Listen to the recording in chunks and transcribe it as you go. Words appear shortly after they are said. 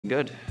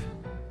Good.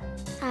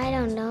 I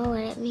don't know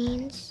what it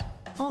means.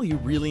 All you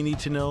really need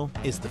to know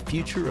is the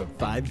future of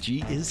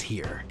 5G is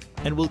here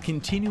and will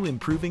continue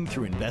improving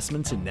through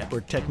investments in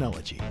network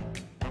technology.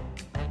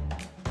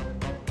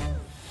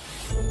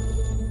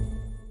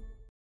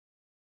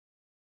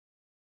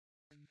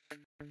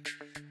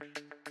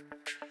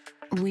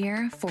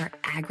 We're for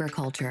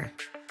agriculture.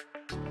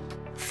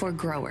 For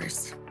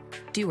growers,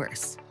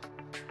 doers,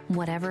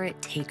 whatever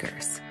it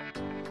takers.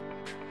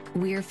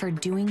 We're for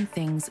doing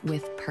things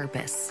with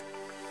purpose.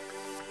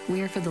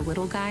 We're for the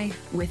little guy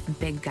with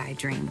big guy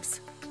dreams.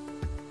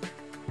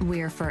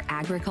 We're for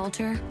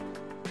agriculture.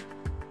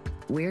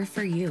 We're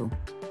for you.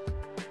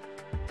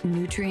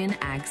 Nutrien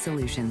Ag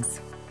Solutions,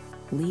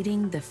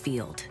 leading the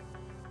field.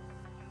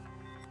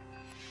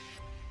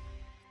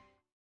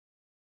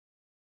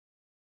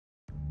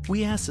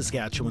 We asked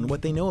Saskatchewan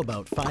what they know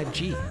about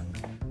 5G.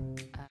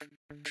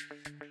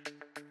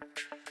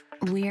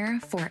 We're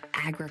for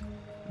agriculture.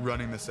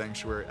 Running the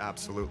sanctuary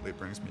absolutely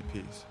brings me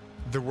peace.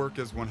 The work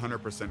is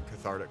 100%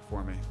 cathartic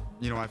for me.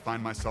 You know, I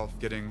find myself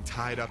getting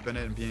tied up in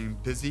it and being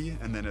busy,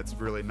 and then it's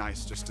really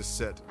nice just to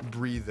sit,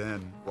 breathe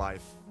in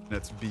life, and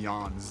it's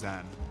beyond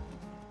zen.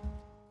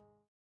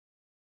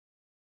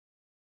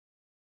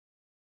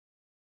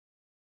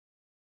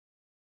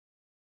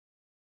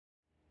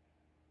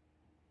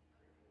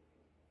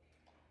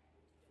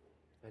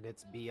 And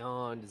it's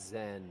beyond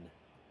zen.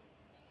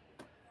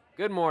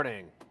 Good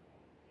morning.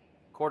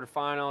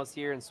 Quarterfinals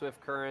here in Swift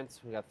Current.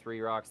 We got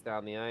 3 rocks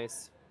down the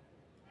ice.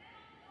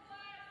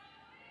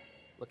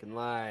 Looking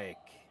like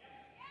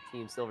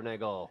Team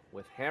Silvernagle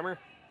with hammer.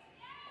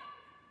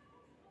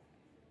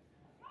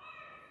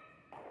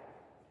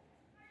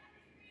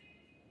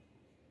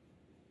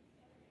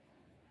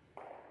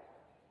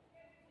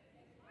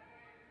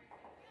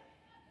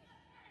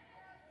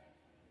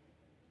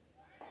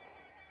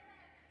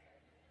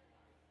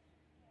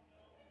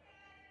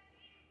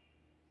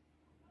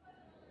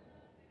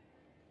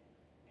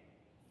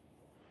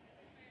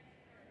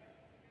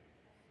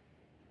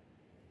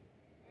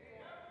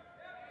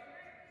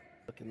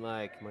 Looking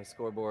like my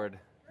scoreboard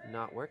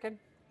not working.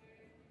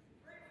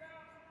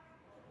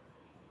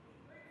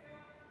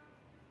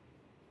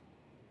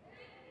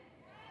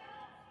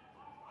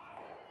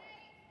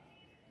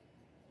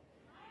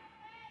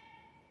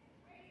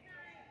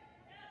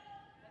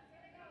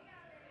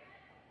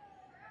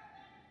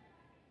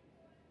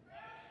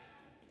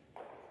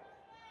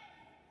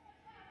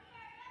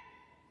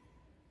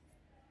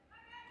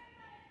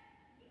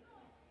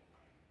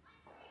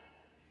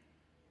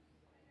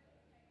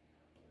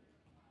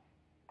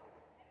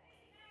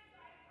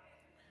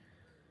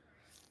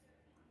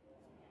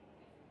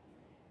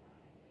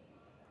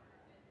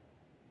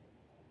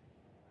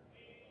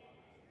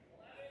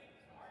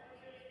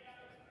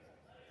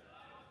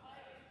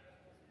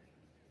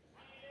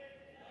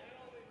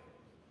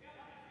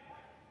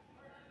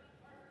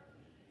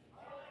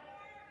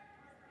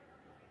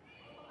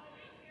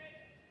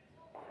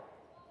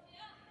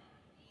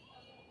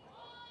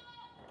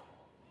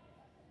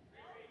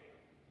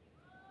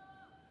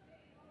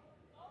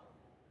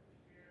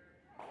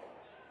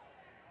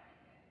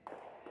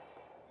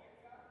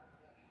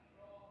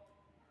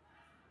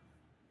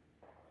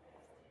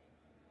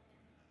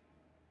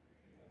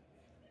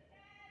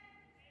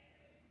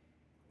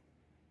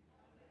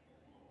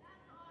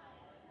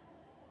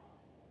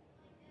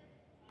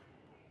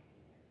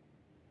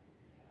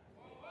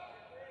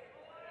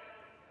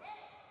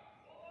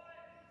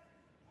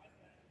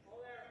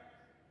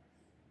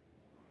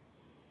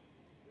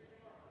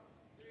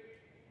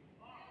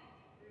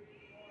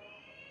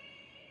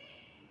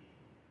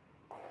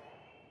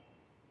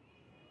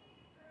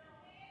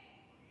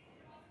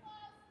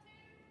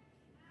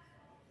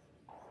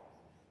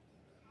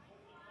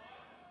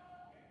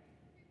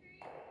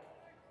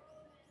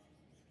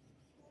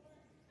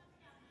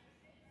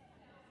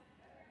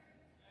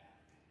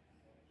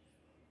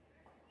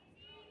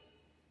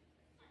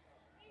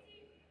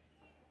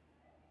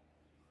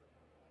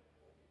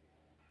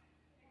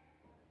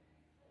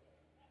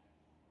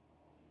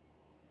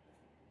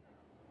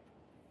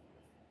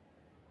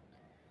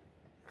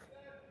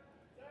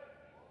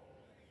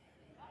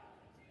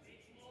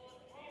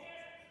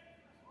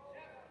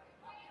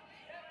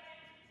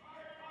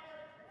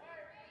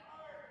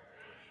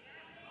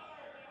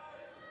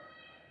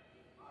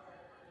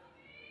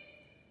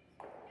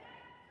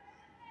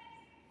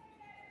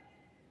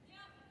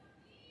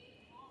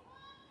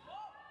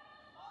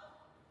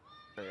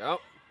 There we go.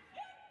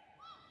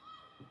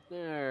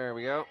 There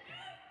we go.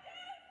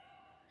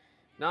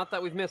 Not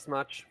that we've missed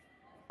much.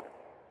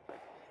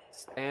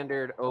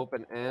 Standard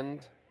open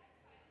end.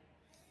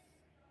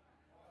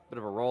 Bit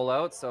of a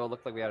rollout, so it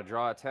looked like we had a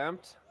draw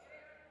attempt.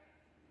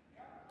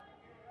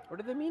 Or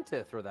did they mean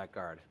to throw that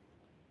guard?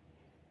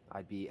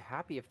 I'd be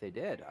happy if they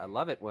did. I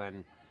love it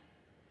when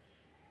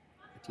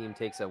the team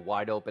takes a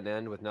wide open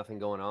end with nothing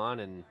going on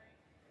and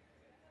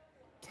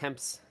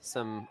tempts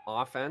some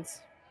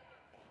offense.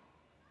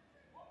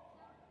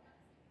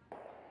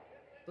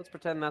 Let's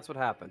pretend that's what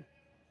happened.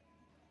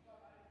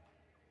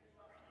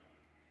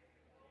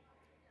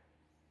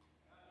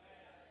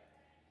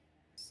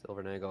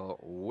 Silvernagle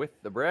with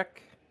the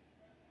brick.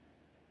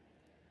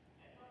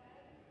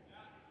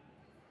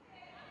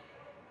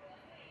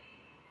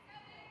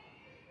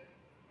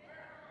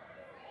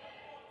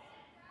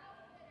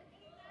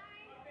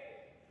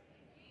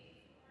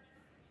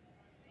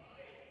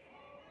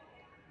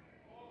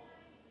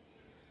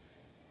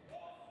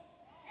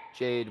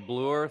 Jade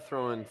Bloor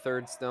throwing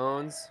third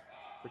stones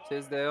for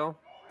Tisdale.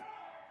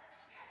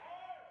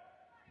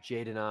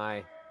 Jade and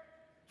I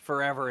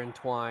forever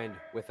entwined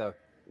with a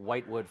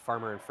Whitewood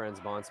Farmer and Friends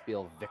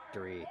Bonspiel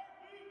victory.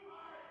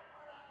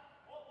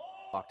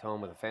 Walked home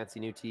with a fancy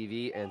new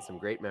TV and some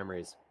great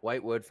memories.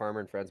 Whitewood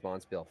Farmer and Friends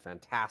Bonspiel,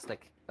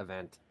 fantastic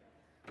event.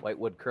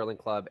 Whitewood Curling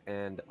Club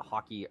and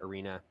Hockey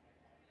Arena.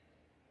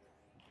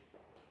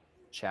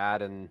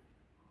 Chad and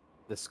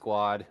the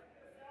squad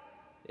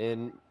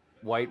in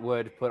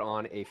Whitewood put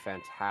on a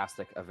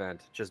fantastic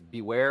event. Just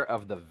beware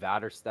of the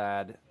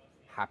Vaderstad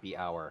happy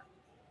hour.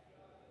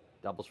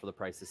 Doubles for the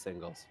price of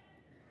singles.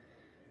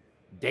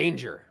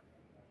 Danger.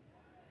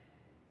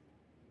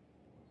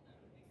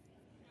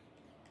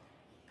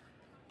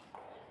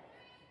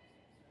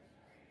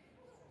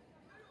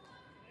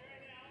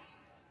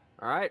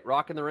 All right,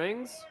 rocking the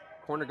rings.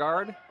 Corner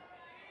guard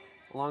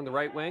along the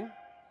right wing.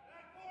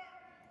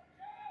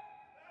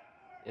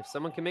 If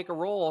someone can make a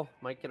roll,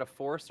 might get a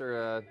force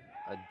or a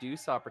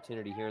deuce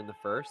opportunity here in the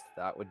first.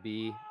 That would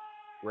be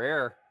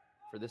rare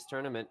for this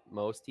tournament.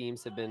 Most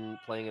teams have been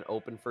playing an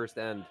open first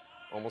end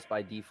almost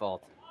by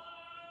default.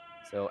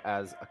 So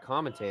as a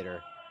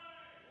commentator,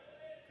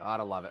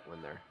 gotta love it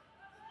when they're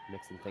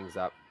mixing things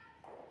up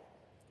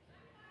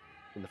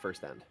in the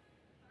first end.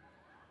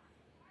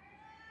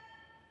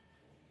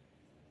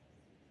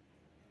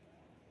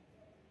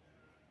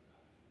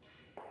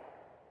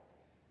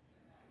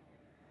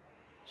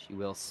 She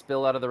will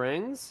spill out of the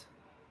rings.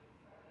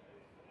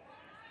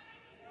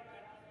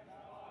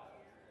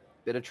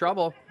 Bit of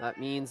trouble. That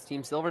means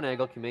Team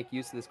Silvernagle can make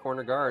use of this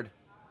corner guard.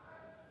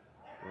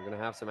 We're going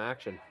to have some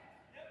action.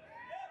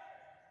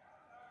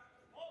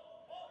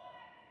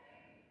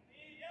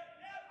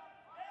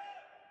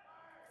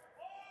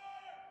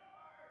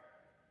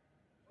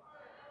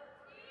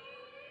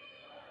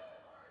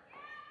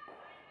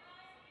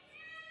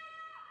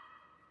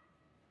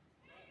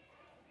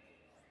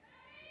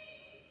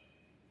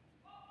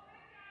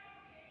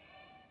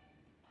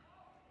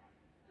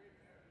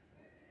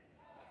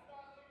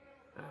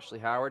 Ashley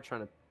Howard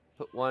trying to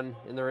put one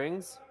in the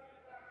rings.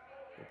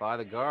 By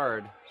the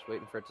guard, just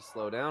waiting for it to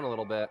slow down a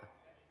little bit.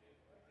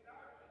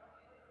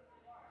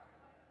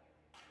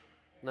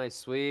 Nice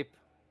sweep.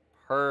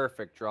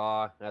 Perfect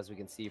draw, as we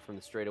can see from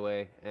the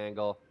straightaway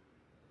angle.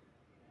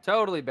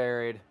 Totally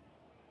buried.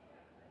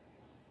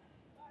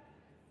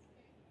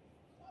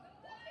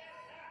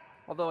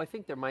 Although I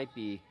think there might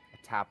be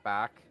a tap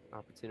back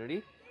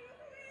opportunity.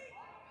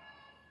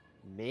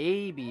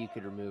 Maybe you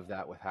could remove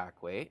that with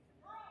hack weight.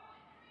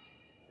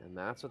 And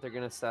that's what they're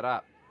going to set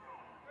up.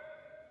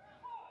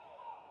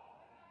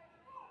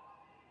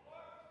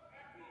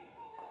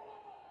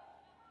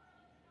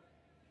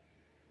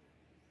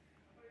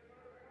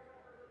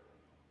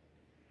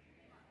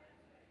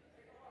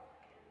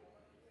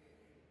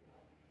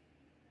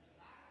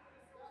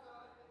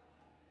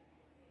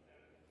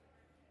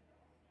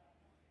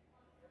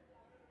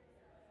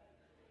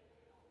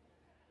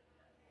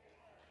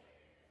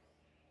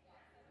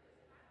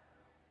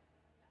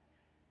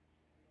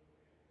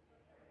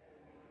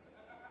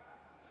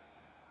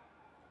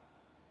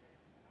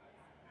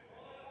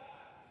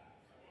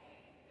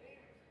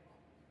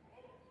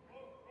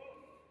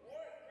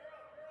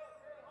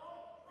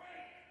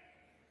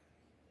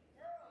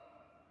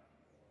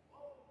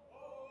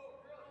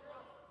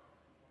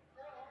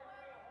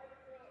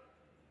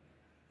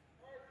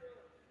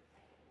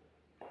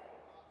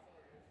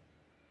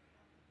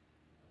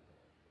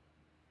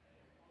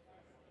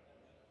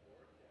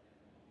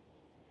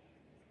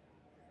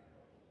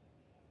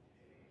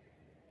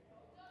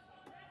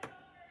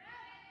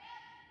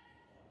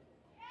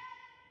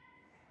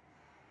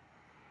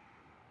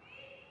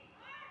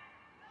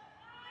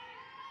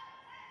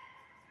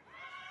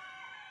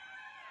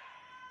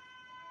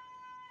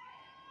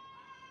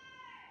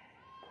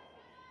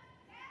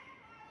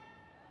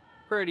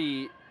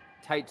 Pretty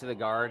tight to the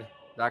guard.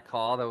 That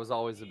call, that was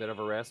always a bit of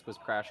a risk, was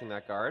crashing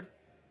that guard.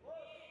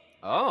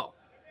 Oh,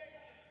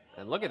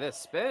 and look at this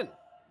spin.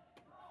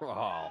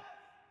 Oh,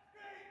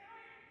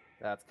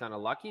 that's kind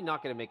of lucky.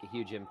 Not going to make a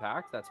huge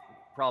impact. That's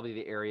probably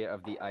the area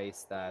of the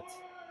ice that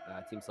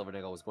Team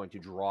Silvernagle was going to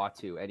draw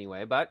to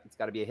anyway, but it's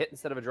got to be a hit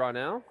instead of a draw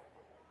now.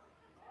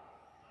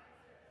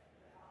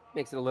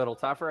 Makes it a little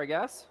tougher, I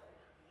guess.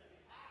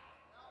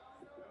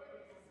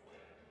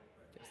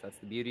 Guess that's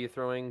the beauty of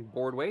throwing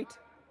board weight.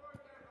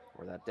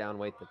 Or that down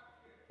weight that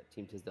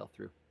Team Tisdale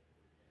threw.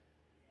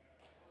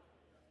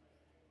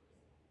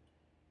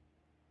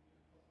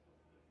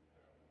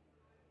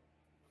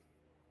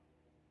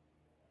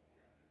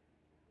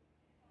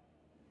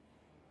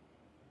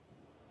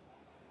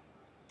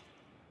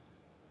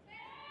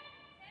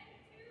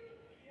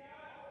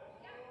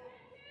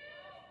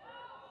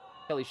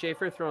 Kelly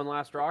Schaefer throwing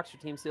last rocks for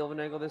Team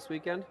Silvernagle this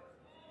weekend.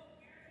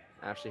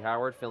 Ashley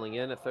Howard filling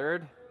in at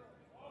third.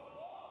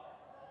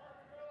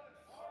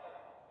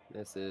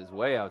 This is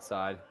way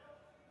outside.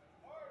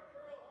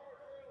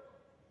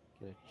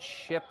 Gonna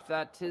chip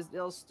that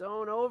Tisdale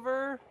stone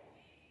over.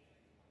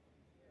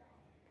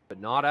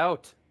 But not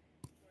out.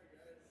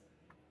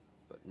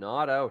 But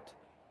not out.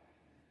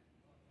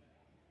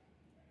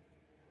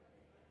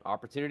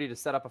 Opportunity to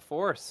set up a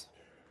force.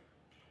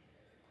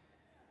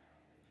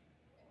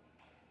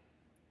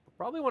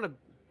 Probably want to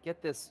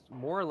get this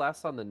more or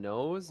less on the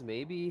nose,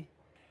 maybe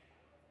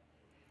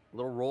a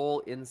little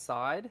roll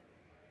inside.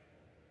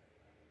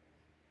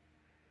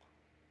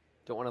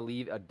 Don't want to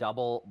leave a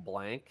double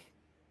blank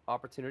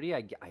opportunity.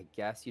 I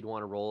guess you'd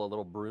want to roll a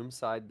little broom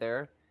side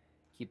there.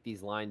 Keep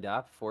these lined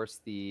up, force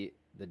the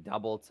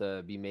double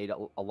to be made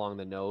along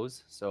the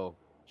nose so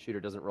shooter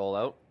doesn't roll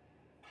out.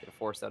 Get a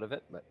force out of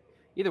it, but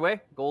either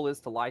way, goal is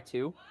to lie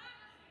two.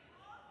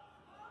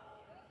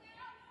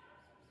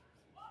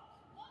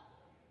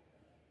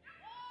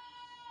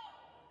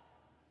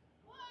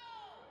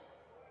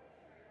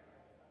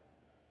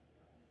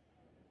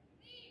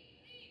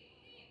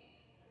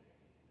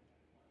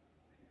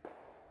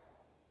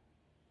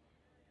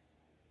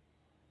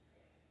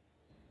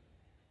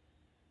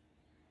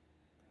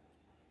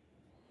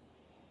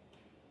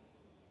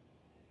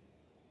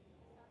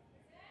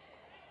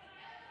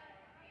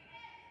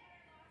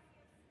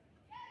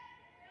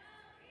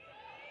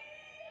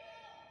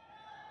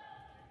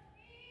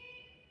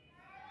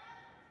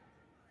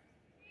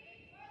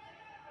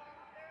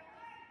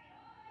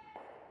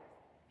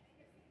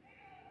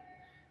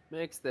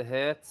 Makes the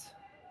hit.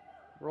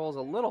 Rolls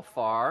a little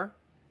far,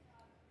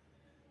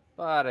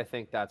 but I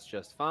think that's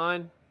just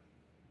fine.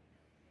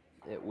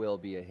 It will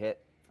be a hit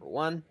for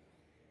one.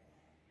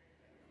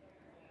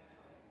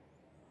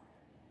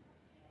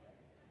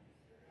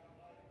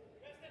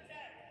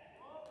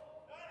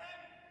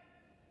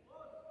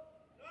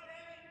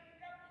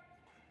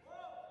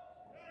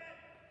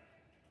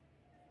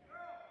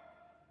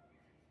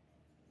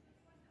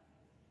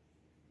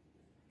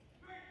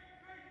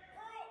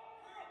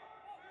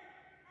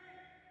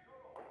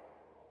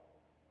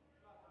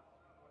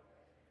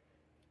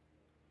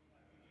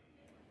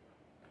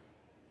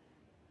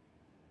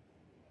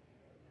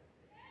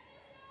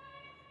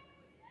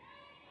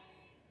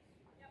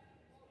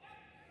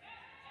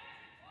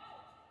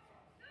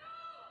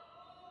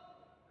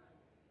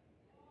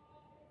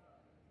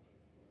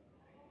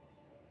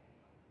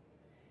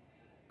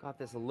 Got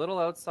this a little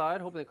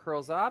outside, hoping it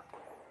curls up.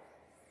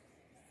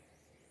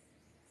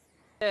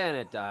 And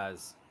it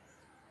does.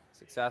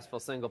 Successful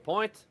single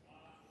point.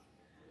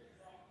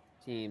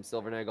 Team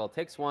Silvernagle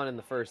takes one in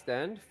the first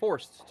end.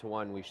 Forced to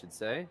one, we should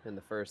say, in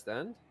the first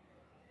end.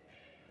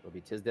 It'll be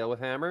Tisdale with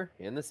hammer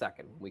in the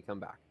second when we come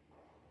back.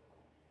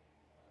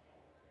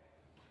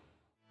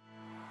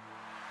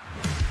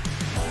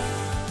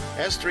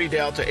 S3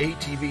 Delta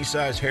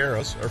ATV-size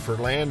harrows are for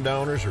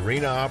landowners,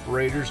 arena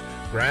operators,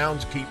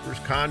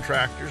 groundskeepers,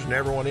 contractors, and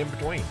everyone in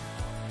between.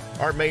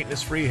 Our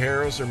maintenance-free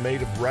harrows are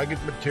made of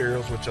rugged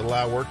materials which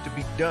allow work to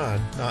be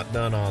done, not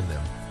done on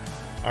them.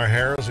 Our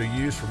harrows are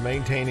used for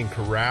maintaining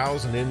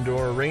corrals and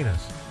indoor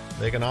arenas.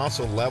 They can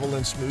also level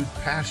and smooth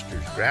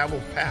pastures,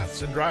 gravel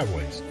paths, and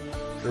driveways.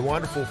 They're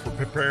wonderful for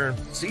preparing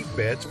seed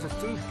beds for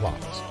food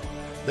plots.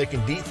 They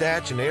can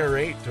dethatch and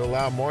aerate to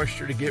allow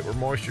moisture to get where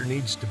moisture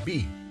needs to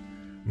be.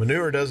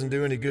 Manure doesn't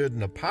do any good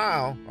in a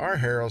pile. Our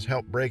harrows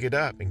help break it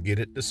up and get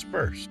it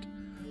dispersed.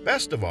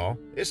 Best of all,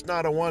 it's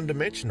not a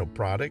one-dimensional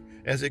product,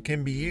 as it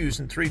can be used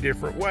in 3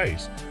 different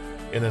ways: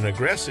 in an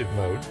aggressive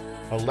mode,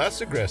 a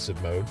less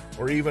aggressive mode,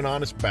 or even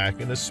on its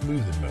back in a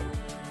smoothing mode,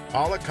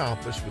 all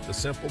accomplished with the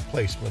simple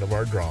placement of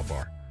our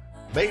drawbar.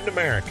 Made in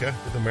America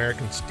with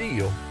American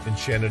steel in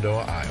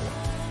Shenandoah, Iowa.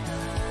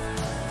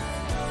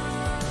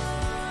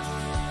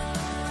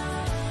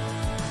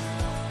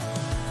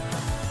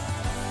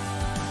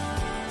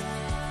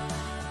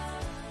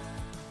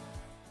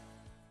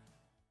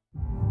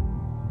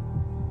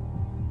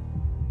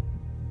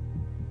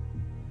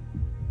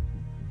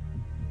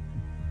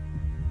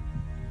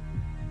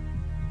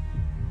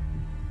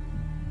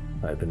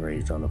 I've been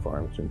raised on the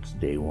farm since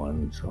day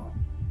one, so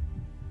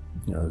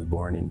I was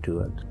born into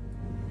it.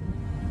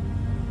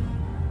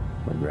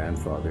 My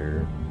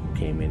grandfather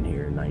came in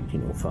here in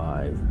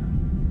 1905.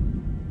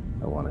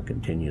 I want to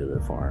continue the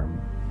farm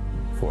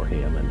for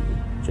him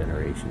and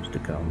generations to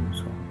come.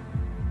 So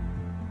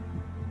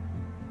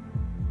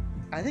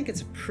I think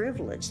it's a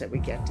privilege that we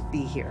get to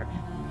be here.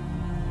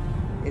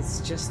 It's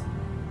just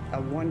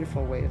a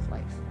wonderful way of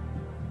life.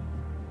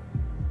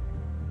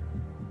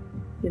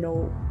 You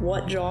know,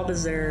 what job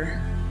is there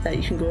that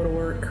you can go to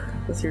work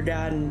with your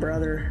dad and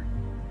brother,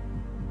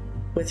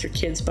 with your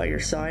kids by your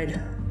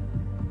side?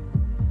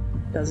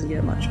 Doesn't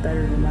get much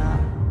better than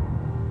that.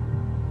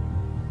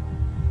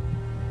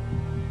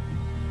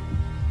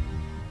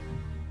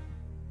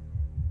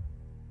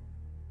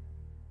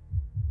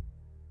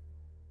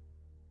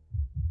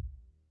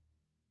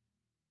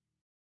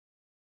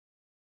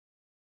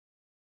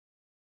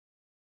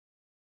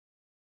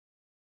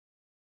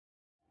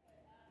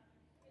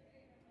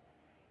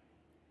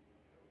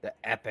 The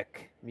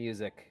epic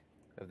music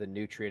of the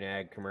Nutrien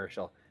Ag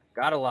commercial.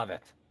 Gotta love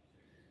it.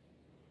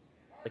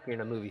 Like you're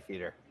in a movie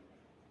theater.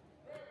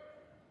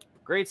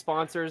 Great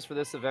sponsors for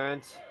this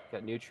event.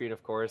 Got Nutrien,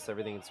 of course,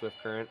 everything in Swift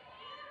Current.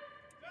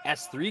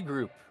 S3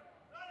 Group,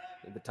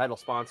 the title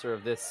sponsor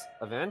of this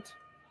event.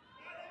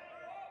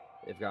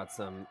 They've got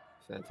some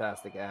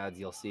fantastic ads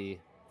you'll see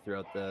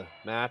throughout the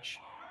match,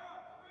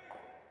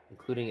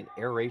 including an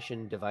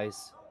aeration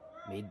device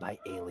made by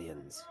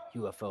aliens,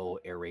 UFO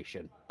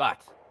aeration.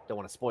 But don't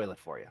want to spoil it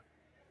for you.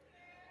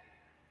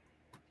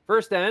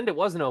 First end, it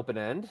was an open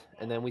end,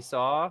 and then we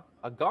saw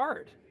a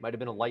guard. Might have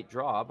been a light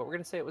draw, but we're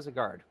going to say it was a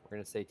guard. We're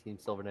going to say Team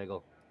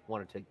Silvernagle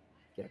wanted to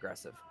get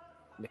aggressive,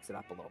 mix it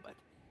up a little bit.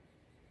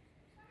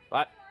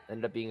 But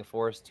ended up being a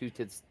force. Two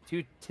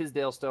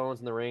Tisdale stones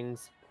in the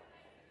rings.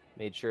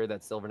 Made sure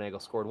that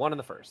Silvernagle scored one in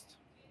the first.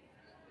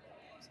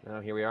 So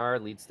now here we are,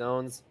 lead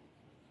stones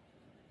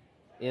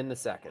in the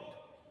second.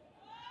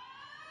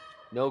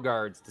 No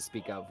guards to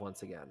speak of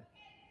once again.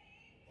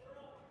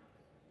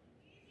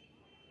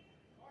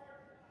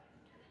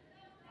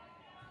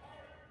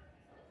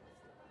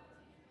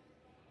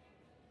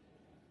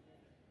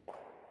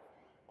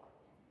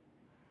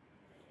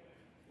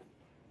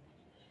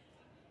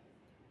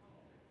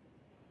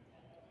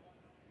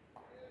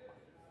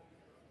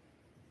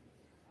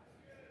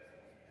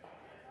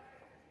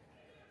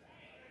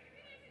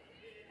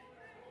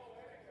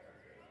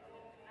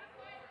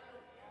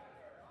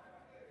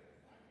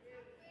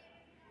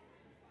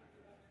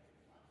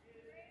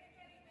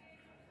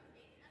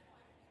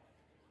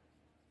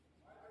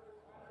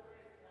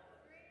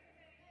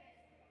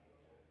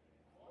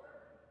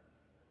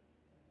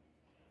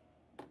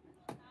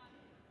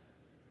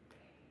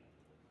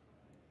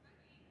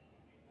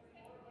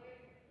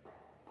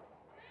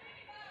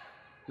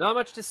 Not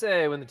much to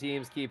say when the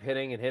teams keep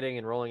hitting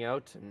and rolling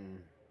out and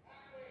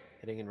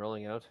hitting and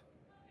rolling out.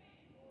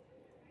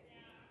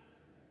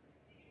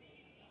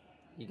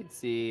 You can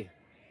see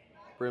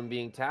Broom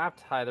being tapped,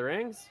 high the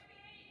rings.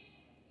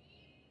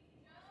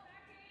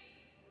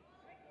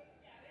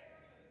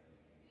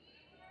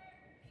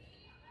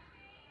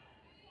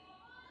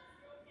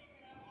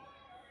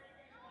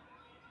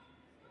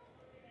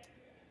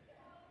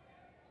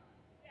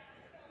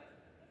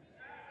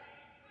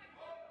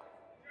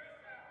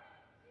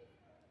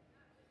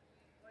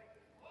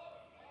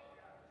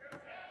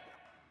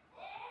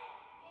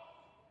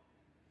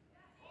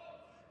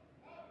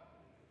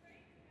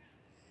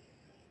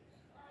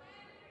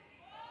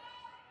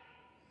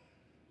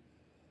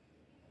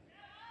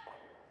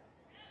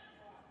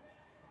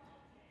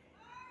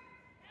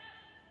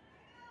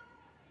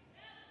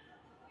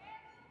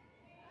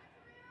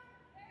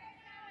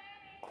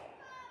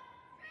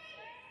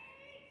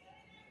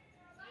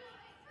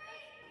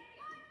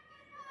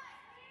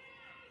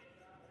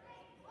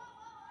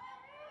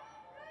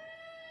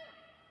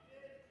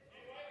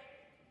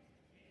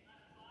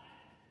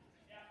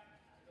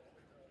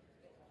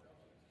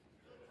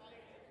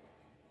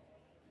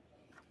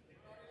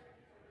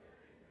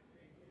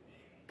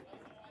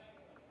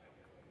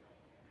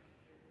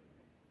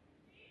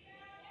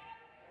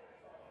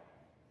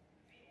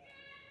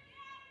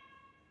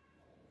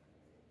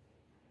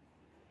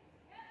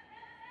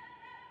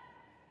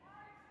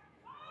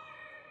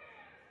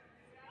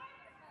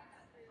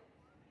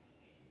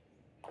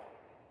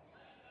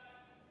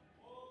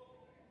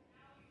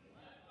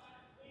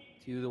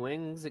 To the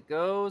wings it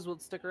goes. Will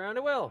it stick around?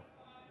 It will.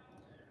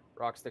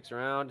 Rock sticks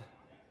around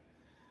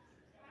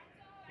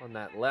on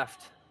that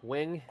left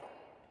wing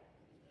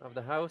of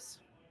the house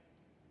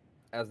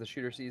as the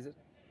shooter sees it.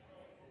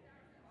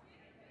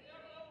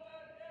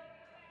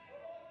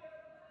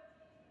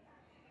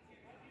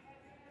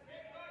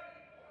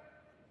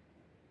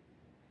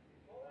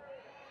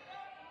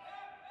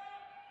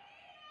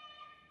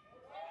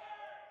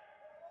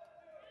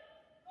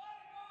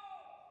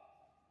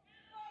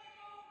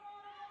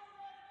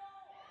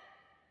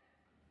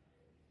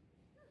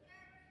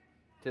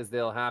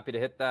 Tisdale happy to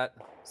hit that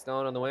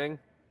stone on the wing.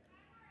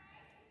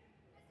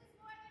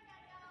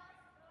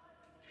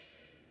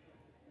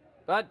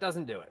 But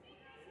doesn't do it.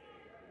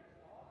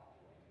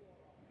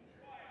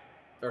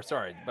 Or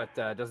sorry, but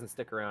doesn't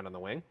stick around on the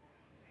wing.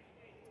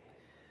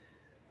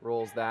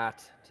 Rolls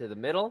that to the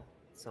middle,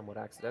 somewhat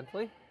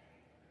accidentally.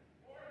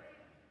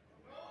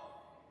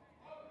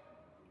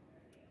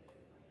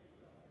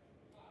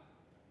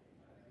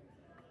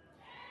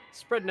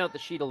 Spreading out the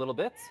sheet a little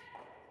bit.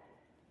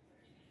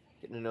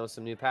 Getting to know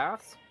some new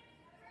paths.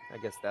 I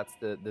guess that's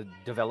the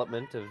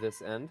development of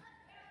this end.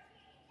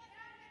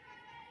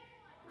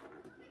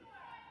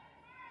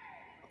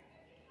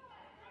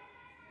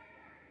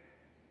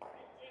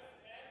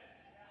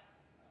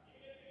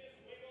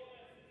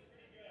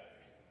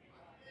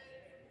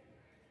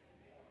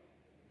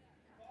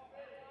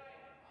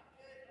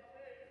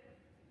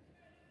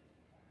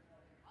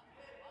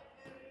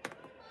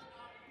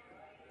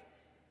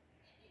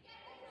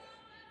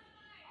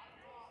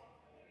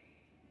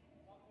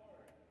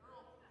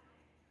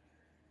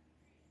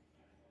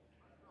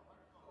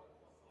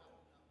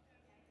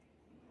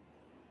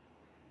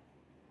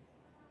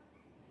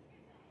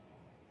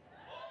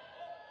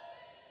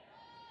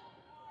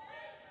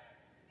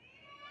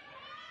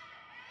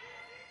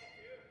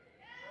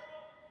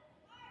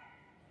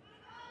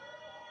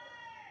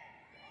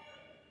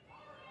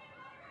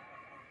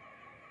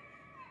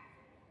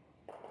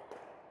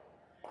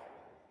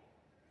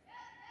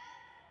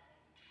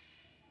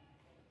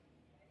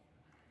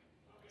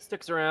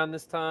 Sticks around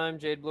this time,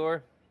 Jade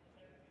Bloor.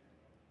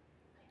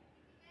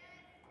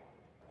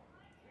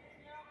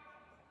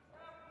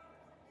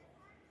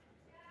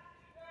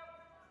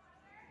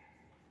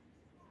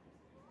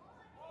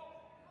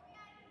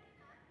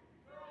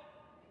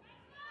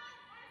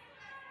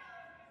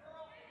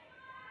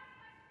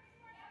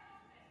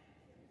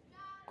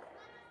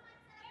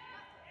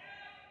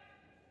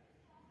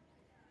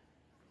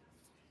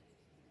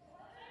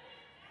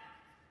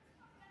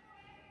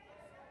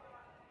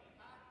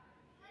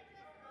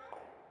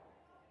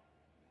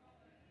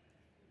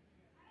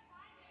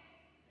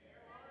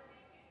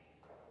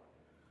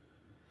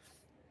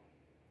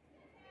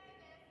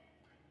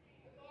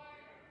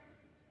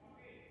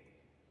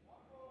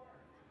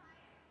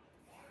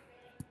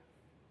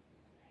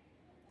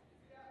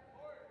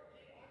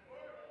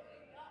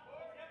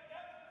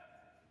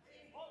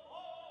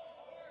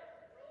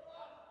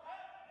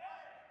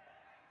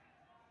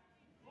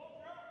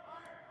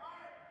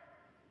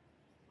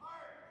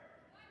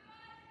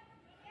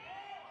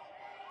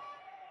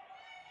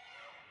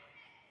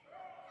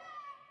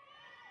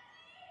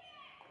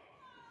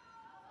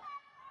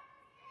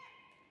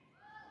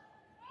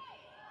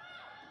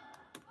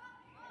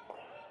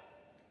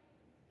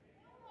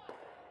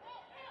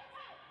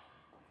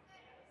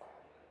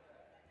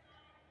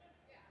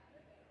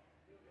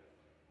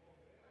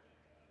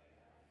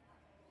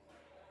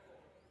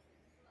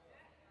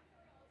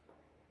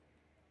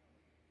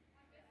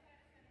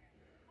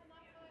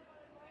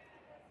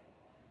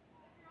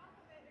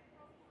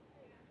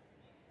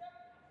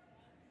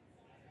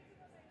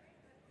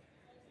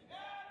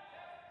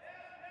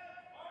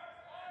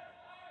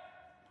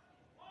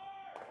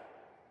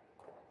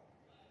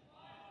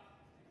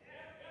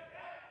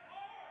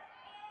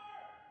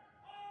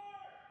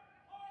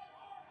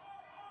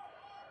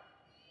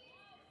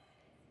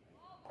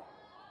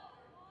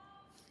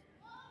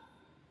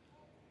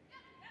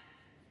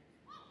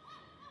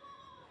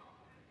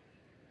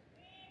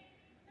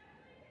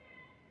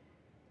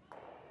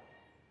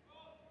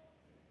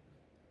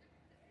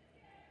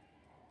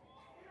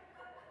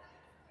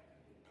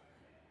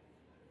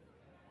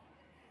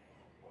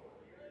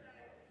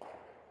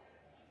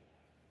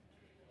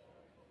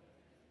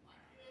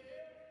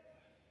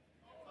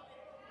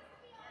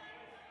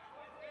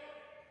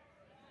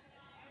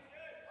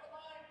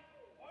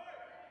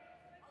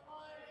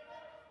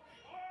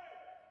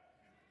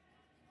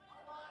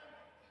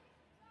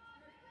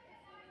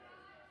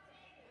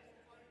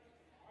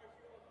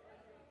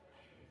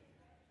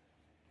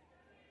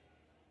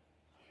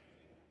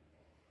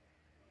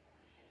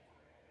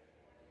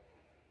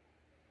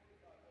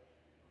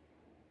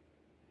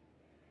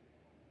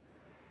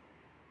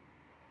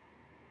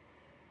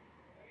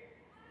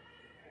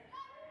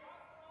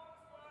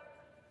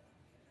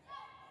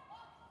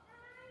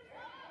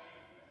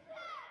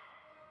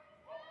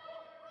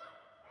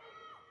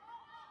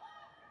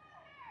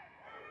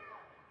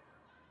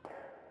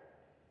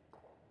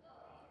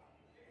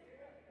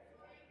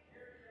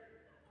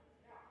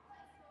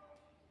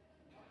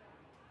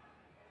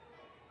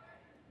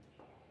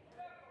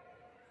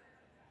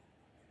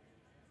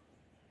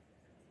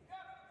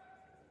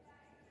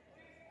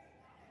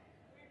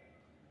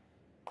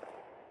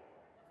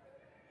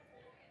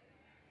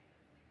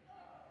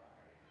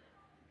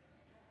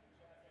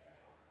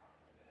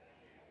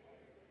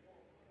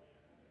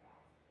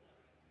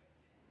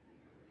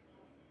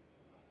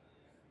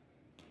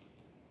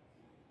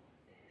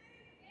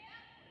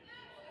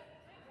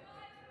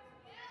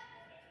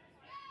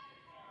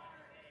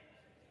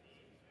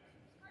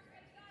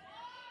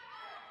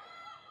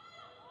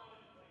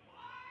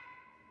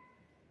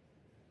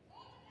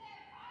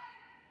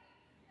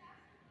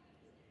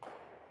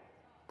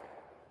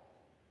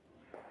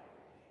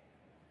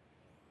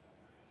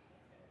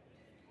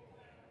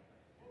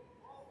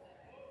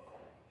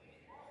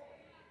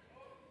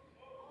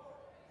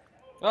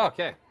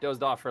 Okay,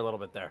 dozed off for a little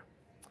bit there.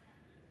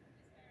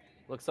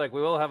 Looks like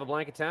we will have a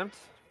blank attempt.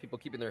 People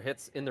keeping their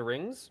hits in the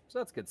rings, so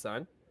that's a good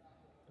sign.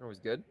 Always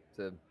good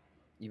to,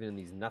 even in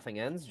these nothing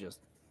ends, just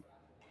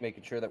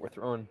making sure that we're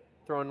throwing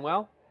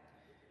well.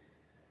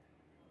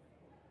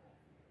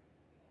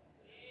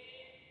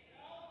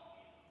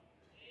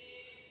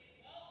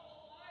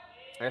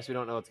 I guess we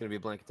don't know it's going to be a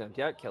blank attempt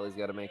yet. Kelly's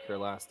got to make her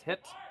last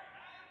hit.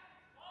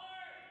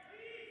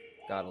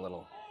 Got a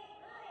little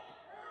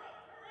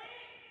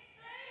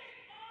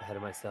ahead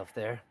of myself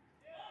there.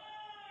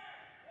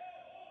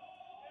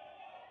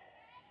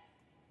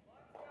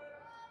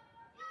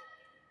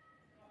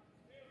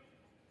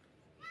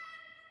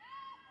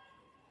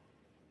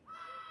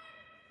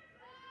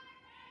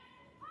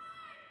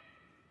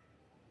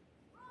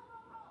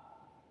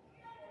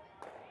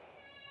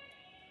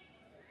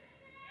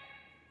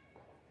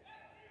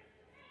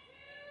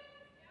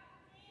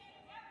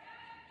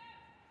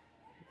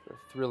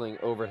 Thrilling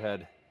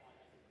overhead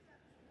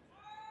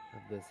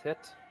of this hit.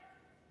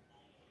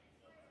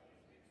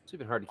 It's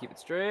been hard to keep it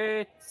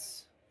straight.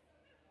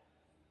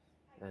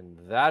 And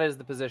that is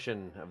the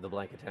position of the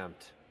blank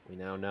attempt. We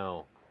now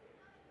know.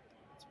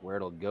 It's where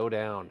it'll go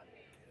down.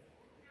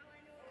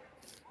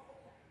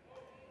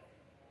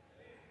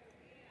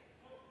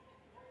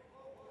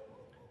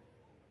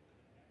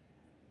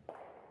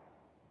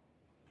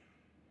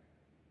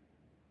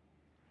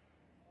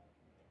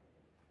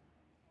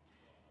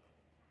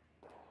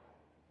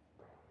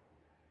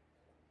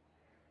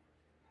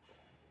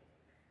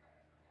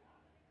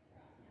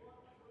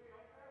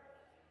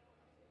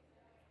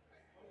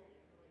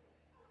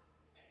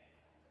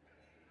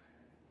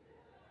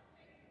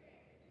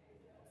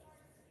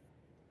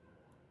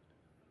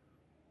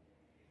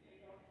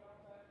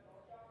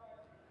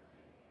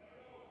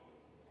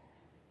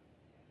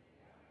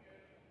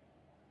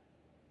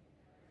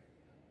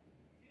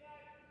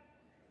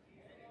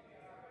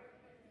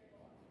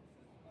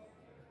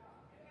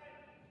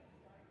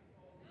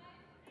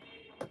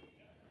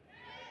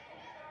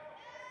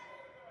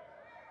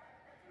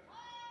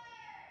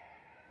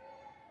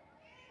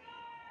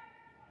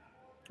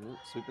 Ooh,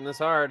 sweeping this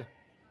hard.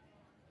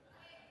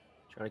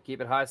 Trying to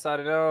keep it high side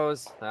of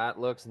nose. That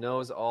looks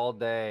nose all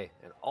day.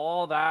 And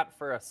all that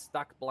for a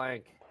stuck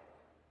blank.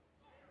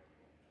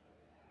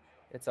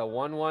 It's a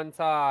 1-1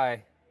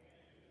 tie.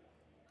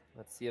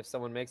 Let's see if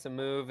someone makes a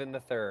move in the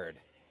third.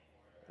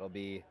 It'll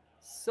be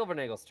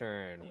Silvernagle's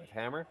turn with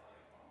hammer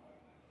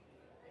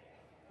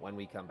when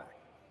we come back.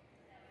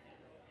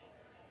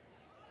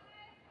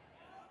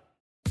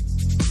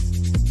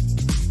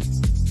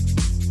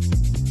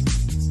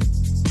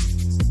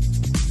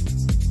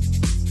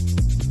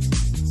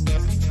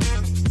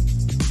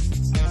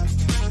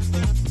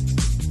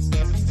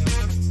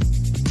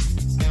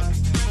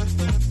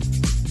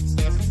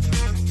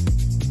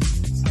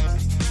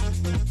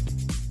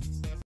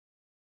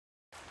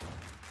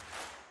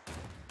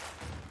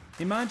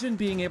 Imagine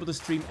being able to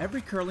stream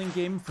every curling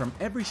game from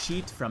every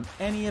sheet from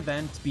any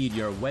event, be it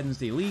your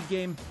Wednesday league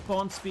game,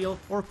 bonspiel,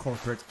 or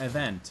corporate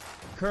event.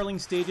 Curling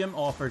Stadium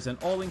offers an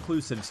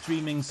all-inclusive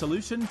streaming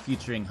solution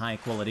featuring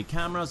high-quality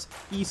cameras,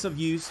 ease of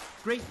use,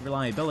 great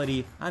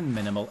reliability, and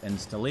minimal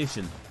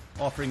installation.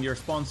 Offering your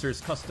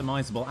sponsors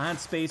customizable ad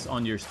space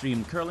on your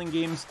streamed curling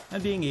games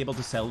and being able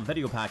to sell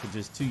video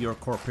packages to your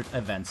corporate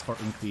events for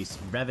increased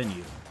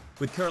revenue.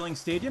 With Curling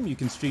Stadium, you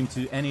can stream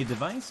to any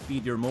device, be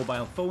it your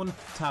mobile phone,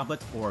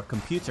 tablet, or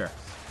computer.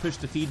 Push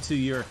the feed to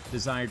your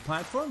desired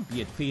platform,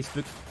 be it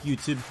Facebook,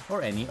 YouTube,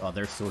 or any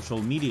other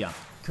social media.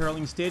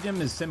 Curling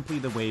Stadium is simply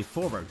the way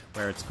forward.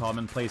 Where it's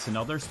commonplace in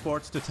other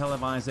sports to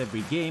televise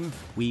every game,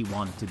 we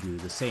want to do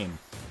the same.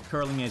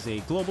 Curling is a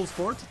global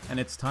sport,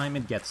 and it's time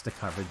it gets the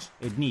coverage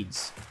it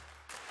needs.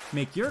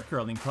 Make your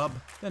curling club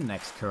the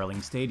next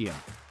Curling Stadium.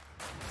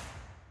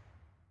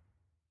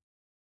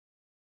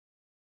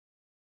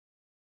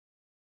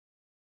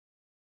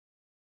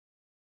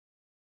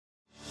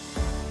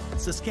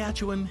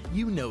 Saskatchewan,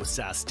 you know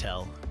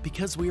SaskTel,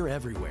 because we're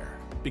everywhere.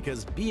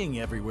 Because being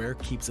everywhere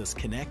keeps us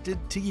connected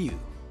to you.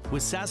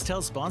 With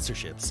SaskTel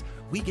sponsorships,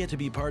 we get to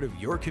be part of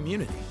your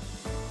community.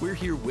 We're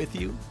here with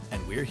you,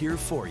 and we're here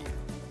for you.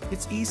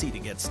 It's easy to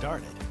get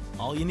started.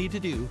 All you need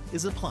to do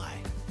is apply.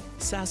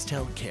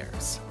 SaskTel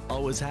cares.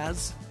 Always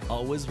has,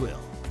 always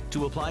will.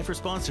 To apply for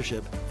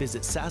sponsorship,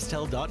 visit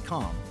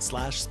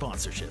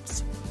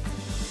sastel.com/sponsorships.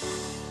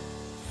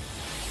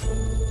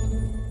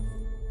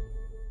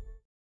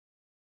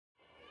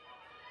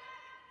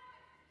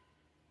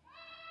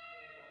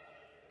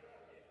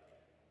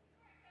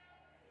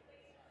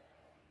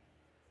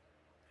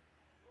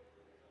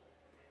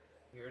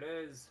 Here it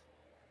is.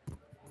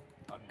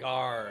 A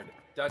guard.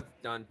 Dun,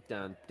 dun,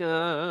 dun,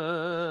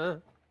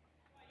 dun.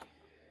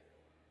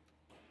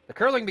 The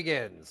curling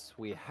begins.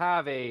 We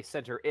have a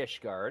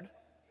center-ish guard.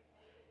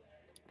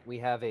 We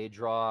have a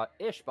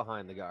draw-ish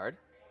behind the guard.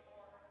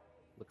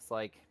 Looks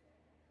like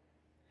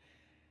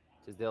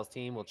Tisdale's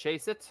team will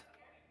chase it.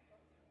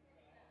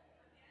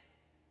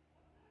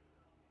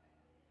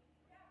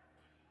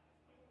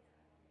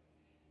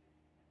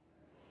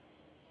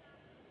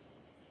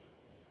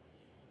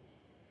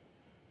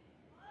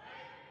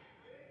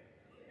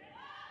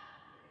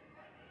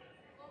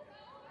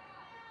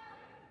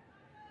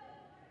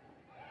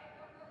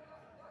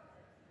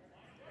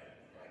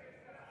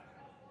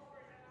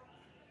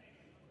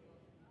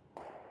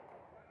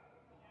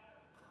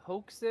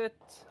 Pokes it.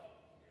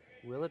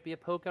 Will it be a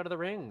poke out of the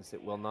rings?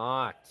 It will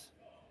not.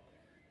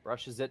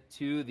 Brushes it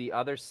to the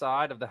other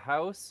side of the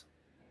house.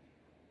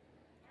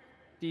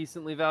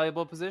 Decently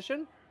valuable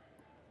position.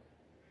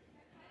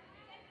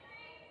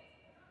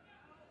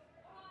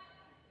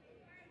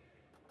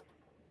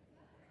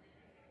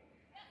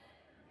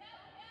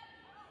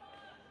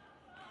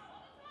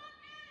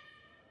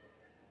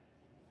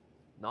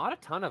 Not a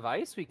ton of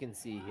ice we can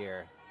see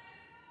here.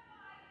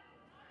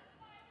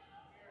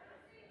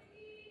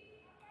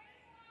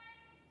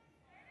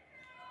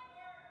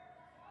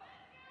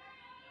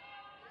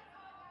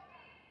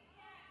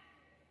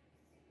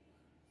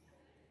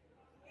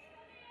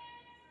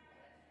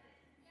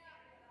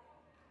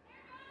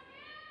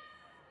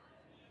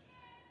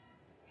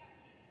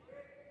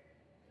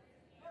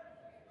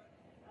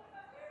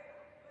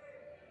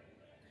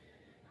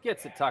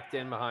 Gets it tucked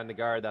in behind the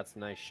guard. That's a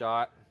nice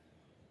shot.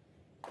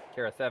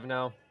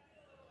 Karathevno,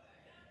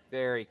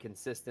 very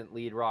consistent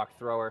lead rock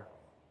thrower.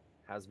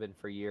 Has been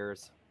for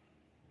years.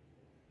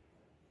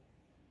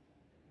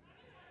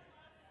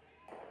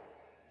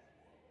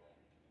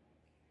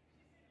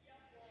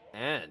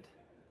 And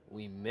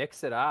we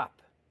mix it up.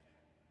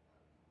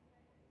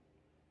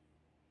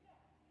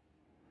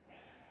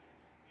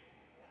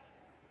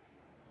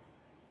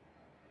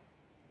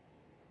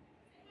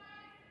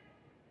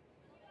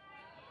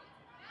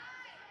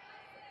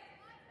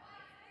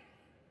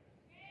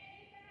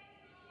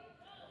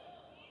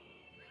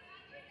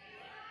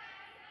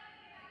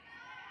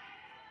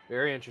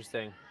 Very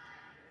interesting.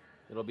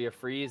 It'll be a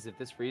freeze. If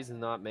this freeze is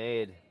not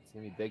made, it's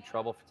going to be big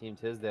trouble for Team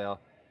Tisdale.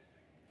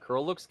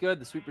 Curl looks good.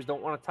 The sweepers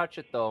don't want to touch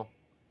it, though.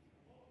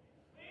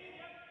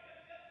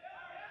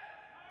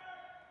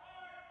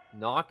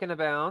 Not going to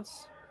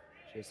bounce.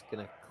 Just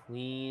going to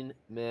clean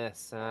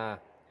miss.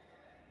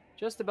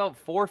 Just about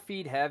 4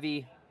 feet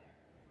heavy.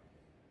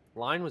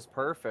 Line was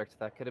perfect.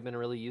 That could have been a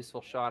really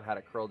useful shot had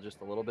it curled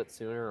just a little bit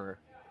sooner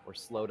or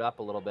slowed up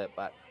a little bit,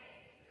 but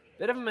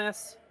bit of a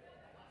miss.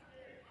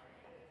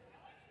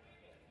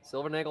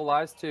 Silvernagle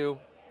lies 2.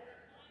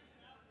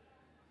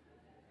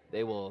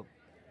 They will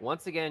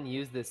once again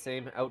use this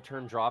same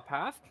out-turn draw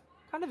path.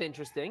 Kind of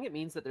interesting. It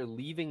means that they're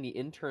leaving the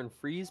in-turn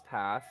freeze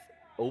path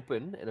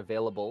open and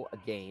available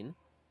again.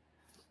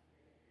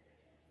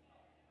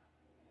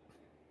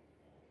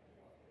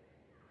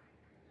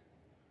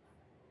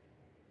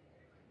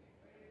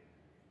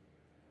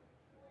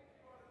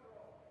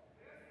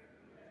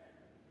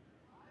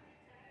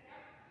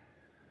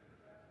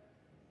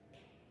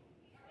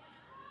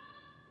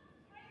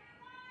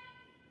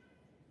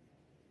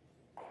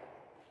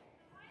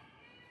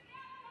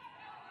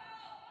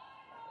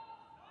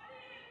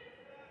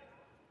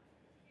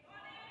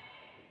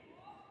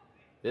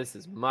 This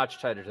is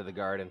much tighter to the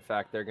guard. In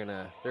fact, they're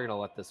gonna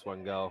let this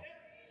one go.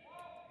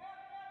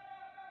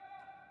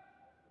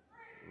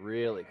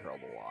 Really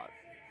curled a lot.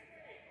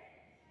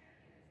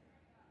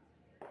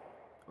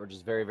 Or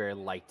just very, very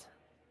light.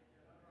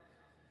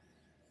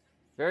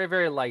 Very,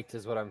 very light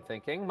is what I'm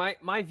thinking.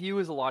 My view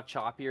is a lot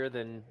choppier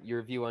than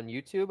your view on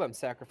YouTube. I'm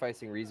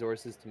sacrificing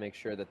resources to make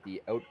sure that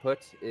the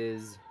output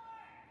is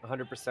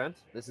 100%.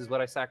 This is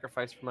what I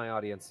sacrifice for my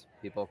audience,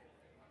 people.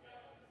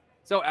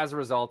 So as a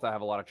result, I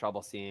have a lot of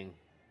trouble seeing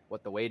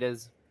what the weight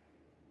is.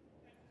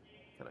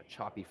 Kind of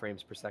choppy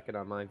frames per second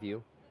on my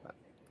view, but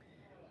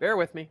bear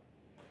with me.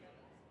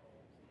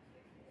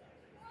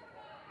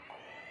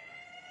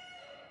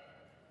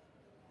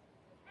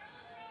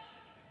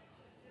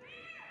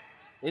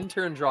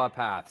 In-turn draw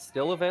path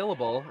still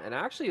available, and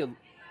actually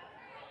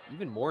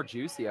even more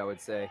juicy, I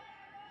would say.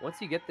 Once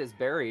you get this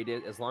buried,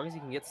 as long as you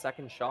can get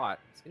second shot,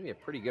 it's gonna be a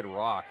pretty good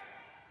rock.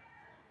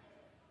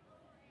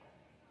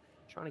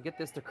 Trying to get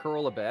this to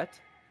curl a bit.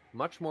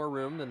 Much more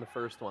room than the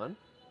first one.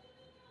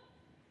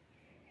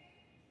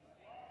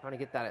 Trying to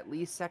get that at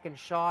least second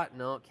shot.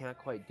 No, can't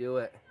quite do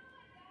it.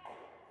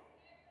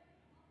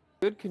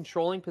 Good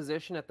controlling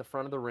position at the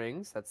front of the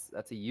rings.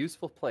 That's a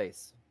useful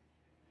place.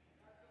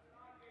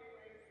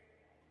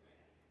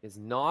 Is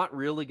not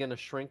really going to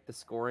shrink the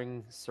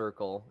scoring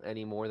circle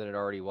any more than it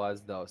already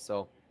was, though.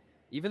 So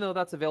even though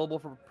that's available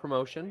for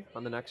promotion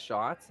on the next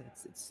shot,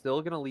 it's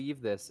still going to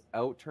leave this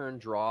out-turn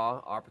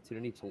draw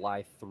opportunity to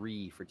lie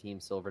 3 for Team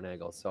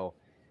Silvernagle. So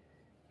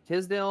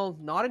Tisdale,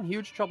 not in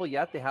huge trouble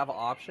yet. They have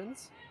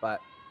options, but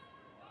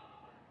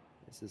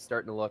this is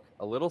starting to look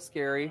a little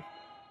scary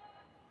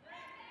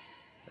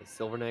as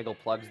Silvernagle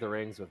plugs the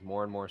rings with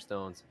more and more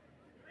stones.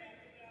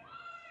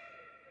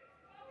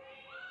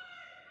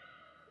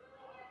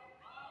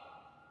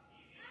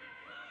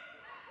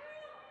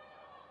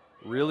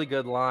 Really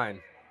good line.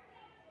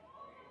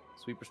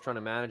 Sweeper's trying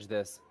to manage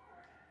this.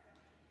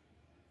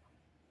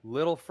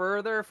 Little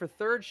further for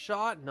third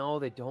shot. No,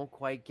 they don't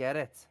quite get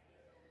it.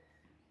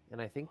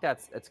 And I think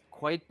it's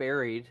quite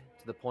buried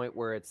to the point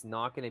where it's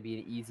not going to be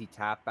an easy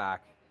tap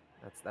back.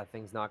 That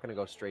thing's not going to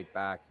go straight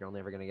back. You're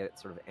only ever going to get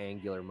sort of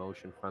angular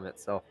motion from it.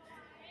 So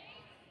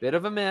bit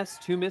of a miss.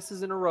 2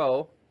 misses in a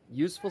row.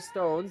 Useful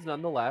stones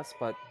nonetheless,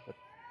 but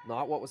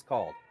not what was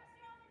called.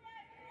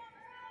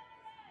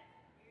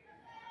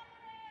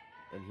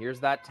 And here's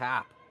that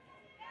tap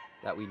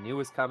that we knew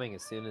was coming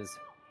as soon as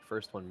the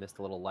first one missed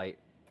a little light.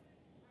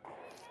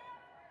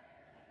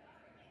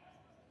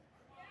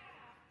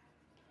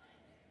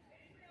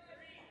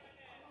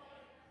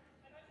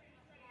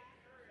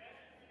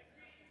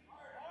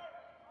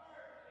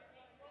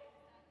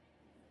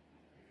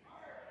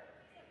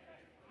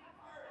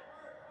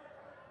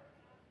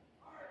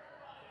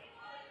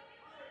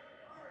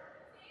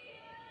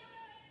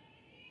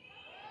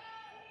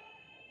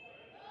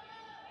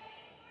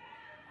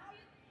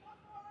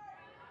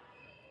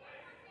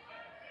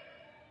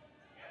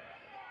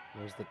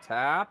 There's the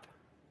tap.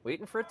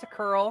 Waiting for it to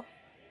curl.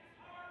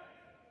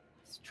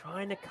 It's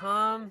trying to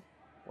come.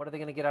 What are they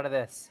going to get out of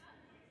this?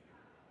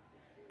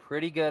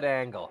 Pretty good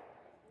angle.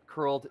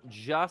 Curled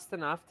just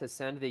enough to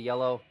send the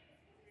yellow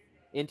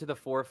into the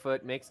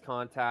forefoot. Makes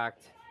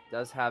contact.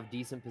 Does have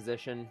decent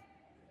position.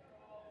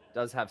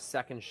 Does have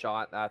second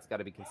shot. That's got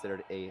to be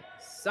considered a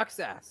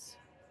success.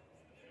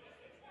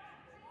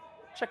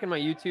 Checking my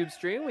YouTube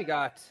stream. We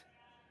got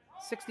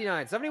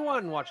 69,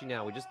 71 watching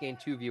now. We just gained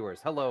 2 viewers.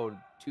 Hello,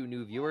 2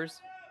 new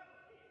viewers.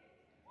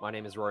 My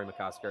name is Rory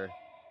McCusker,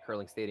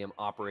 Curling Stadium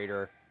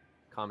operator,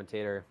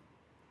 commentator,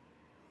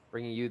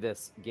 bringing you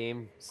this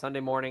game Sunday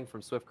morning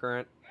from Swift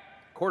Current.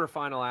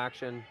 Quarterfinal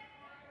action.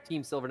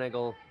 Team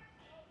Silvernagle,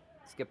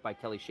 skipped by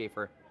Kelly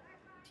Schaefer.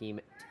 Team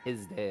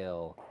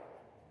Tisdale.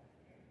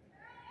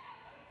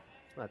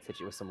 Let's hit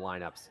you with some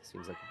lineups.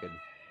 Seems like a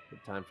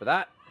good time for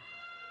that.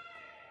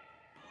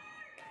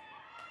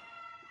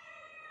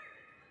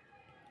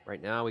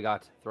 Right now, we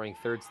got throwing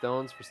third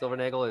stones for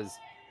Silvernagle is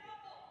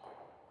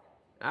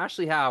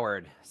Ashley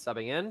Howard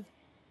subbing in.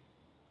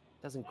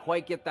 Doesn't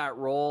quite get that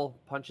roll.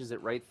 Punches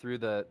it right through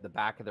the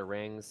back of the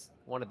rings.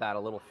 Wanted that a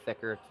little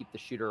thicker. Keep the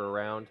shooter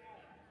around.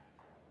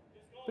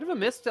 Bit of a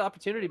missed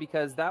opportunity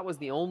because that was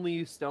the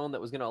only stone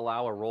that was going to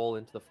allow a roll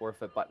into the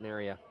forefoot button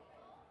area.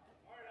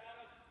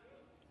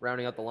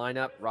 Rounding out the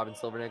lineup, Robyn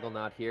Silvernagle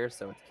not here,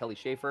 so it's Kelly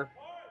Schaefer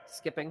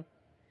skipping.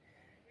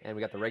 And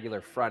we got the regular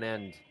front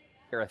end,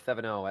 Kara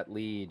Theveno at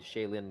lead,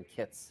 Shaylin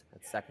Kitts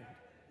at second.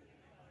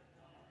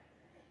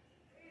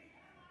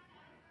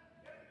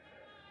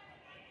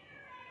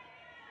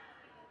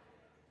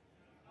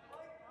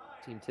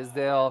 Team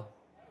Tisdale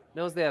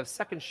knows they have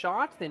second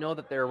shot. They know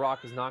that their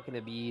rock is not going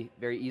to be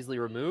very easily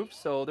removed,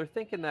 so they're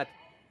thinking that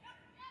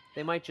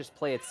they might just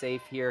play it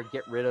safe here,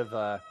 get rid of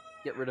a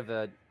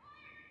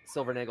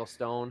Silvernagle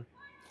stone.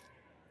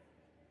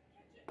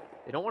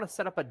 They don't want to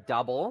set up a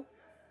double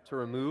to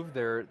remove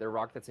their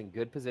rock that's in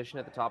good position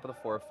at the top of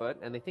the forefoot,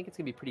 and they think it's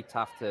going to be pretty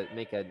tough to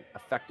make an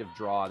effective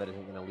draw that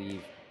isn't going to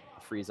leave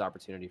a freeze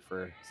opportunity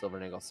for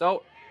Silvernagle.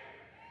 So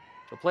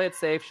she'll play it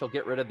safe. She'll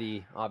get rid of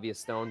the obvious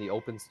stone, the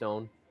open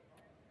stone.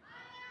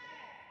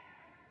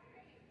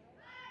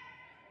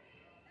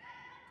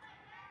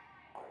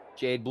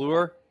 Jade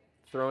Bluer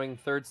throwing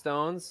third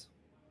stones.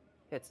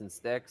 Hits and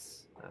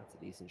sticks. That's a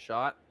decent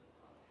shot.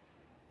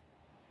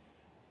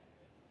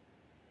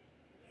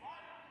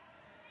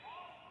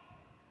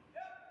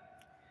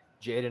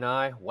 Jade and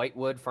I,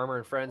 Whitewood, Farmer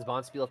and Friends,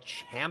 Bonspiel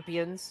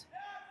champions.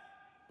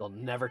 They'll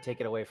never take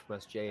it away from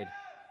us, Jade.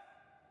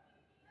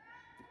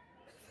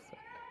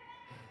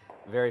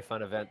 Very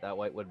fun event, that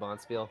Whitewood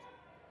Bonspiel.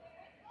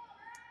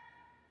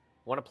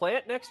 Want to play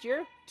it next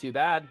year? Too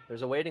bad.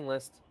 There's a waiting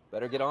list.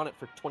 Better get on it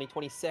for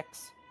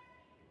 2026.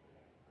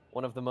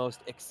 One of the most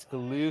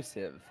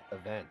exclusive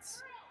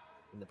events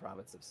in the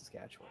province of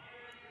Saskatchewan.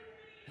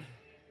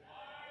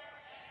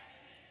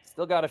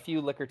 Still got a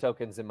few liquor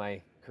tokens in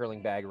my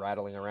curling bag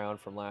rattling around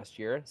from last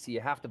year. So you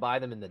have to buy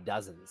them in the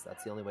dozens.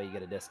 That's the only way you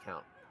get a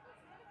discount.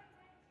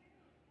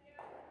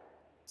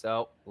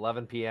 So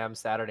 11 p.m.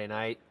 Saturday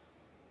night.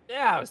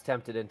 Yeah, I was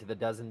tempted into the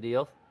dozen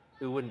deal.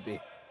 Who wouldn't be?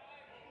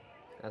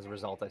 As a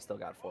result, I still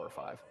got 4 or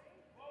 5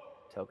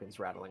 tokens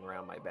rattling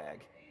around my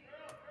bag.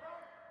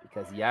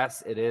 Because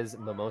yes, it is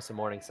Mimosa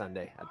Morning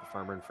Sunday at the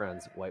Farmer and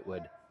Friends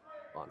Whitewood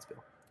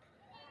Bonspiel.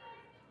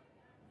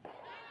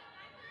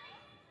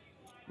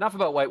 Enough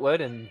about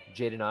Whitewood and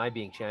Jade and I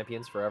being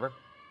champions forever.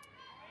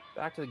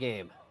 Back to the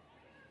game.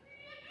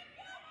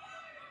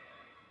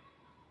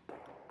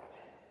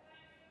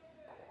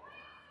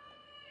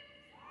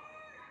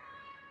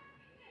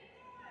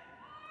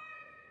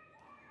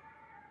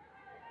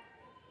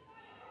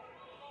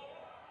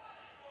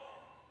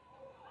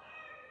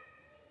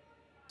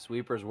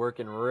 Sweeper's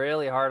working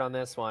really hard on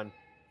this one.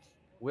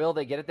 Will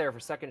they get it there for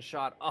second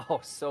shot? Oh,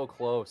 so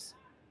close.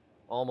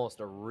 Almost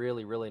a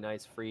really, really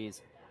nice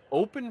freeze.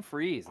 Open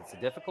freeze. It's a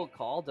difficult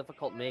call,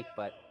 difficult make,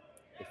 but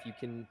if you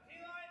can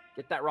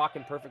get that rock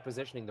in perfect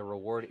positioning, the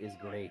reward is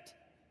great.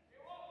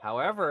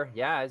 However,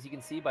 yeah, as you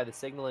can see by the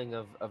signaling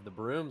of the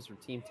brooms from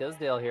Team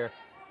Tisdale here,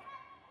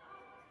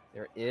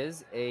 there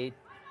is a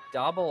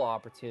double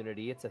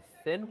opportunity. It's a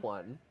thin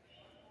one,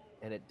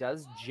 and it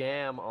does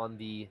jam on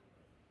the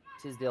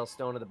Tisdale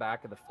stone at the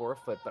back of the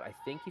forefoot, but I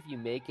think if you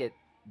make it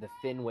the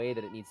thin way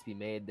that it needs to be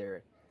made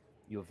there,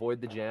 you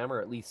avoid the jam or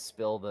at least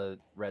spill the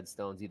red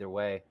stones either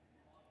way.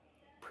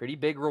 Pretty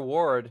big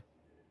reward.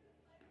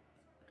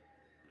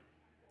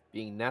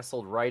 Being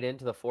nestled right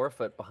into the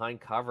forefoot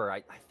behind cover.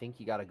 I think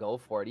you got to go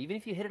for it. Even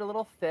if you hit it a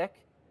little thick,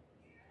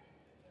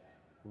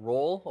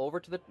 roll over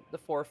to the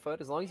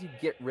forefoot. As long as you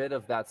get rid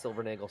of that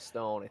Silvernagle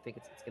stone, I think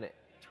it's going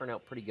to turn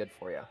out pretty good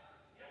for you.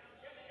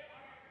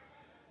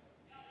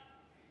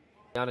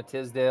 Jana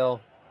Tisdale,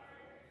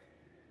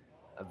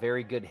 a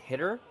very good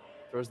hitter.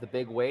 Throws the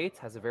big weight.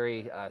 Has a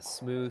very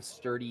smooth,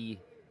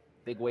 sturdy,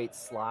 big weight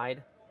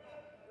slide.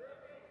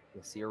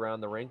 You'll see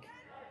around the rink.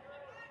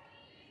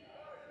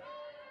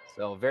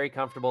 So very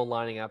comfortable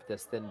lining up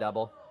this thin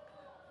double.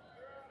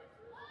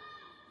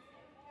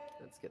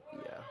 Let's get the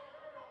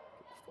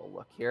full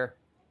look here.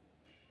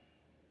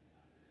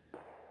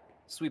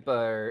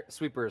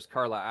 Sweepers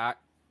Carla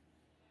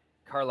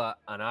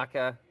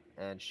Anaka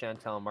and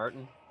Chantel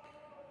Martin.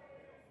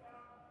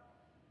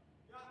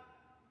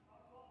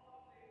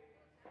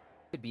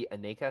 Could be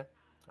Aneka.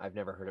 I've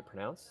never heard it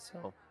pronounced,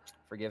 so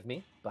forgive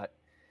me, but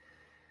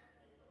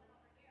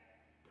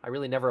I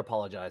really never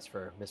apologize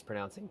for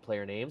mispronouncing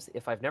player names.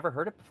 If I've never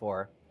heard it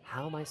before,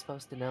 how am I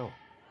supposed to know?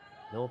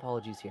 No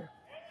apologies here.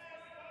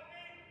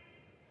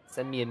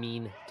 Send me a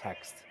mean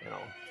text and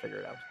I'll figure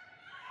it out.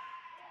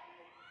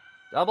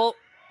 Double.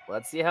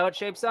 Let's see how it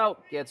shapes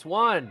out. Gets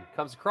one.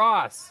 Comes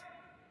across.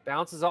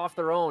 Bounces off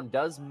their own.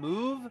 Does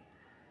move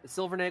the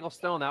Silvernagle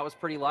stone. That was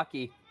pretty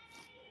lucky.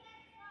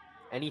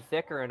 Any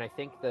thicker, and I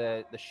think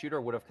the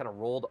shooter would have kind of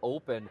rolled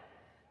open.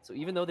 So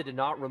even though they did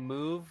not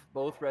remove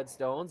both red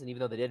stones, and even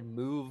though they did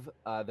move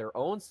their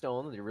own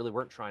stone, they really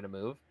weren't trying to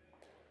move,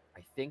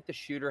 I think the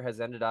shooter has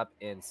ended up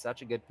in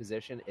such a good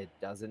position, it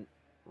doesn't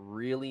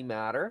really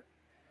matter.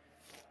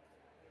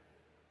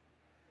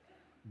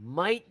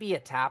 Might be a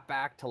tap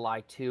back to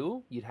lie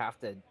 2. You'd have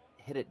to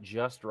hit it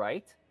just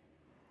right.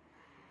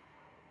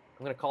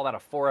 I'm going to call that a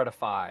 4 out of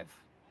 5.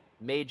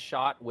 Made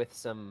shot with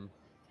some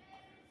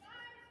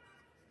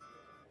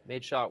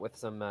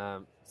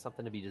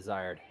something to be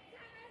desired.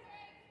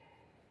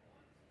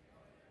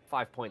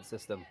 5-point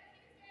system.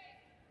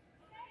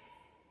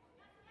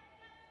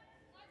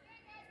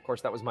 Of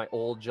course, that was my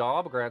old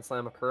job, Grand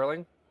Slam of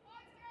curling.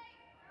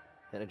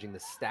 Managing the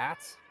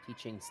stats,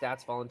 teaching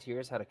stats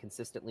volunteers how to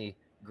consistently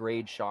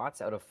grade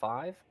shots out of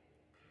 5.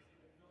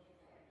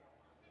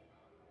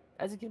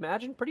 As you can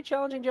imagine, pretty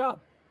challenging job.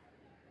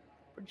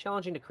 Pretty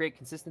challenging to create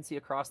consistency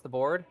across the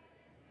board,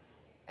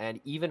 and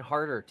even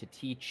harder to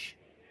teach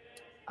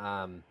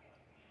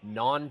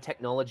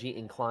non-technology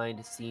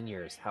inclined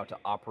seniors how to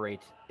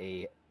operate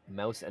a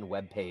mouse and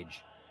web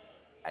page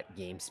at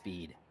game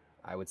speed.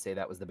 I would say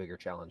that was the bigger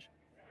challenge.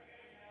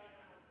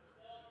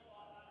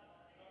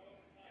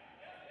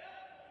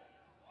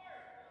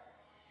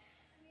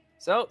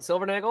 So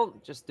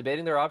Silvernagle just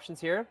debating their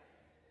options here.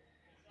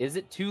 Is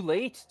it too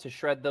late to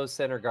shred those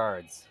center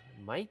guards?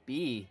 Might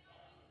be.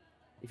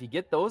 If you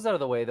get those out of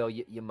the way, though,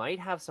 you might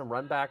have some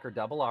run back or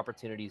double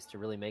opportunities to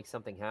really make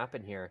something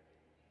happen here.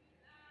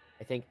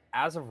 I think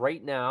as of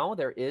right now,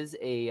 there is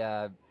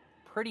a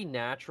pretty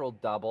natural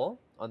double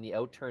on the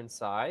out-turn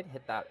side.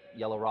 Hit that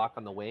yellow rock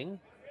on the wing,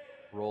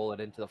 roll it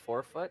into the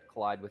forefoot,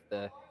 collide with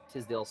the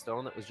Tisdale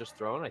stone that was just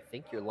thrown. I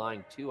think you're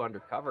lying 2 under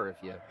cover if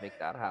you make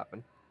that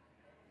happen.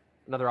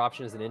 Another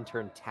option is an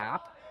in-turn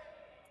tap.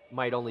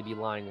 Might only be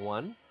lying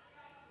 1.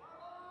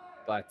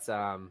 But,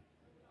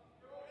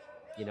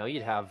 you know,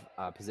 you'd have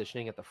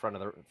positioning at the front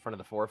of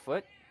the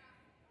forefoot.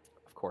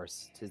 Of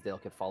course, Tisdale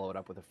could follow it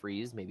up with a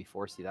freeze, maybe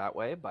force you that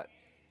way, but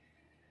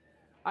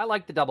I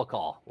like the double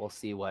call. We'll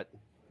see what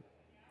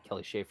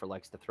Kelly Schaefer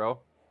likes to throw.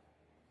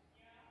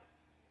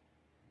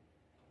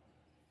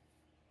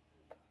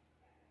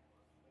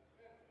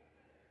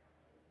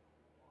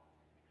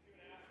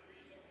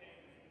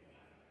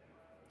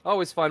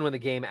 Always fun when the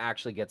game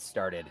actually gets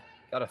started.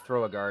 Got to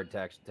throw a guard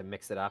to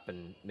mix it up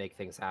and make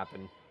things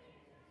happen.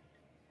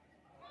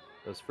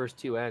 Those first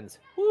 2 ends,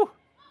 whew,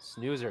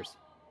 snoozers.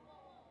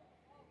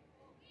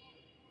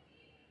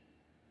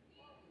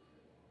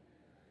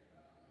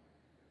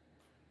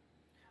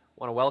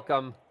 Want to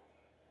welcome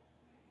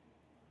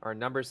our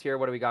numbers here.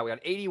 What do we got? We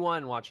got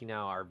 81 watching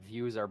now. Our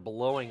views are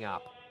blowing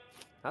up.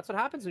 That's what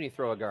happens when you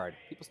throw a guard.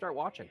 People start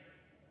watching.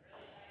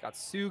 Got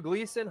Sue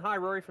Gleason. Hi,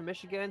 Rory from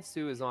Michigan.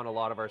 Sue is on a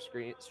lot of our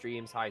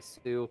streams. Hi,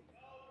 Sue.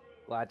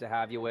 Glad to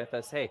have you with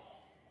us. Hey,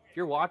 if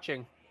you're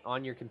watching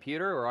on your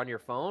computer or on your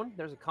phone,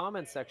 there's a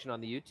comment section on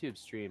the YouTube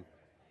stream.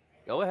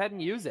 Go ahead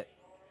and use it.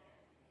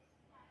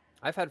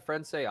 I've had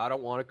friends say, I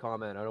don't want to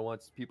comment. I don't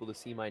want people to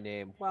see my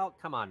name. Well,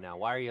 come on now.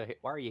 Why are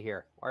you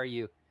here? Why are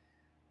you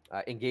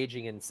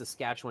engaging in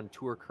Saskatchewan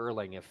tour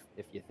curling if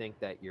you think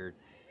that you're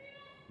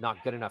not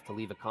good enough to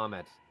leave a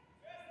comment?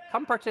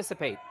 Come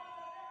participate.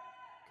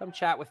 Come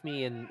chat with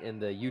me in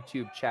the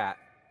YouTube chat.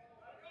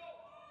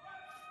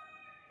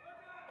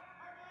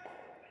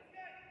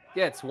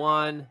 Gets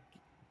 1,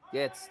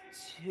 gets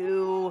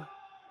 2,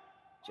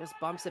 just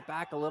bumps it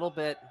back a little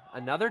bit.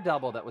 Another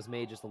double that was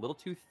made just a little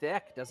too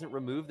thick. Doesn't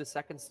remove the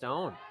second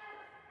stone.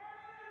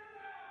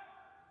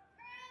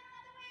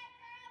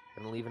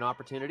 Gonna leave an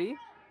opportunity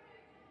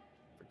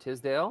for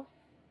Tisdale.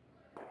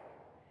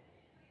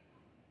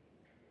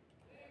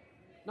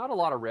 Not a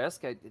lot of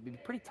risk. It'd be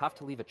pretty tough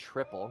to leave a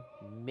triple.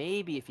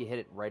 Maybe if you hit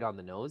it right on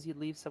the nose, you'd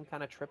leave some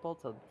kind of triple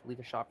to leave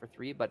a shot for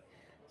 3. But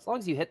as long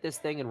as you hit this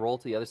thing and roll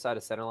to the other side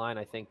of center line,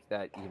 I think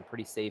that you can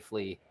pretty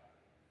safely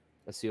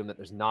assume that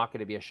there's not going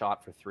to be a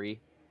shot for 3.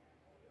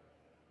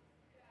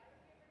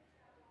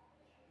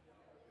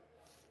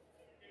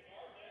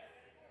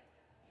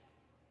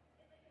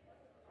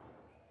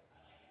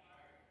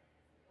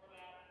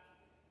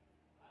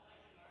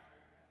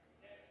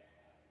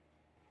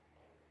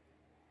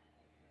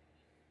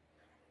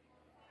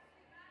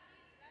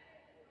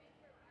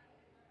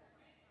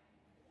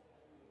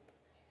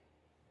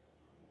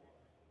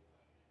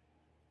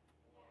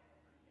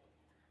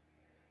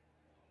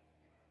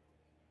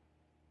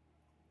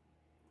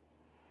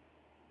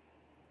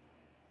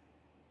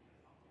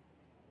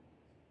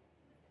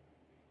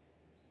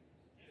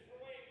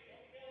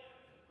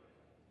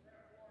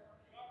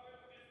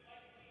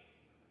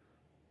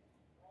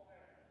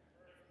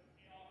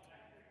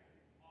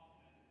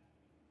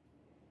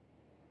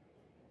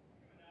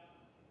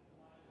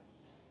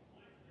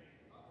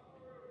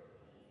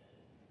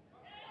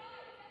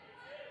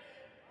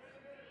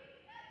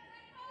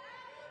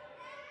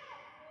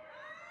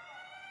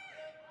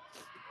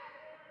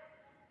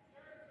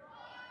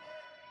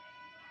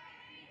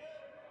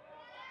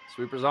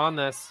 Sweeper's on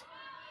this.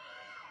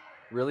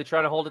 Really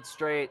trying to hold it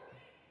straight.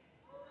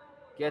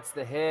 Gets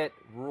the hit.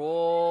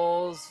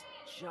 Rolls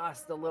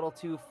just a little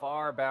too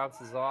far.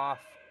 Bounces off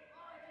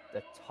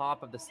the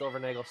top of the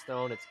Silvernagle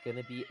stone. It's going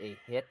to be a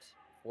hit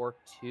for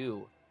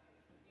 2.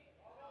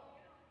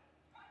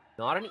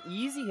 Not an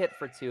easy hit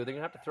for 2. They're going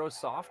to have to throw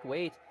soft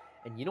weight.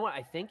 And you know what?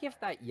 I think if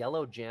that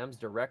yellow jams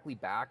directly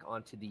back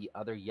onto the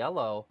other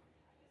yellow,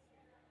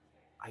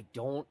 I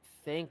don't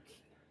think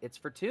it's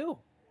for 2.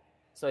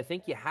 So I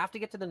think you have to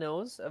get to the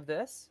nose of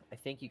this. I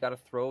think you got to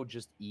throw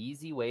just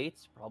easy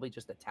weights, probably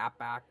just a tap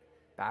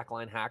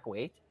backline hack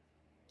weight.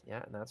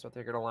 Yeah, and that's what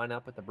they're going to line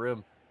up with the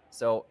broom.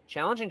 So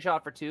challenging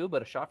shot for 2,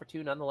 but a shot for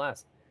 2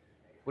 nonetheless.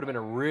 Would have been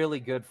a really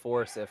good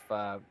force if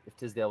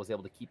Tisdale was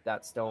able to keep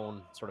that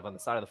stone sort of on the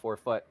side of the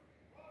 4-foot.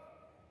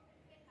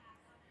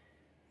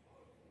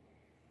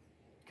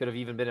 Could have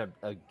even been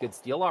a good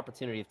steal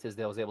opportunity if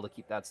Tisdale was able to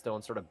keep that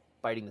stone sort of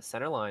biting the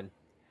center line.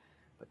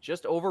 But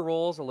just over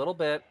rolls a little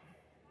bit.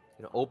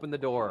 Going to open the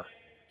door.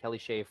 Kelly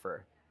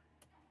Schaefer.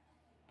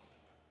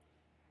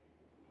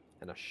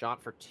 And a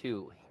shot for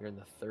 2 here in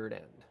the third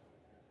end.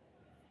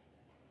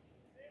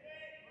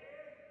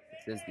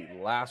 This is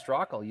the last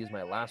rock. I'll use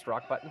my last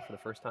rock button for the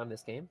first time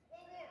this game.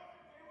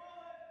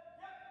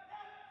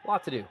 A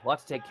lot to do, a lot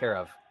to take care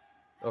of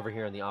over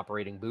here in the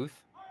operating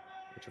booth,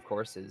 which of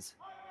course is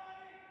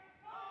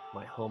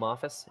my home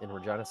office in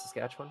Regina,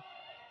 Saskatchewan.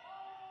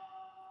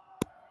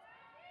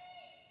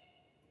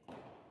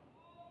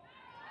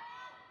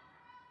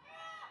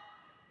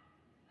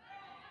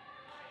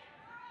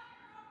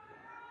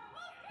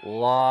 A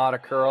lot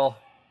of curl.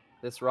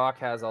 This rock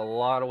has a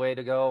lot of way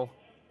to go.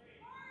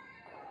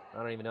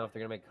 I don't even know if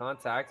they're going to make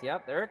contact.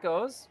 Yep, there it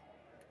goes.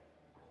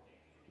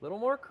 A little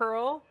more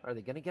curl. Are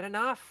they going to get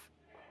enough?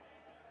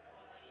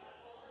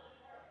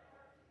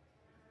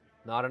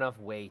 Not enough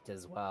weight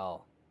as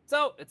well.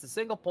 So it's a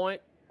single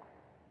point.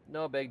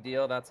 No big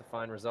deal. That's a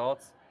fine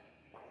result.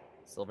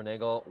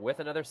 Silvernagle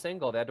with another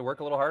single. They had to work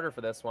a little harder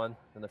for this one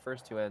than the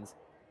first 2 ends.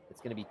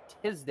 It's going to be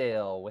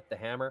Tisdale with the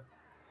hammer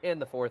in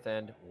the 4th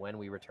end when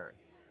we return.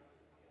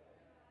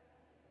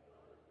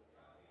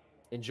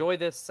 Enjoy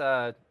this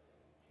set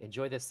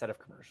of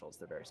commercials.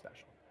 They're very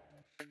special.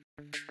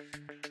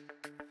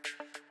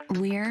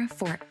 We're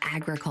for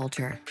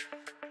agriculture.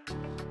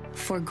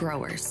 For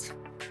growers,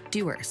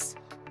 doers,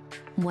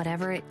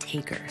 whatever it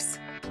takers.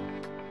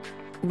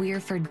 We're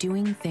for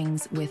doing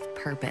things with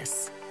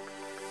purpose.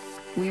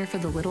 We're for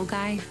the little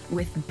guy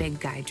with big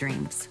guy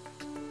dreams.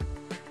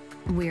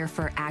 We're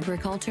for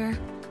agriculture.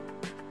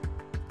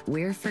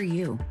 We're for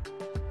you.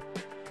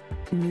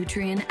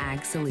 Nutrien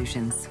Ag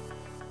Solutions,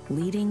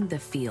 leading the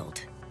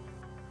field.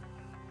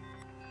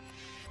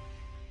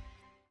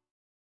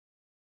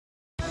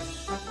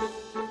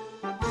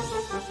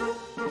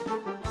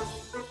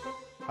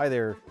 Hi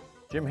there,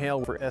 Jim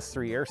Hale for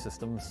S3 Air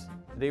Systems.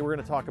 Today we're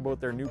going to talk about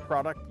their new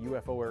product,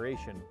 UFO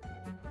aeration.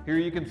 Here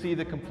you can see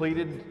the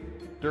completed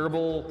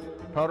durable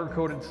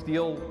powder-coated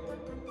steel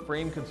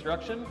frame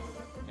construction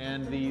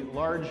and the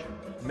large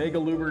mega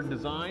louver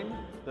design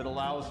that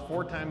allows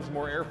 4 times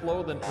more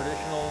airflow than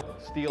traditional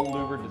steel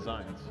louver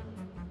designs.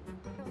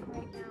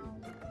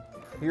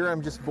 Here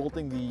I'm just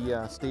bolting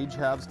the stage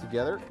halves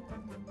together.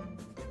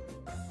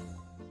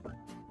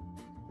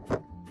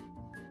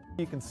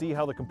 You can see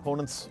how the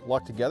components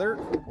lock together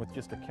with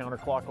just a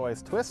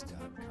counterclockwise twist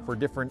for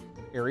different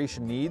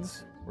aeration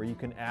needs where you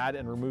can add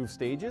and remove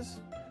stages.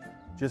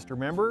 Just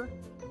remember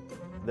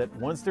that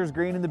once there's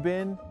grain in the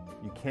bin,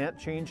 you can't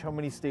change how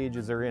many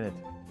stages are in it.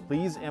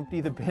 Please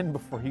empty the bin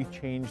before you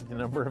change the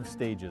number of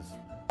stages.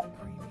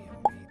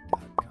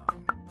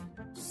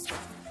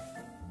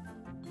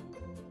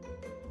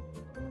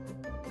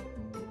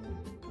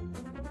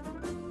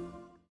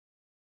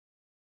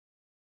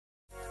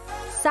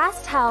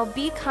 SaskTel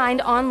Be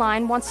Kind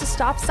Online wants to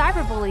stop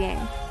cyberbullying.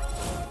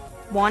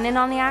 Want in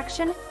on the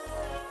action?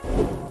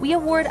 We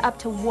award up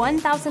to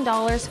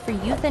 $1,000 for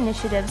youth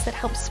initiatives that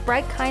help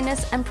spread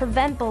kindness and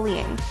prevent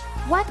bullying.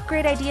 What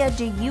great idea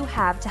do you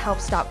have to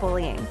help stop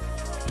bullying?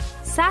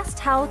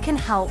 SaskTel can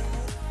help.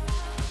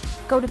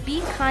 Go to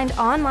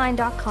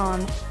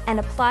BeKindOnline.com and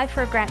apply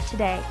for a grant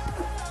today.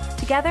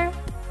 Together,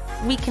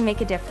 we can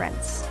make a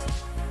difference.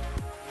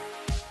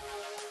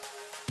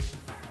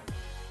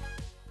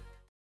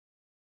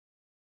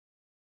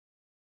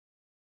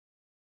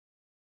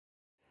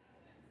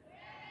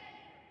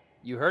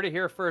 You heard it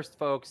here first,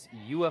 folks.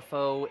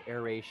 UFO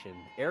aeration.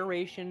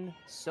 Aeration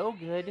so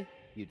good,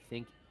 you'd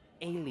think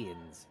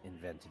aliens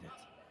invented it.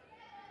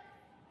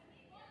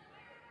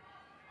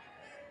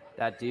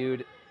 That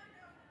dude,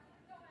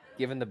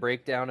 given the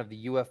breakdown of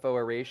the UFO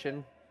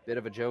aeration, bit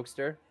of a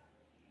jokester.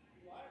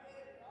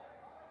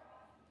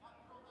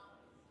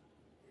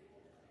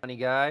 Funny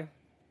guy.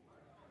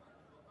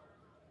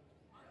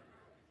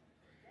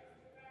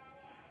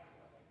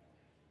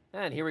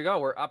 And here we go.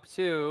 We're up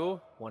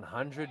to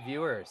 100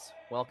 viewers.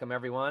 Welcome,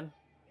 everyone.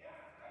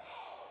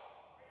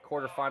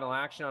 Quarterfinal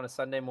action on a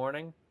Sunday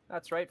morning.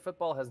 That's right.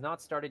 Football has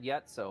not started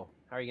yet. So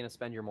how are you going to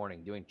spend your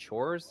morning? Doing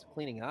chores,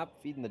 cleaning up,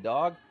 feeding the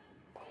dog?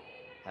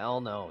 Hell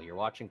no. You're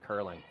watching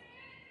curling.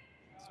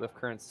 Swift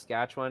Current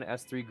Saskatchewan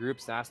S3 Group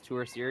SAS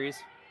Tour Series.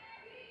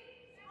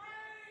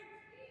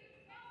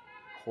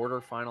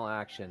 Quarterfinal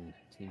action.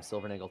 Team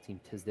Silvernagle,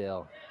 Team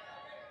Tisdale.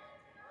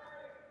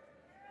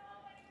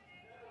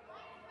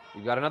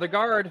 We've got another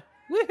guard.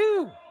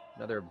 Woohoo!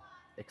 Another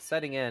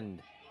exciting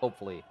end,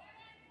 hopefully,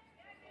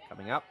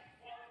 coming up.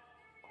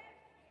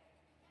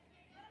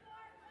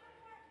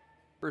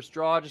 First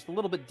draw just a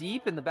little bit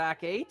deep in the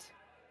back 8.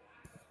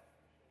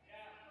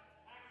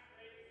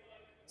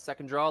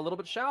 Second draw a little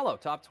bit shallow,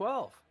 top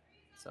 12.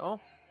 So,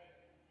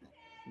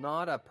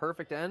 not a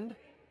perfect end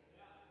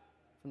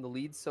from the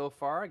leads so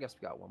far. I guess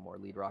we got one more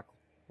lead rock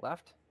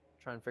left.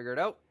 Try and figure it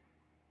out.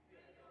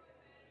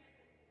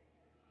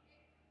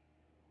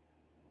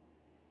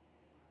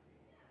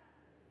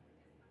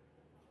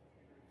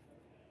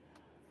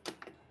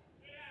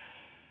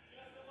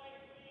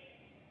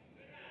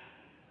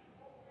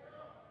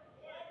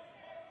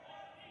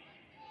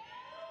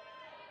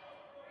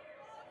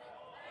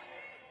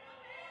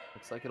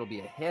 Looks like it'll be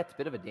a hit.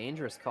 Bit of a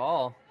dangerous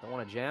call. Don't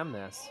want to jam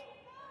this.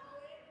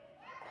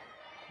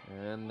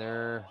 And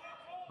they're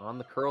on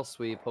the curl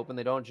sweep, hoping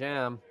they don't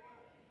jam.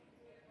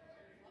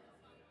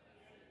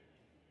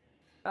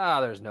 Ah,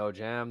 there's no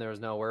jam.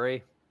 There's no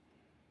worry.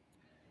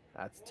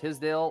 That's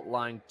Tisdale,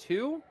 line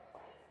 2.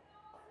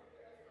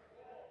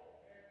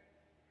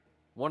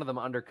 One of them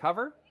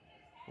undercover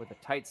with a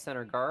tight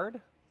center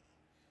guard.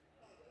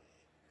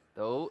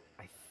 Though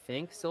I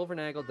think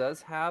Silvernagle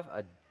does have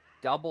a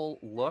double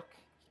look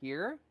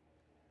here.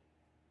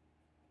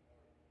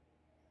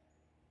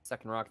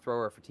 Second rock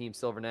thrower for Team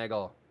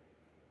Silvernagle.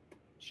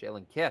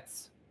 Shaylin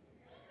Kitts.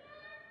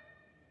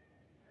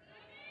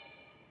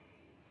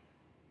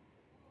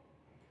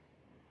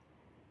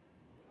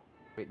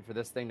 Waiting for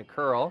this thing to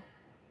curl.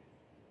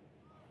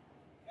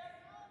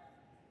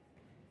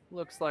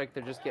 Looks like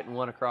they're just getting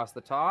one across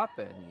the top,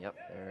 and yep,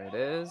 there it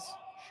is.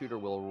 Shooter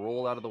will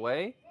roll out of the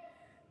way.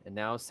 And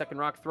now second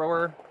rock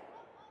thrower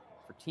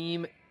for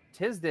Team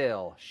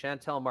Tisdale.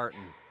 Chantel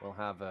Martin will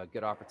have a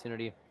good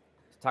opportunity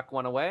to tuck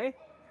one away.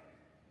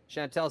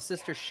 Chantel's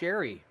sister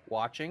Sherry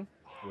watching,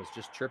 was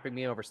just chirping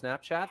me over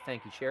Snapchat.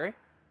 Thank you, Sherry.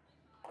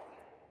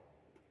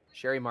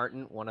 Sherry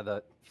Martin, one of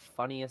the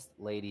funniest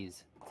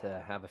ladies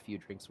to have a few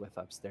drinks with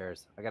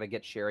upstairs. I got to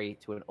get Sherry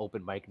to an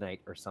open mic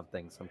night or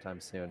something sometime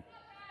soon.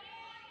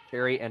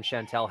 Sherry and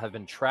Chantel have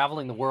been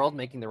traveling the world,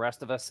 making the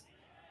rest of us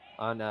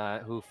on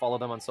who follow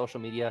them on social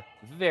media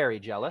very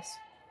jealous.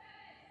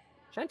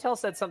 Chantel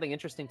said something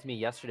interesting to me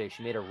yesterday.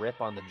 She made a rip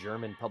on the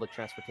German public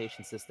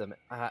transportation system.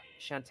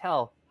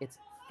 Chantel, it's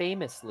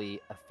famously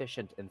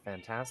efficient and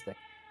fantastic.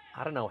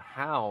 I don't know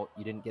how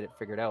you didn't get it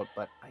figured out,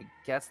 but I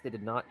guess they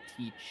did not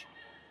teach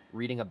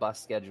reading a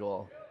bus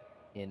schedule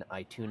in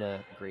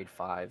ITUNA grade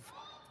 5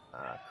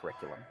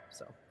 curriculum.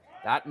 So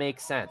that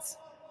makes sense.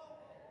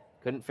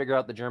 Couldn't figure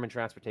out the German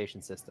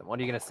transportation system. What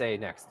are you going to say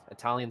next?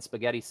 Italian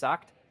spaghetti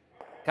sucked?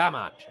 Come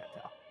on,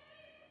 Chantel.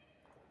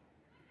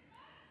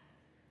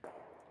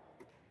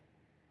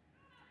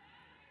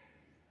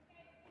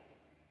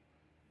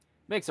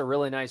 Makes a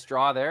really nice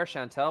draw there.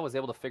 Chantel was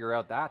able to figure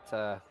out that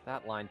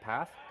that line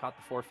path. Caught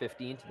the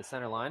 415 to the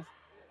center line.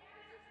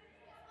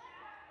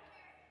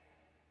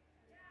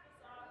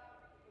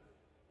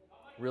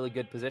 Really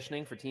good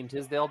positioning for Team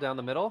Tisdale down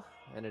the middle.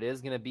 And it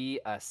is going to be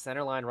a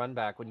center line run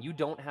back. When you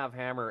don't have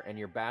hammer and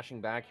you're bashing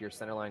back your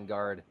center line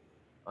guard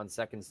on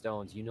second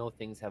stones, you know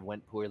things have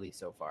went poorly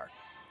so far.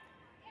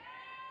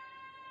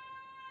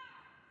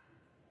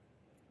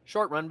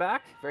 Short run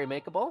back, very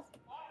makeable.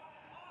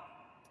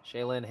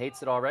 Shaylin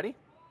hates it already.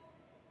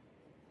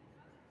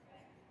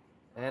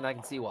 And I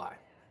can see why.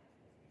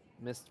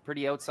 Missed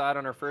pretty outside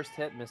on her first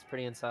hit, missed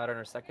pretty inside on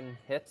her second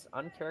hit.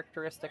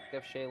 Uncharacteristic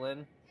of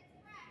Shaylin.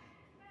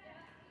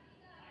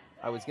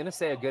 I was going to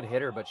say a good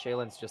hitter, but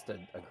Shaylin's just a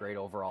great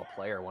overall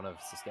player, one of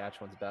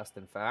Saskatchewan's best,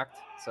 in fact.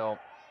 So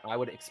I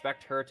would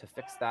expect her to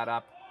fix that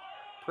up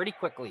pretty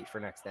quickly for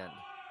next end.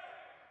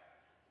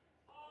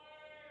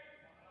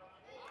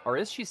 Or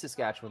is she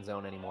Saskatchewan's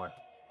own anymore?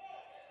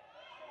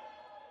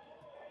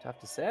 Tough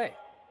to say.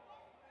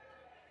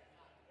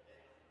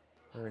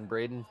 Her and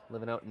Braden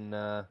living out in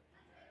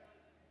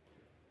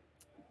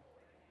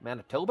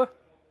Manitoba,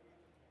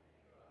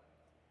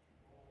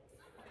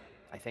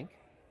 I think.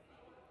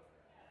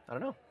 I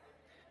don't know.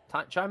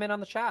 Chime in on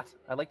the chat.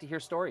 I'd like to hear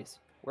stories.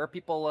 Where are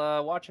people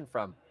watching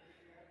from?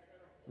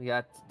 We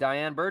got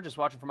Diane Burgess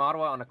watching from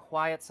Ottawa on a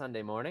quiet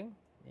Sunday morning.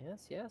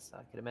 Yes, yes, I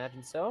could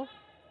imagine so.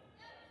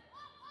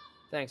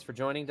 Thanks for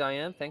joining,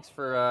 Diane. Thanks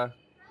for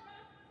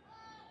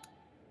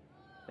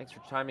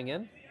chiming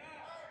in.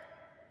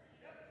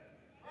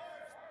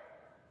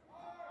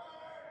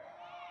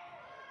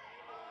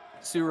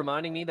 Sue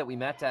reminding me that we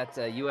met at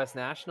U.S.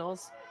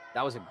 Nationals.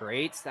 That was a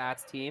great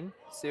stats team,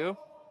 Sue.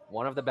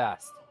 One of the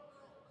best.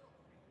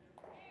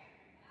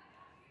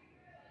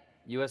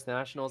 U.S.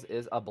 Nationals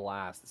is a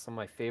blast. Some of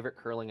my favorite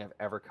curling I've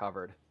ever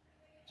covered.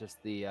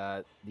 Just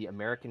the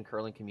American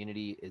curling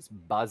community is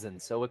buzzing,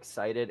 so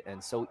excited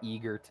and so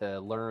eager to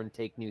learn,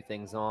 take new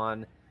things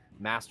on,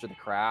 master the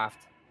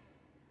craft.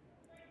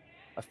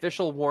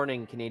 Official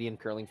warning, Canadian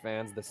curling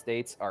fans, the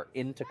States are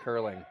into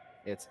curling.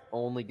 It's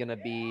only going to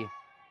be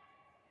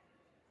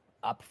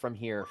up from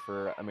here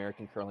for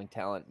American curling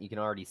talent. You can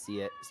already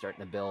see it starting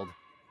to build.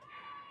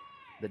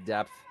 The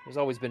depth. There's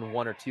always been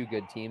one or two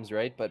good teams,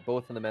 right? But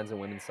both on the men's and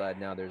women's side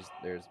now, there's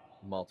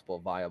multiple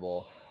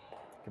viable,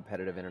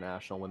 competitive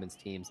international women's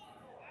teams.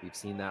 We've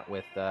seen that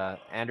with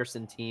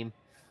Anderson team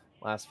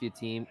last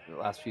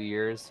few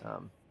years.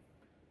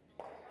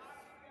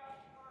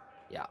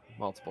 Yeah,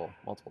 multiple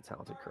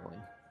talented curling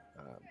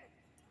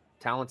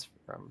talents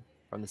from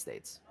the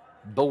States.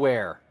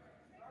 Beware.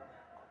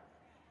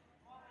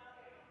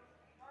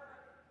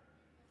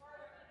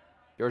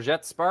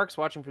 Georgette Sparks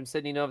watching from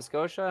Sydney, Nova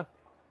Scotia.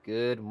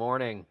 Good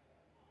morning.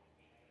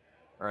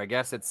 Or I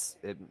guess it's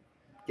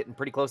getting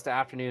pretty close to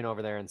afternoon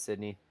over there in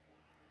Sydney.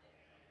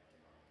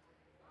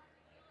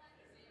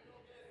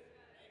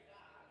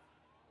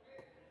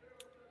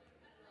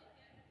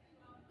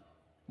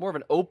 More of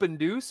an open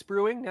deuce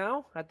brewing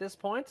now at this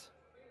point.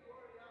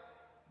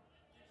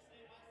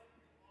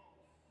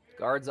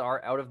 Guards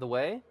are out of the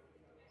way.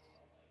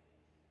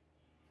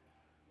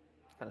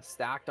 Kind of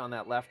stacked on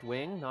that left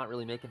wing, not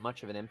really making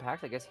much of an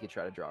impact. I guess you could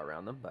try to draw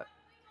around them, but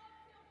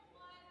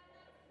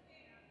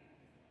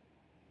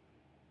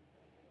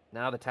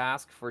now the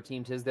task for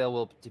Team Tisdale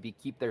will be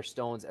keep their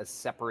stones as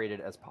separated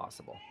as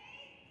possible.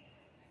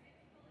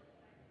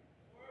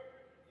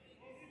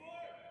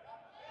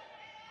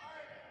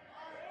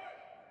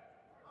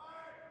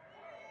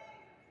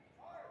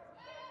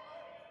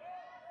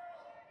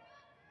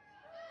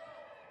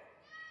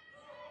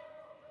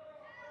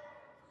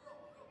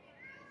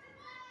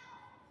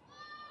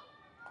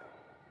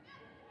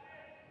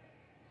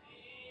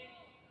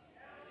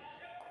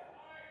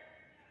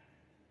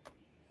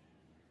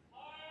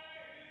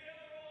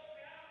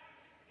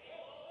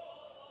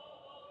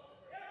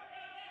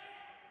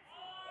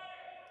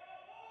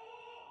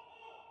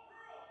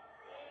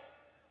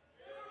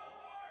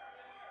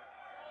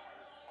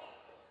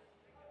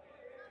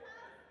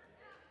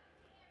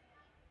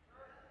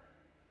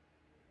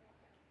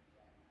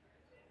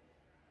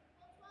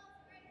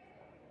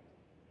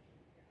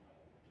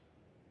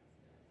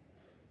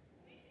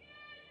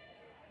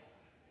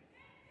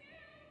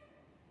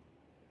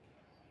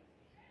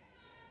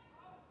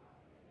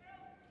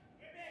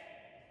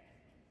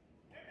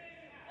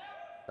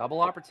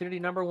 Double opportunity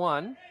number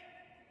one.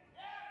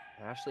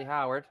 Ashley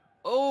Howard.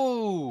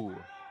 Oh!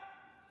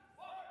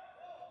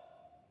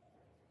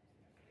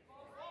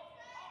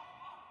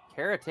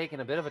 Kara taking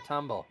a bit of a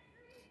tumble.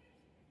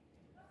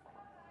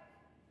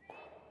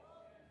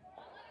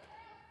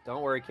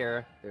 Don't worry,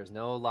 Kara. There's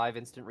no live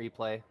instant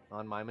replay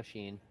on my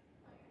machine.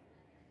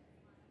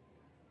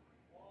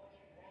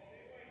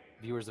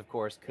 Viewers, of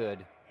course, could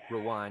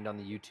rewind on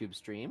the YouTube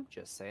stream.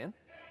 Just saying.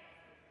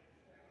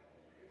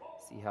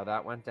 See how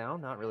that went down.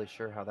 Not really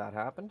sure how that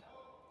happened.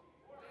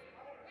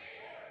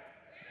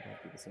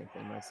 Might do the same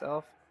thing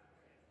myself.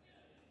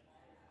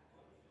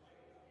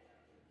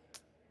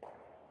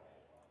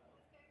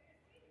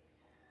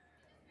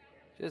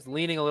 Just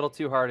leaning a little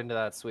too hard into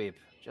that sweep.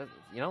 Just,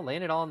 you know,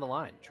 laying it all on the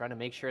line. Trying to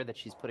make sure that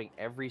she's putting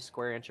every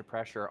square inch of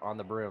pressure on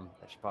the broom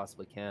that she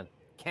possibly can.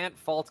 Can't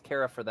fault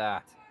Kara for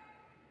that.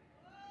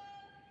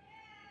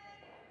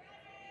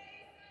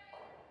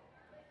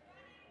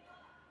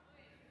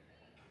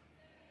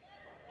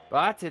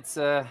 But it's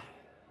an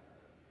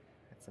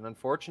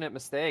unfortunate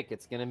mistake.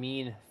 It's going to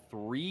mean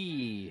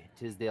 3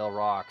 Tisdale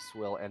Rocks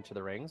will enter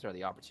the rings, or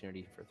the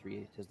opportunity for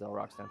 3 Tisdale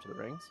Rocks to enter the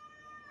rings.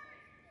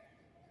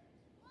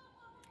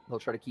 They'll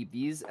try to keep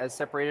these as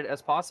separated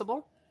as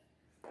possible.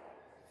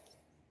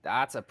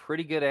 That's a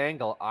pretty good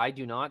angle. I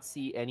do not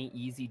see any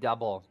easy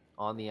double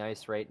on the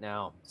ice right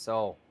now.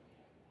 So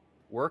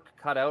work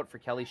cut out for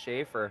Kelly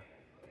Schaefer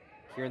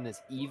here in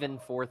this even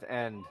fourth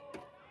end.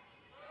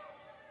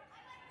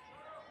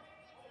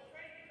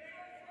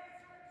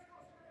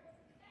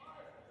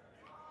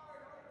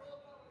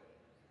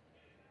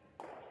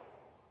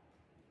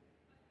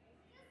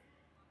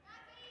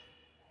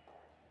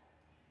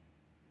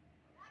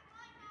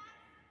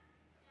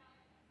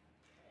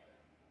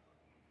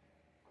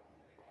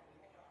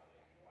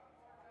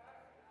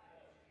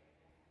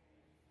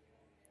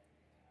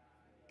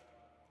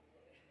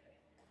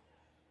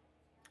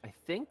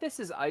 I think this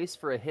is ice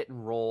for a hit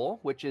and roll,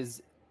 which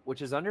is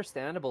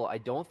understandable. I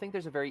don't think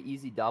there's a very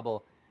easy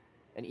double.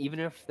 And even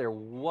if there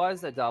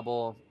was a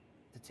double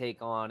to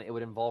take on, it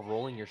would involve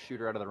rolling your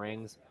shooter out of the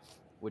rings.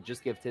 Would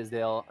just give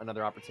Tisdale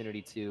another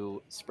opportunity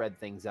to spread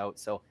things out.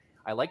 So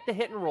I like the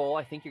hit and roll.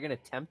 I think you're going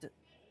to tempt it.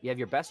 You have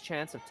your best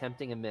chance of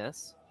tempting a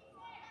miss.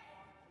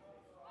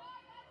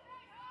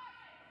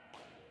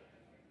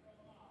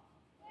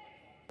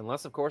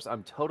 Unless, of course,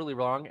 I'm totally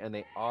wrong and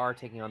they are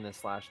taking on this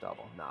slash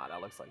double. Nah, that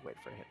looks like wait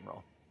for a hit and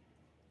roll.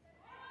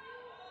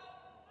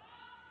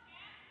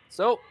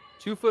 So,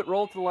 2-foot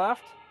roll to the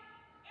left.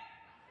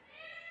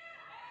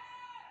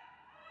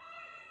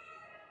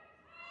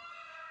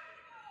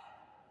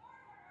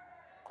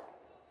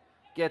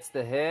 Gets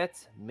the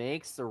hit,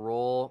 makes the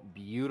roll.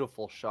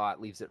 Beautiful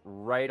shot. Leaves it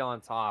right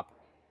on top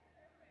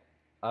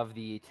of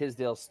the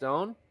Tisdale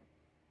stone.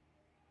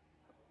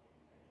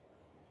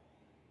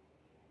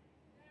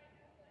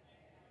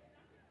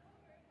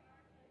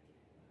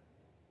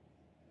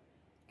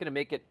 Going to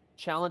make it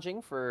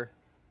challenging for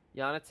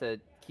Jana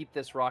to keep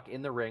this rock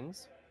in the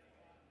rings.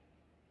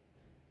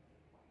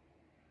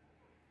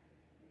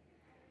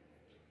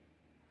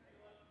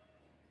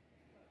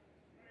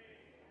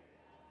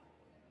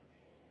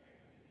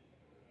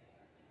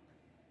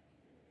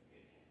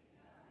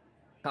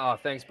 Oh,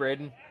 thanks,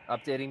 Braden.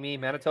 Updating me.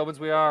 Manitobans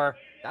we are.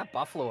 That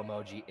buffalo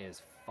emoji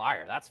is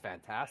fire. That's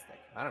fantastic.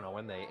 I don't know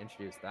when they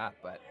introduced that,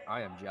 but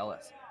I am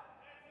jealous.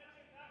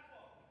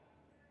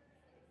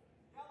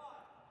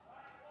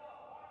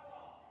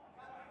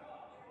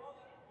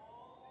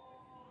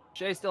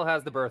 Shay still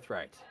has the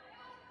birthright.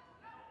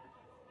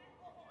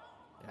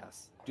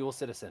 Yes, dual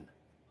citizen.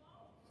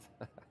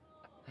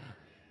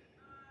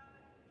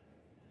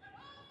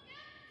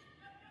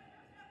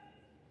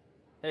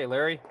 Hey,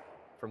 Larry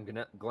from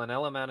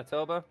Glenella,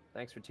 Manitoba.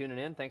 Thanks for tuning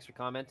in. Thanks for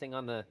commenting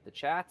on the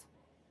chat.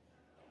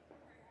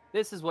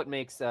 This is what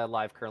makes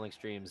live curling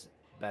streams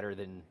better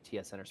than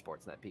TS Center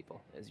Sportsnet,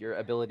 people, is your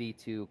ability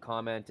to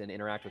comment and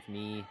interact with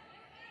me.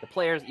 The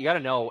players, you got to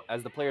know,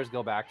 as the players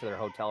go back to their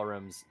hotel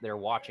rooms, they're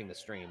watching the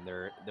stream.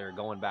 They're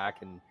going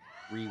back and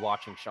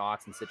re-watching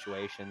shots and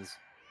situations,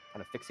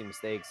 kind of fixing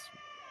mistakes,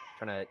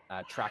 trying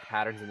to track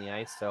patterns in the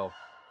ice. So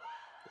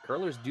the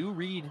curlers do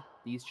read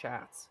these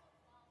chats.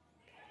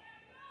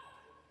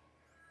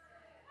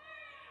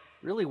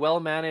 Really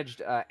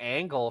well-managed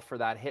angle for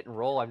that hit and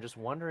roll. I'm just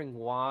wondering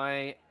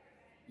why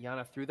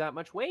Jana threw that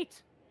much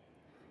weight.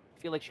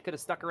 I feel like she could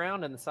have stuck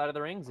around on the side of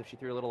the rings if she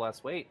threw a little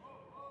less weight.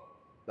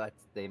 But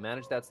they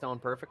managed that stone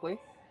perfectly.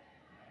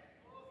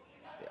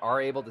 They are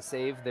able to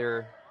save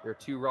their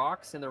 2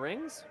 rocks in the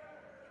rings.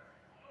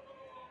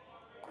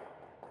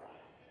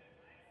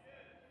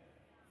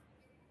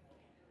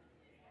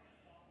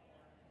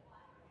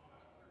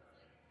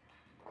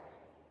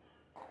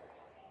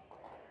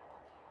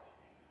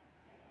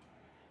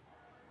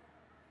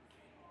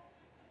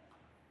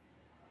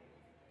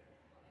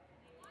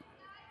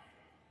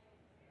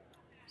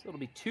 So it'll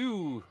be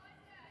 2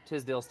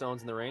 Tisdale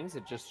stones in the rings.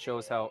 It just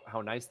shows how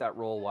nice that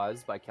roll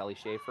was by Kelly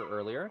Schaefer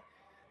earlier.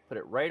 Put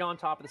it right on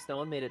top of the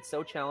stone, made it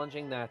so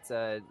challenging that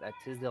that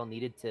Tisdale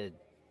needed to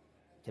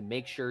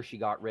make sure she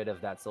got rid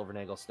of that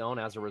Silvernagle stone.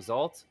 As a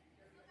result,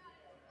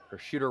 her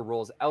shooter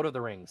rolls out of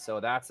the ring. So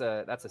that's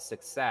a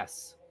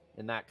success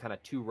in that kind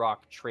of 2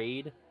 rock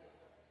trade.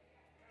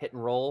 Hit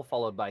and roll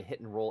followed by hit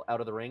and roll out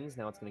of the rings.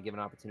 Now it's going to give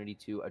an opportunity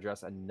to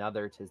address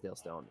another Tisdale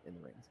stone in the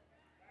rings.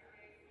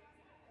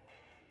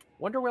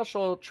 Wonder where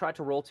she'll try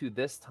to roll to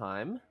this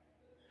time.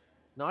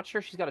 Not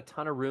sure she's got a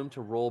ton of room to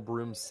roll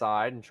Broom's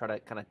side and try to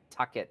kind of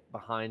tuck it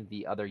behind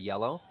the other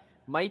yellow.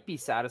 Might be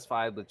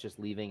satisfied with just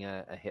leaving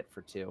a hit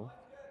for 2.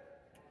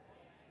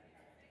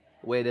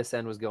 The way this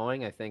end was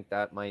going, I think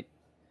that might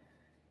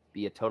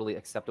be a totally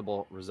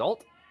acceptable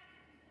result.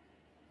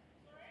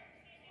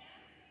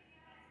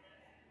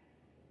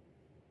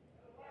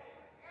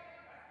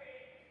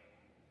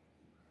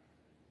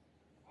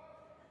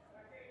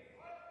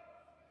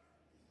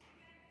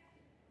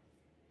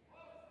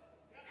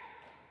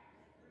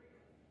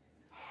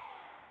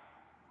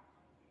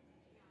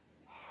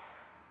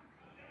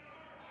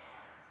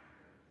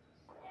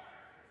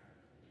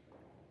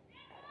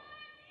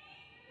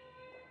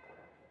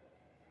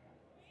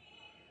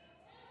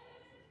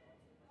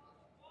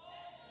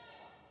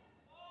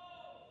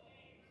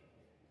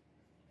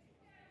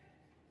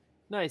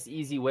 Nice,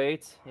 easy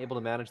weight. Able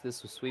to manage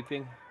this with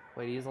sweeping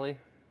quite easily.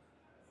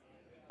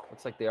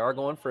 Looks like they are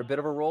going for a bit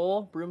of a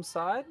roll. Broom's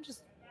side,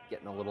 just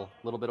getting a little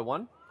bit of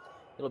one.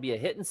 It'll be a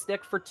hit and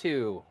stick for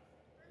 2.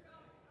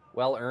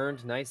 Well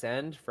earned, nice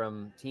end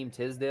from Team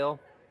Tisdale.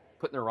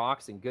 Putting the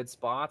rocks in good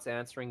spots,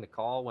 answering the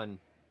call when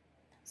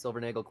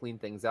Silvernagle cleaned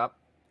things up.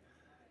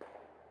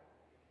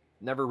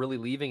 Never really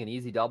leaving an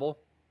easy double.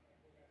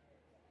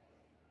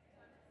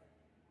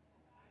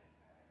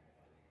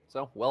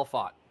 So, well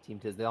fought, Team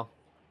Tisdale.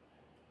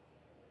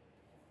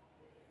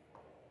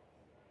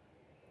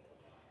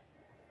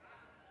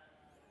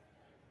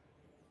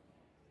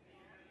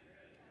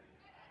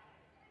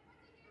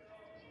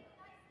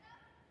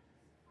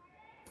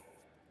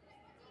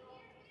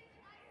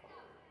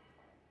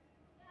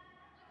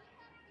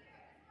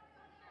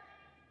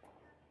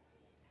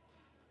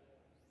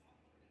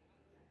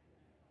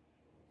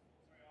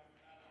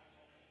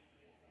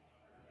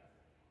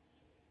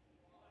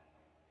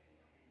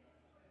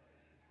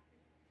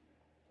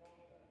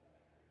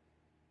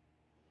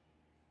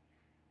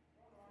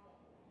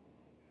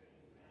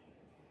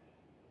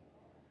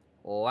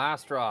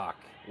 Last rock.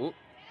 Ooh,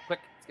 quick,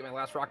 let's get my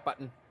last rock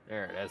button.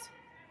 There it is.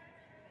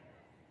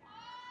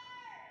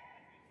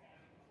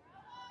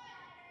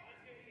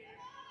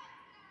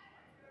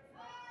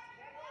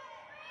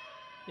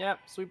 Yep,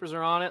 sweepers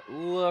are on it.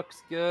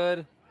 Looks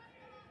good.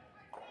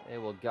 They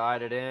will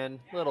guide it in.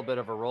 A little bit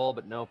of a roll,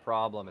 but no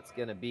problem. It's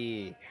going to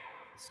be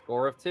a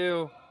score of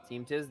 2.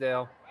 Team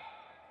Tisdale.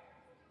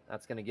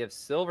 That's going to give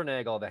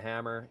Silvernagle the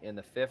hammer in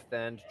the 5th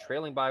end,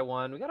 trailing by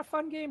 1. We got a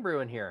fun game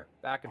brewing here.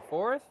 Back and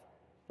forth.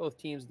 Both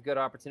teams with a good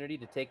opportunity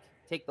to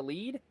take the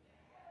lead.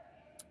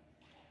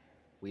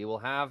 We will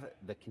have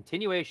the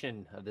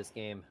continuation of this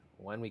game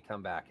when we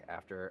come back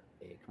after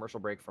a commercial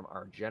break from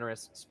our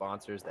generous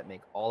sponsors that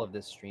make all of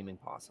this streaming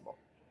possible.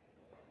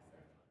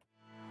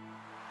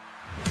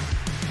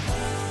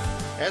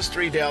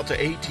 S3 Delta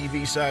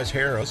ATV size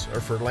harrows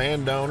are for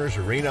landowners,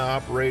 arena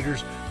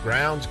operators,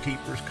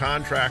 groundskeepers,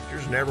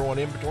 contractors, and everyone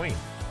in between.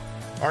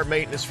 Our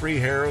maintenance-free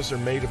harrows are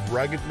made of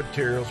rugged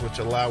materials which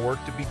allow work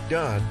to be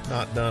done,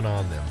 not done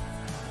on them.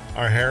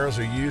 Our harrows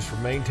are used for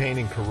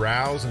maintaining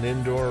corrals and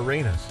indoor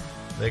arenas.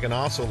 They can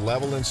also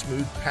level and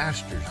smooth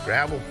pastures,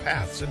 gravel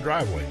paths, and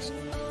driveways.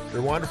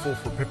 They're wonderful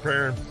for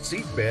preparing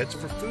seed beds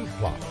for food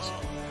plots.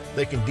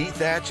 They can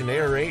dethatch and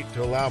aerate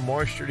to allow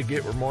moisture to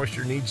get where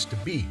moisture needs to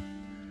be.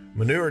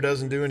 Manure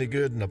doesn't do any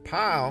good in a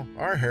pile.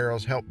 Our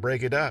harrows help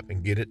break it up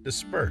and get it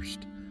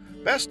dispersed.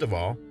 Best of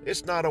all,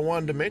 it's not a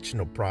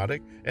one-dimensional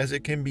product as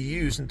it can be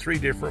used in 3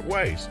 different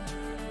ways.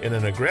 In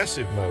an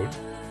aggressive mode,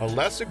 a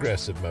less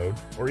aggressive mode,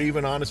 or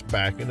even on its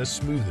back in a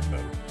smoothing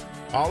mode.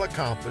 All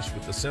accomplished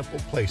with the simple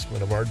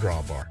placement of our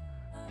drawbar.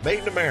 Made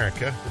in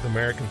America with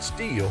American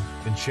steel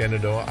in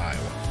Shenandoah,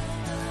 Iowa.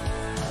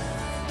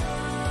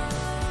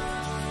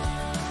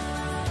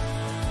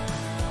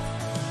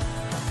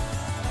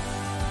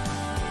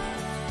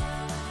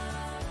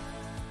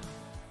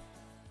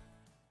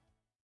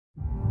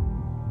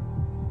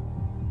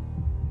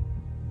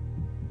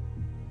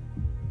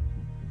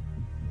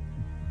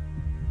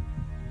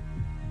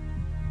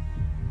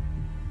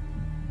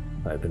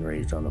 I've been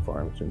raised on the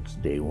farm since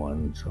day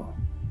one, so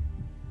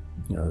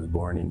I was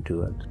born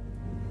into it.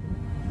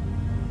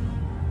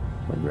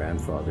 My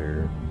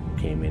grandfather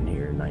came in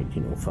here in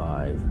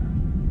 1905.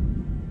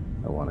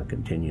 I want to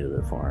continue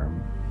the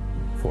farm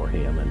for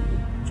him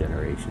and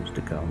generations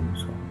to come.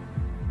 So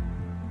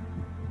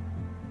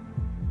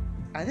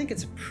I think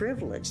it's a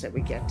privilege that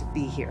we get to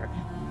be here.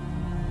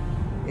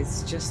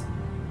 It's just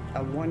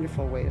a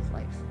wonderful way of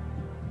life.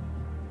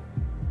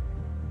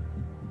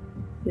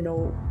 You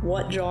know,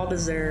 what job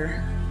is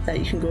there that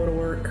you can go to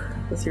work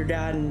with your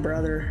dad and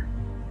brother,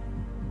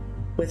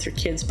 with your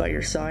kids by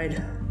your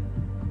side?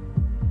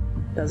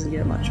 Doesn't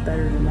get much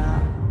better than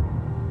that.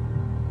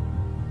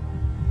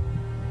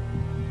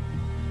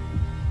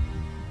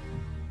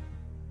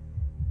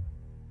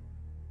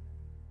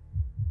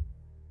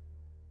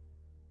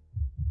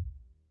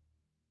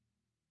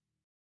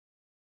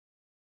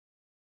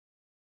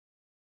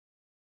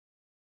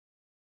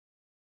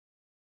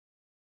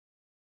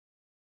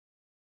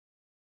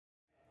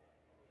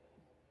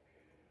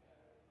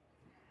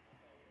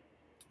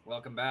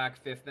 Welcome back,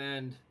 Fifth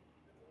End.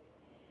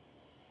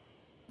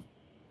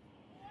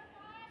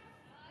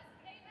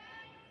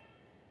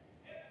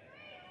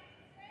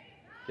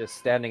 Just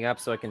standing up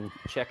so I can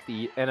check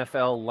the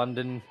NFL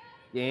London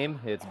game.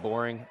 It's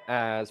boring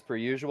as per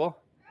usual.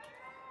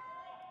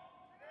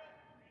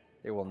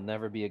 There will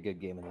never be a good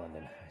game in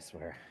London, I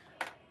swear.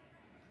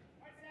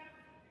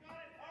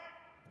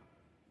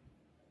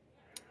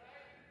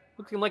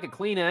 Looking like a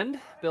clean end,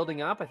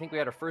 building up. I think we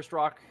had our first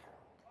rock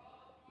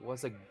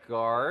was a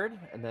guard,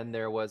 and then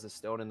there was a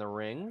stone in the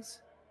rings.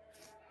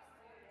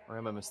 Or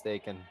am I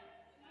mistaken?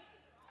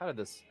 How did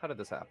this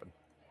happen?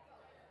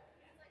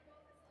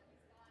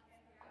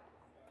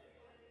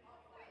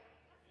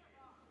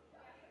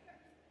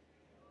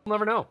 We'll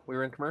never know. We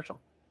were in commercial.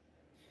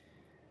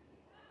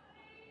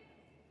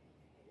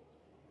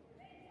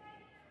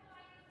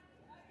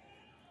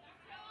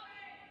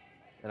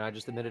 And I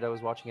just admitted I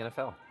was watching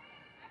NFL.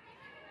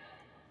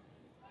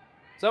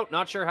 So,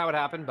 not sure how it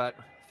happened, but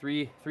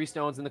three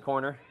stones in the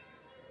corner.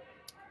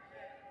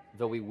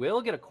 Though we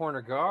will get a corner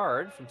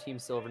guard from Team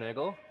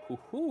Silvernagle.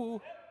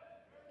 Who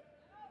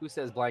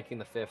says blanking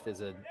the fifth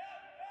is a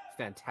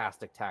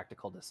fantastic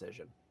tactical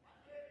decision?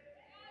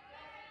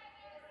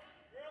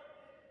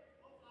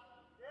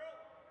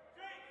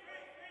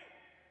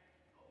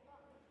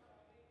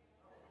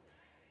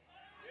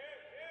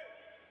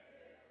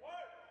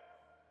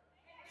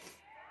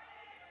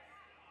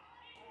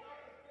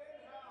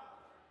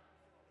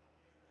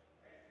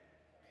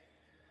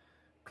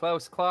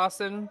 Klaus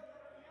Clausen,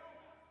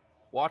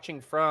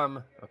 watching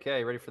from,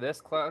 okay, ready for this,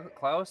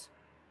 Klaus?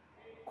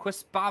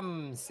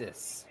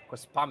 Quispamsis.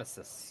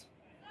 Quispamsis.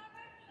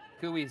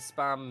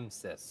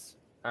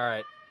 All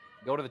right,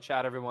 go to the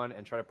chat, everyone,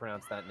 and try to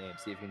pronounce that name.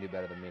 See if you can do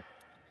better than me.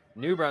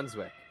 New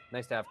Brunswick.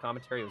 Nice to have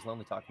commentary. It was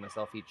lonely talking to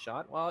myself each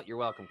shot. Well, you're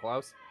welcome,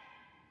 Klaus.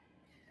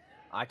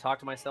 I talk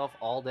to myself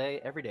all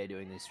day, every day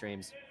doing these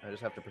streams. I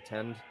just have to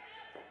pretend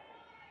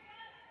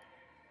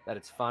that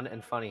it's fun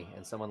and funny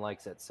and someone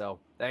likes it. So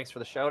thanks for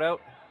the shout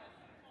out.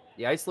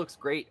 The ice looks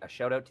great. A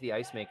shout out to the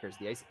ice makers.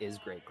 The ice is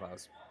great,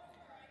 Klaus.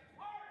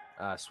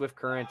 Swift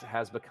Current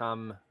has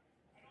become,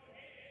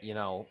 you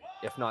know,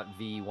 if not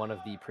one of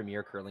the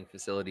premier curling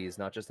facilities,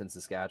 not just in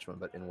Saskatchewan,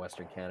 but in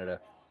Western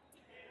Canada.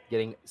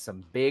 Getting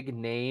some big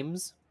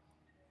names.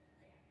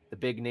 The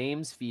big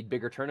names feed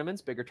bigger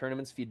tournaments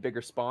feed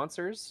bigger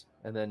sponsors.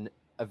 And then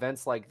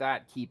events like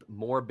that keep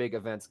more big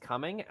events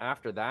coming.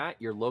 After that,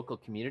 your local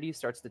community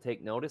starts to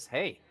take notice.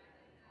 Hey,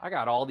 I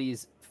got all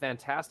these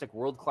fantastic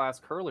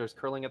world-class curlers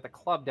curling at the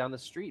club down the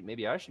street.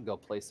 Maybe I should go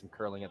play some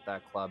curling at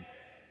that club.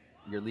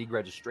 Your league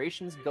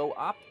registrations go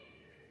up.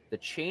 The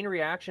chain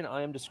reaction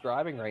I am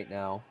describing right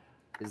now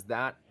is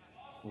that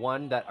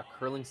one that a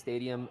curling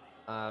stadium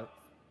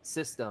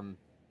system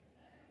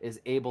is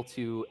able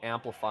to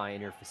amplify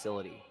in your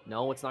facility.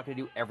 No, it's not going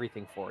to do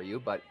everything for you,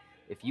 but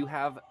if you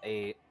have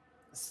a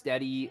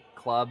steady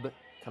club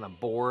kind of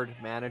board,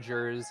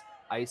 managers,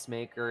 ice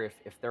maker,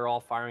 if they're all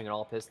firing at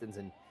all pistons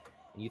and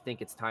you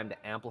think it's time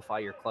to amplify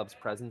your club's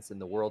presence in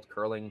the world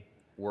curling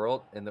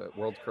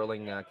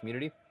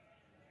community,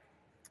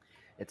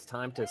 it's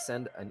time to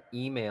send an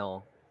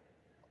email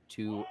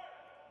to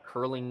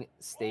Curling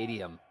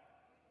Stadium.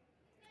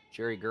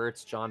 Jerry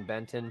Gertz, John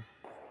Benton,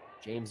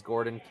 James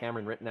Gordon,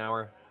 Cameron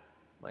Rittenauer,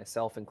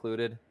 myself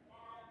included.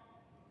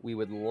 We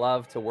would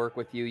love to work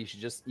with you.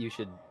 You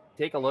should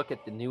take a look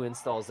at the new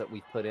installs that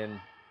we've put in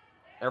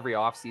every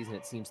off season.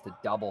 It seems to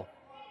double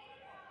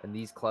And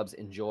these clubs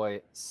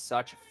enjoy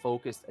such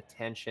focused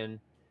attention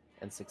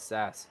and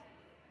success.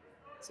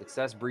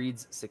 Success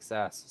breeds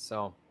success.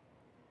 So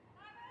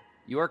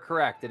you are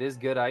correct. It is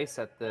good ice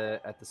at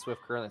the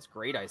Swift Curling. It's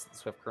great ice at the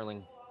Swift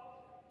Curling,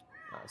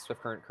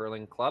 Swift Current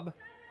Curling Club.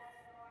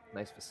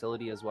 Nice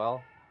facility as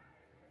well.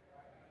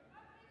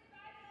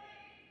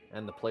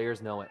 And the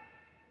players know it.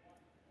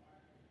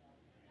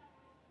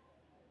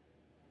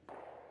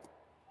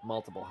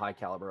 Multiple high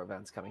caliber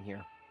events coming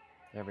here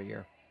every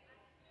year.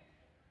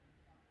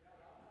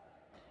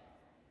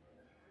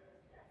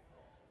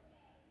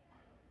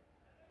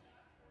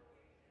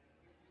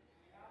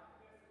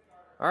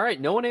 All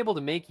right, no one able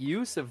to make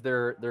use of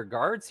their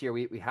guards here.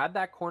 We had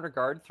that corner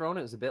guard thrown.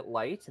 It was a bit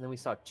light, and then we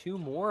saw two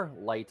more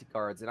light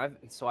guards. And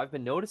I've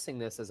been noticing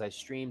this as I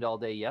streamed all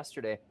day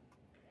yesterday.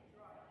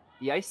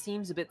 The ice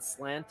seems a bit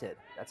slanted.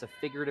 That's a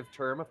figurative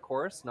term, of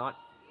course, not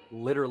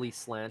literally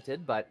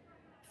slanted, but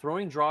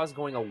throwing draws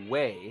going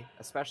away,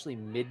 especially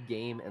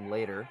mid-game and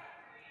later,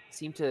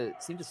 seem to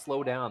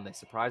slow down. They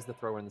surprise the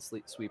thrower and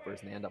the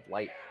sweepers, and they end up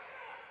light.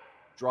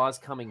 Draws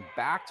coming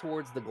back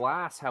towards the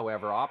glass,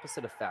 however,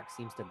 opposite effect,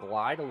 seems to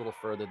glide a little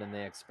further than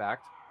they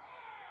expect.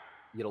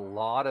 You get a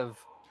lot of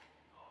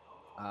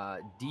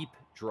deep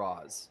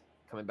draws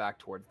coming back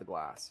towards the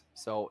glass.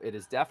 So it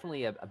is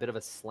definitely a bit of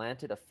a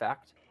slanted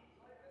effect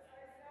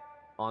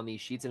on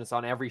these sheets, and it's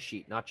on every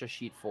sheet, not just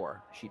sheet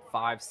 4. Sheet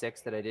 5,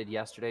 6 that I did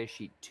yesterday,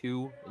 sheet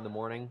 2 in the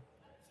morning,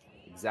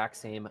 exact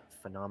same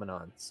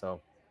phenomenon.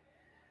 So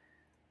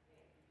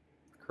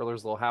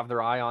curlers will have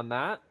their eye on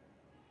that.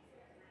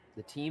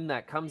 The team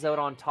that comes out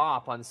on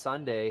top on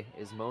Sunday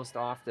is most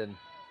often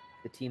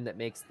the team that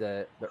makes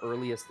the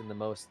earliest and the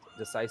most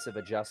decisive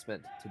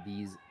adjustment to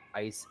these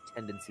ice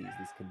tendencies,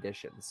 these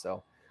conditions.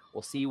 So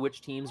we'll see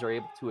which teams are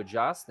able to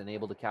adjust and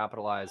able to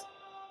capitalize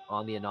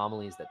on the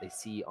anomalies that they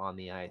see on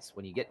the ice.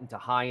 When you get into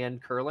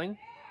high-end curling,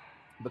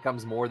 it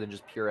becomes more than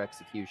just pure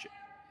execution.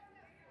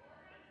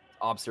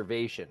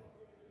 Observation,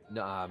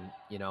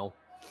 you know,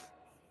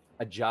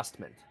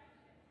 adjustment,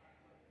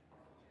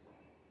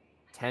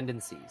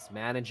 tendencies,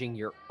 managing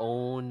your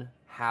own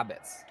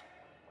habits.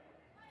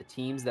 The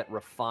teams that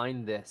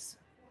refine this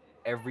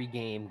every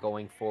game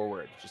going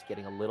forward, just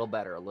getting a little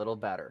better,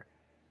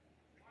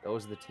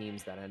 those are the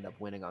teams that end up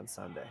winning on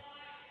Sunday.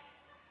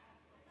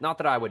 Not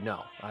that I would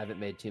know. I haven't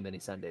made too many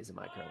Sundays in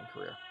my curling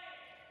career.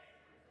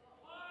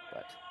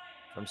 But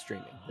from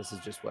streaming, this is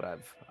just what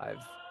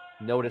I've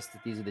noticed,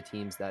 that these are the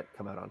teams that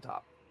come out on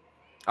top.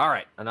 All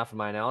right, enough of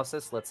my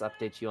analysis. Let's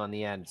update you on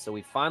the end. So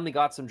we finally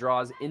got some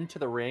draws into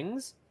the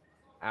rings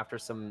after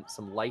some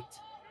light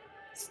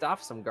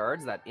stuff, some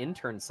guards. That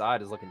intern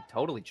side is looking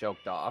totally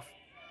choked off.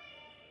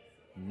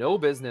 No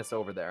business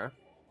over there.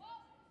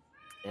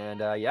 And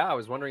yeah, I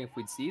was wondering if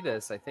we'd see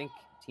this. I think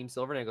Team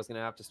Silvernagle is going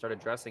to have to start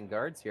addressing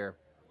guards here.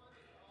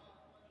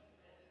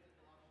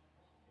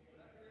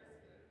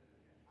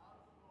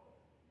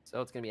 So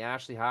it's going to be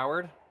Ashley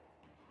Howard.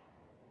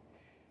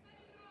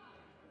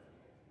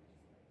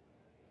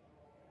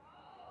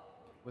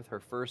 With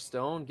her first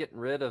stone, getting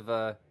rid of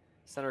a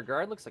center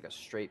guard. Looks like a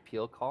straight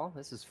peel call.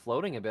 This is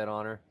floating a bit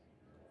on her.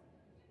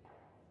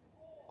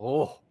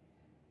 Oh.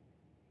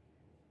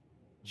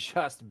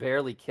 Just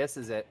barely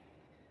kisses it.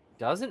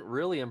 Doesn't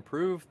really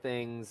improve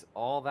things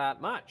all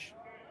that much.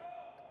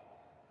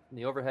 In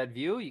the overhead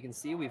view, you can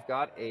see we've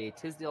got a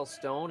Tisdale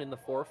stone in the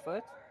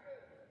forefoot.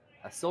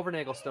 A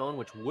Silvernagle stone,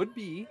 which would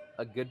be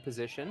a good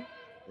position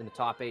in the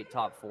top 8,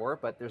 top 4,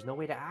 but there's no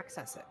way to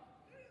access it.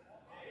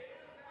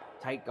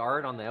 Tight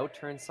guard on the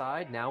outturn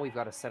side. Now we've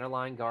got a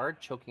centerline guard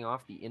choking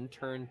off the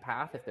in-turn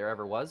path if there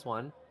ever was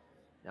one.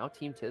 Now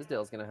Team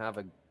Tisdale is going to have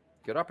a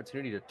good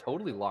opportunity to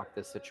totally lock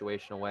this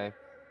situation away.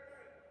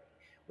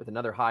 With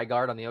another high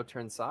guard on the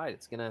outturn side,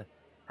 it's going to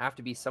have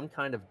to be some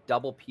kind of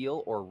double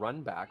peel or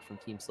run back from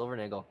Team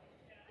Silvernagle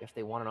if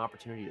they want an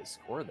opportunity to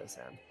score this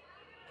end.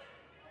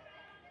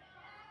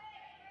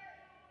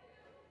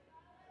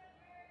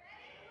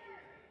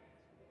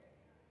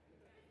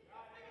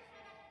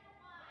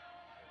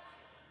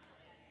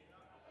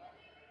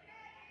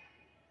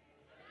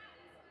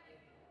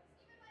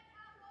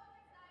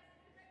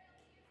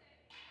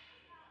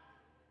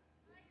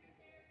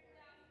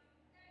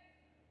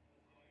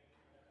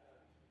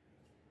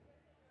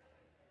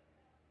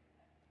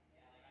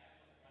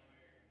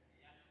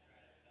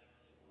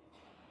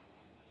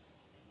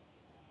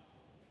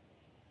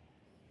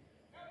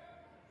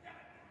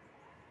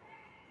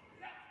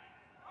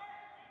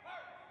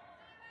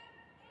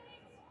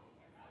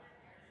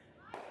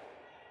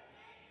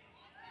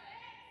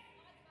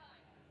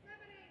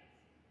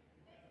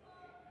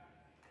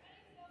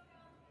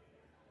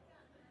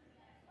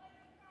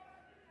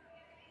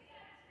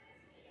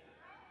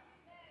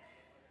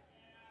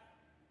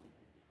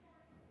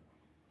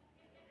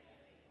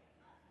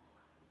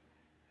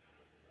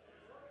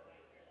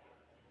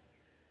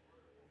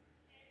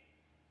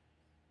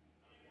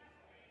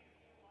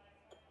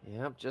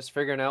 Yep, just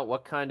figuring out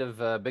what kind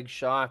of big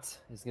shot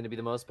is going to be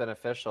the most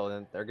beneficial,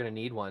 and they're going to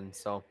need one.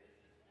 So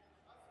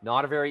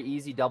not a very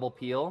easy double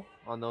peel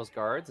on those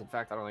guards. In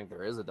fact, I don't think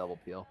there is a double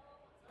peel.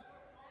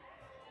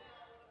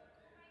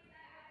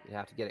 You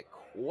have to get it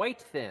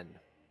quite thin.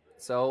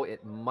 So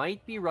it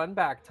might be run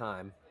back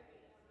time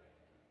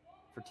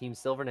for Team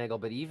Silvernagle,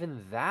 but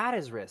even that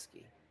is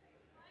risky.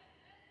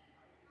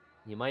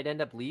 You might end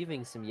up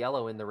leaving some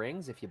yellow in the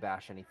rings if you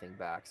bash anything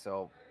back.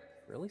 So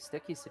really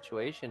sticky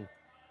situation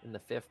in the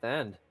 5th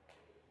end.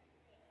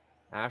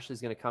 Ashley's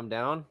going to come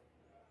down,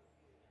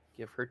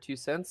 give her 2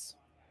 cents.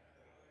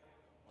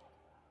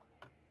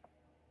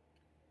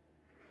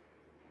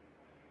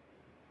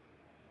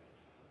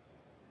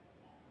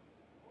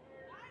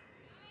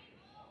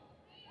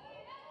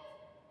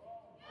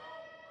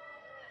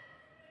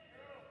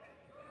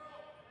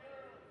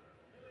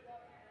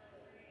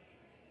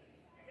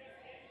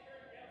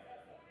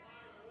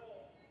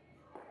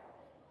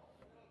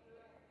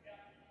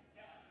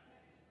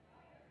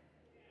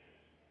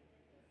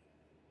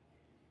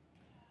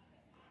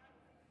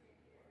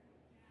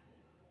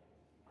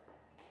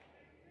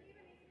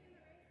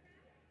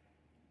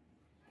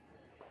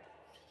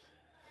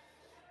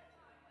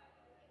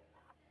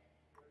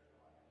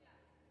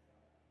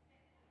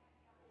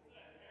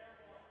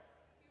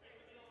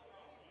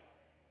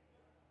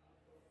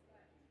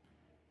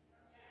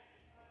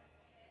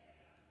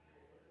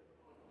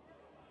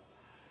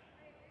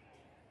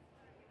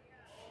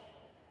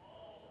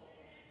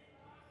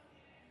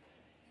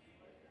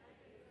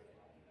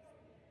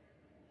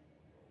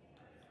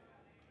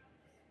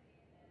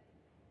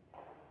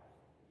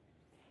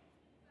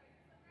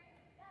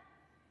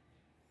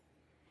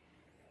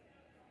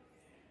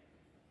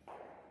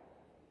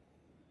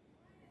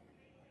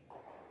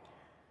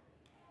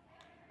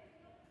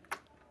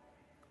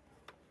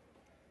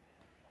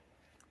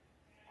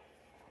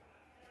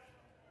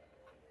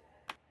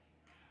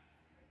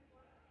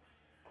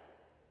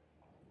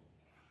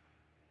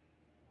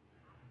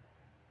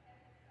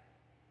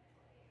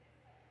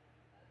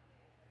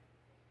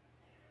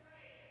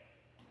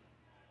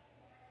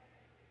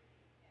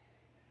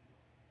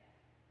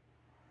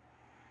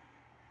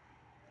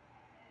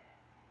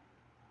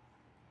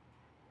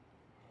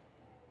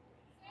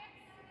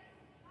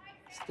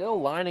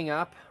 Still lining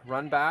up,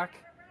 run back.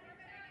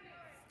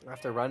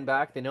 After run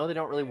back, they know they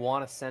don't really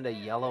want to send a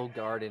yellow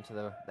guard into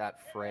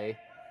that fray.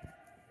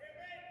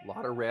 A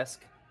lot of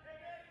risk.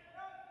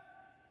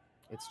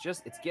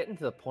 It's getting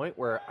to the point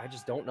where I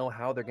just don't know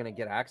how they're going to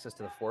get access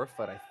to the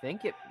forefoot. I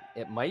think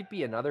it might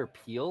be another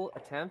peel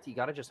attempt. You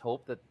got to just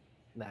hope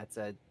that's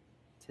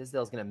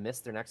Tisdale's going to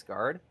miss their next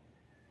guard.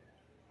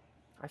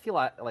 I feel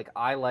like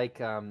I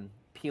like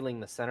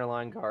peeling the center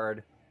line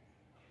guard,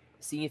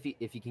 seeing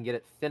if you can get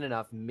it thin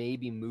enough,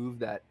 maybe move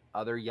that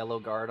other yellow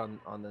guard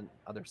on the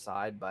other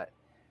side. But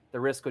the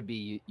risk would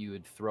be you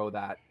would throw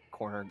that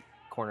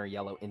corner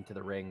yellow into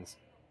the rings.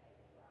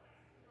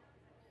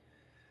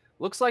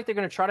 Looks like they're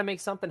going to try to make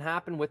something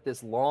happen with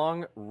this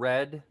long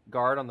red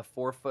guard on the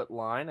forefoot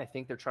line. I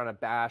think they're trying to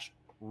bash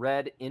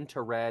red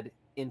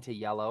into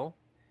yellow.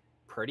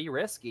 Pretty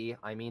risky.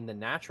 I mean, the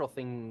natural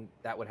thing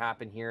that would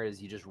happen here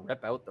is you just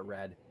rip out the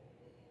red.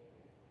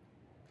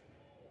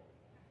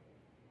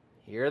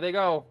 Here they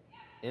go.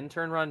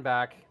 In-turn run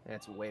back. And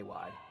it's way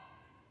wide.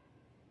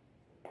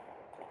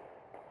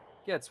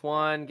 Gets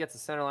one, gets a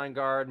center line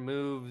guard,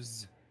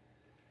 moves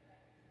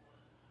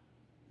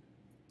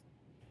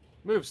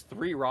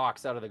 3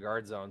 rocks out of the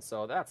guard zone,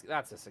 so that's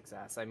a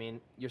success. I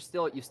mean, you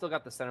still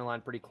got the center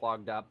line pretty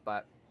clogged up,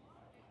 but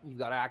you've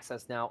got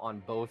access now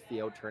on both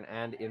the out-turn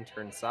and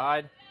in-turn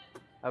side.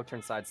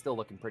 Out-turn side still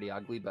looking pretty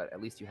ugly, but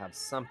at least you have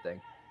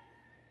something.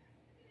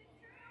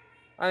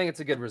 I think it's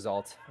a good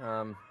result.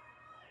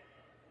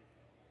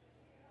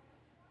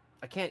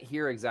 I can't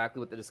hear exactly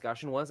what the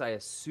discussion was. I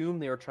assume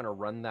they were trying to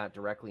run that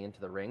directly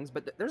into the rings,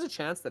 but there's a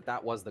chance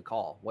that was the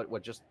call.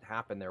 What just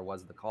happened there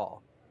was the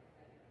call,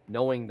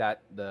 knowing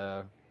that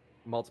the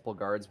multiple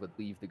guards would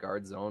leave the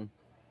guard zone.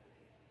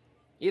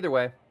 Either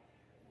way,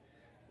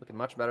 looking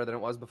much better than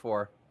it was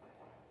before.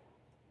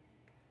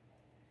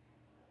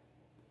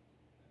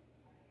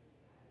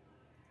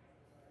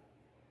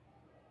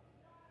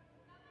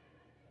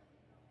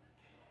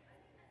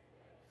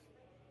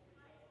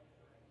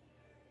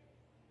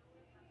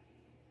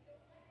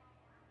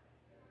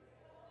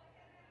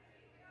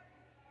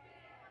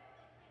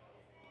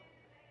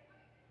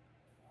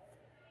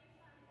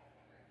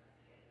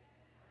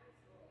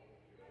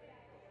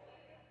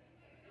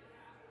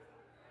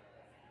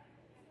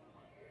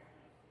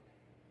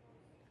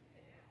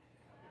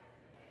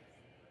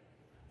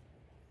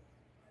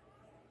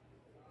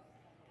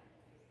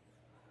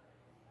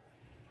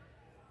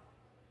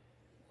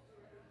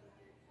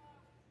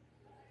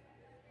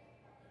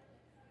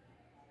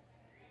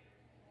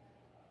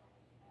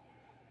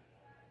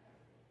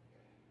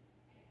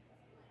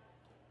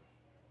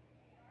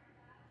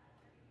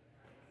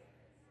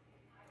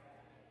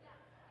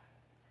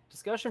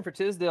 Discussion for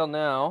Tisdale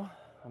now,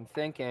 I'm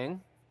thinking,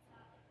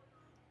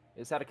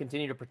 is how to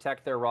continue to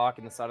protect their rock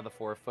in the side of the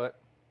forefoot.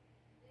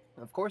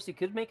 Of course, you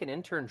could make an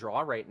in-turn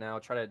draw right now,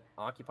 try to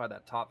occupy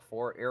that top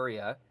 4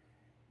 area.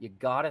 You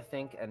got to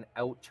think an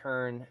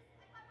out-turn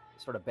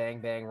sort of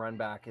bang-bang run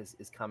back is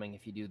coming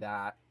if you do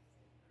that.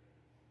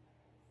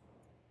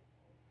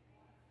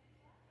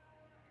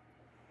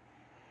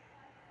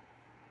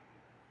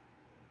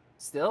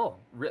 still,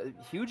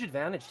 huge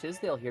advantage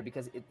Tisdale here,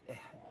 because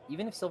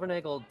even if Team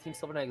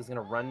Silvernagle is going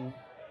to run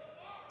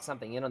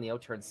something in on the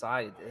outturn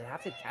side, they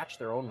have to catch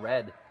their own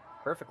red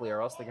perfectly,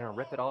 or else they're going to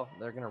rip it all.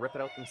 They're going to rip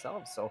it out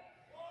themselves. So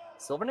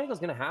Silvernagle is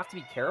going to have to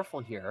be careful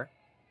here.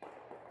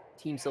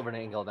 Team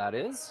Silvernagle, that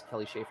is.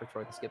 Kelly Schaefer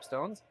throwing the skip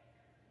stones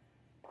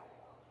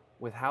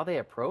with how they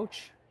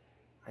approach.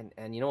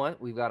 And you know what?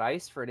 We've got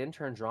ice for an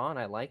in-turn draw, and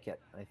I like it.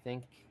 I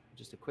think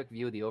just a quick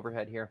view of the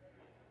overhead here.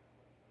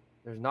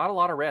 There's not a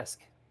lot of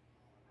risk.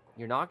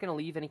 You're not going to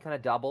leave any kind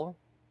of double,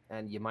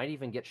 and you might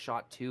even get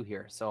shot 2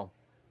 here. So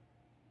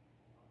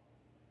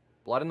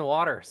blood in the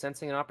water,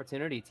 sensing an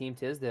opportunity. Team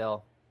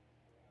Tisdale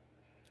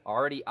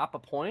already up a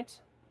point.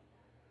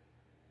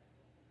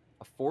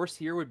 A force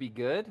here would be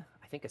good.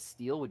 I think a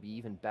steal would be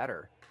even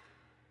better.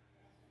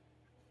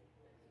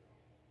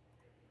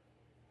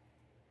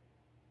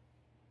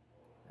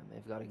 And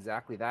they've got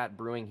exactly that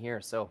brewing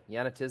here. So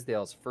Jana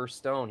Tisdale's first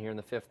stone here in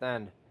the 5th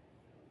end.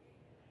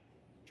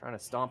 Trying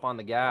to stomp on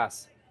the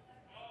gas.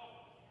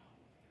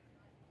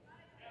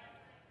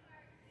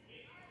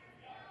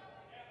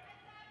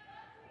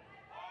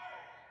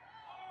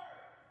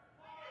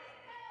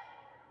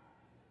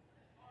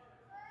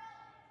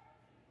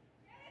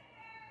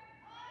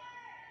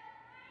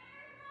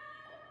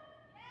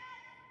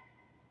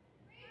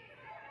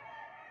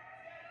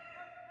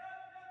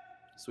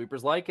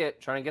 Sweepers like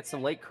it. Trying to get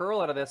some late curl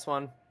out of this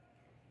one.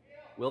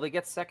 Will they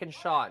get second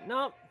shot?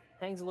 No.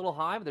 Hangs a little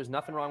high, but there's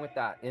nothing wrong with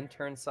that.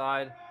 In-turn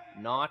side,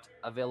 not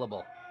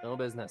available. No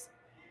business.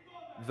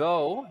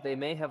 Though, they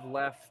may have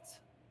left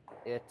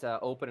it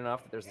open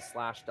enough that there's a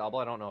slash double.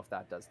 I don't know if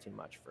that does too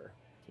much for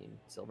Team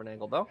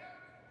Silvernagle, though.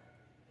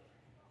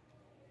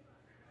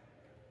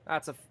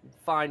 That's a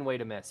fine way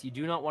to miss. You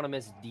do not want to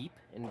miss deep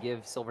and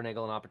give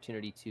Silvernagle an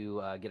opportunity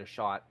to get a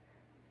shot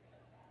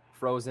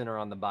frozen or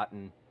on the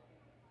button.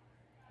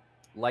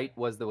 Light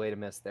was the way to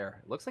miss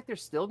there. Looks like they're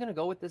still going to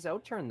go with this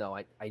outturn, though.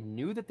 I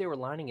knew that they were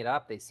lining it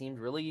up. They seemed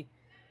really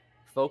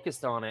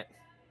focused on it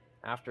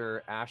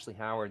after Ashley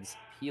Howard's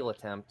peel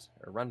attempt,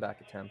 or run back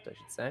attempt, I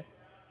should say.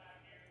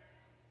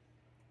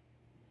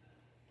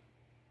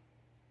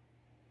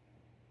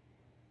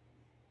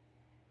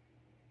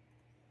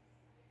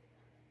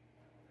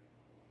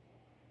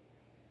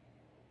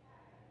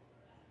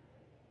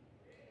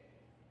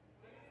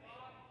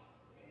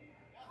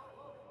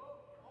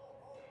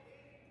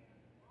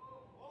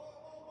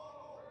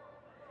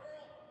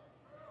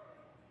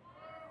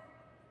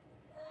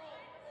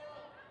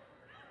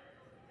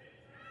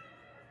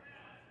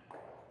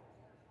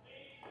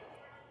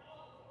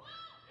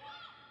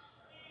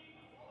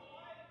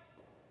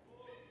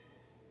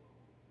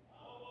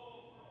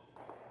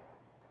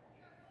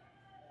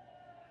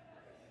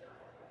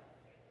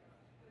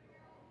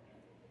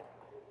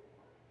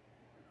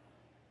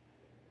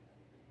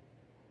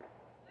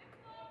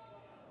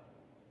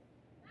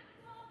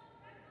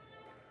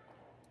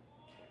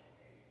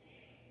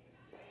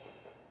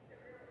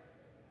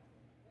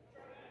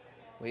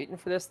 Waiting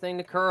for this thing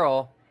to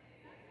curl.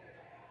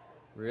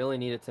 Really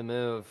need it to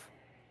move.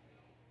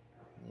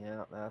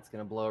 Yeah, that's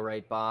going to blow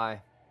right by.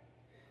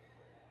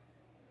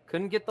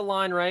 Couldn't get the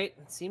line right.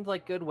 It seemed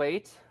like good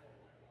weight.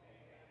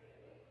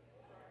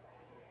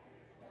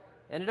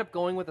 Ended up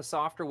going with a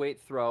softer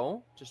weight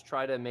throw. Just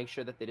try to make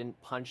sure that they didn't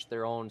punch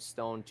their own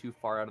stone too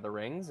far out of the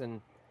rings.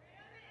 And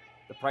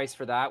the price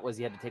for that was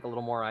you had to take a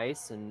little more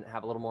ice and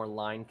have a little more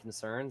line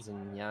concerns.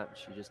 And yeah,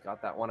 she just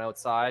got that one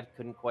outside.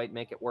 Couldn't quite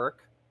make it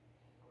work.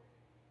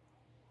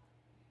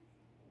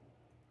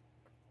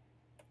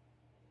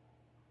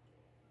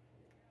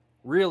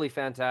 Really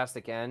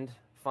fantastic end.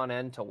 Fun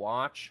end to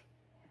watch.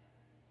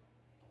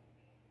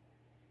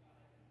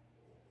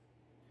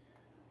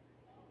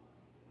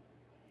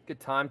 Good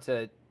time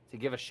to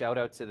give a shout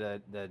out to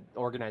the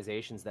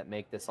organizations that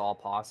make this all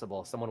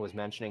possible. Someone was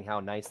mentioning how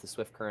nice the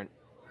Swift Current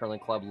Curling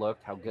Club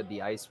looked, how good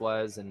the ice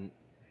was, and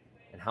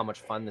how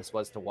much fun this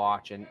was to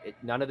watch. And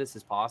none of this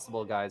is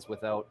possible, guys,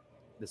 without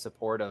the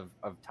support of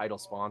title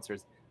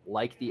sponsors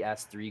like the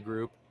S3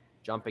 Group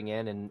jumping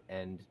in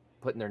and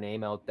putting their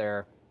name out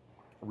there.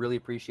 Really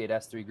appreciate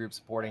S3 Group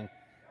supporting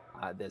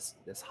this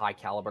high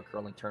caliber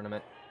curling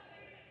tournament.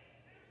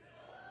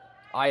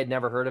 I had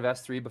never heard of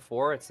S3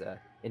 before. It's a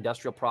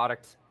industrial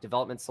product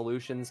development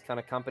solutions kind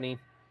of company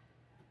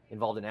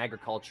involved in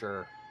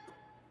agriculture,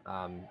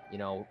 you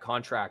know,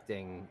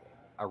 contracting,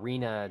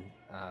 arena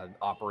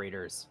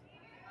operators.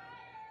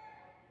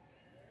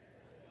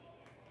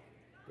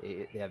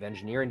 They have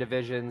engineering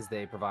divisions.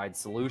 They provide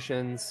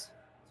solutions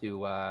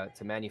to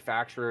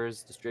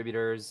manufacturers,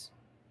 distributors,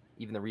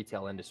 even the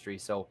retail industry.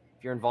 So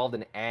if you're involved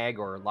in ag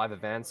or live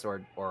events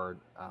or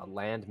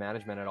land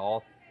management at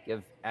all,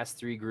 give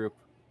S3 Group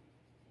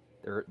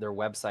their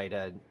website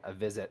a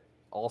visit.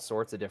 All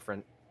sorts of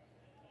different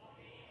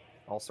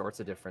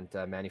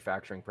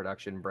manufacturing,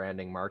 production,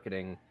 branding,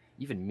 marketing,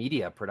 even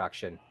media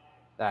production.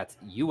 That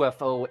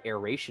UFO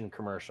aeration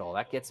commercial,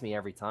 that gets me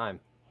every time.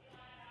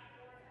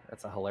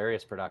 That's a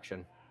hilarious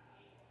production.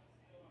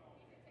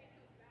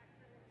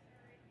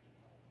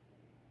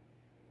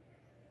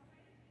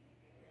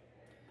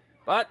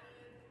 But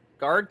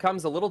Guard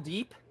comes a little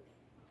deep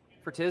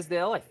for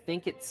Tisdale. I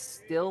think it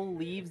still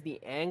leaves the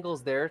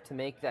angles there to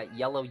make that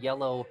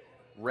yellow,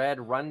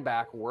 red run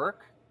back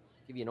work.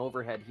 Give you an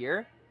overhead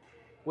here.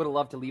 Would have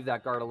loved to leave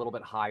that guard a little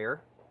bit higher,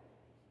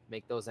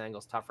 make those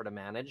angles tougher to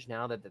manage.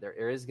 Now that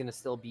there is going to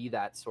still be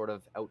that sort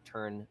of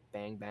out-turn,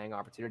 bang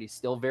opportunity,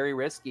 still very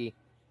risky.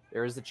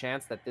 There is a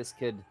chance that this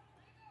could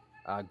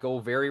go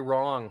very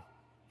wrong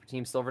for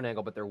Team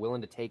Silvernagle, but they're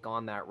willing to take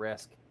on that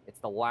risk.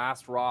 It's the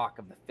last rock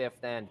of the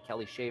fifth end.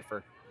 Kelly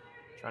Schaefer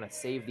trying to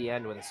save the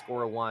end with a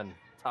score of 1.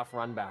 Tough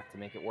run back to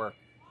make it work.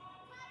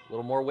 A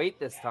little more weight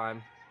this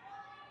time.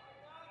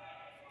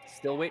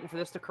 Still waiting for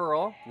this to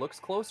curl. Looks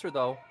closer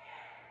though.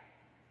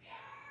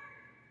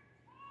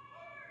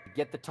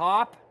 Get the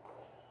top.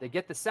 They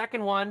get the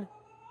second one.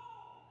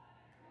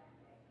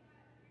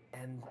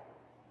 And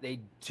they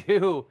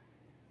do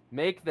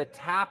make the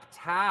tap.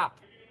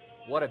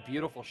 What a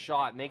beautiful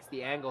shot. Makes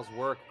the angles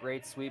work.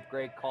 Great sweep,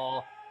 great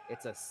call.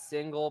 It's a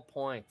single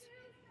point.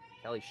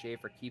 Kelly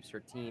Schaefer keeps her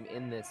team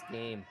in this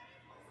game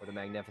with a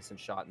magnificent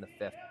shot in the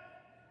fifth.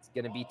 It's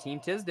going to be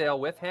Team Tisdale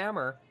with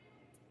hammer.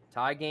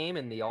 Tie game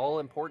in the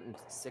all-important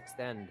sixth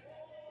end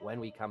when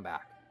we come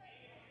back.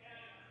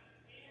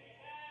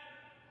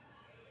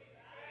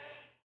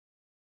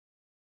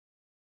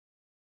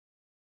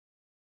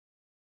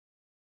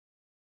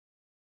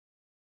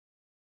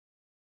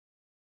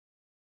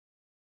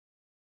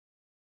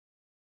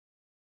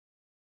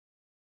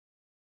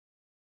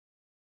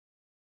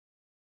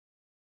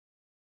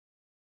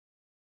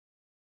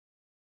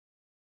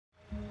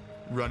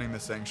 Running the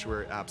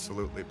sanctuary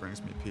absolutely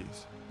brings me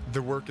peace.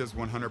 The work is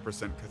 100%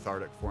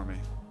 cathartic for me.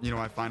 You know,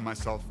 I find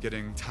myself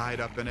getting tied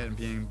up in it and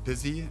being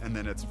busy, and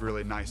then it's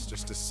really nice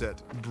just to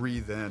sit,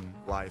 breathe in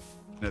life,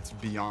 and it's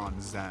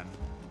beyond zen.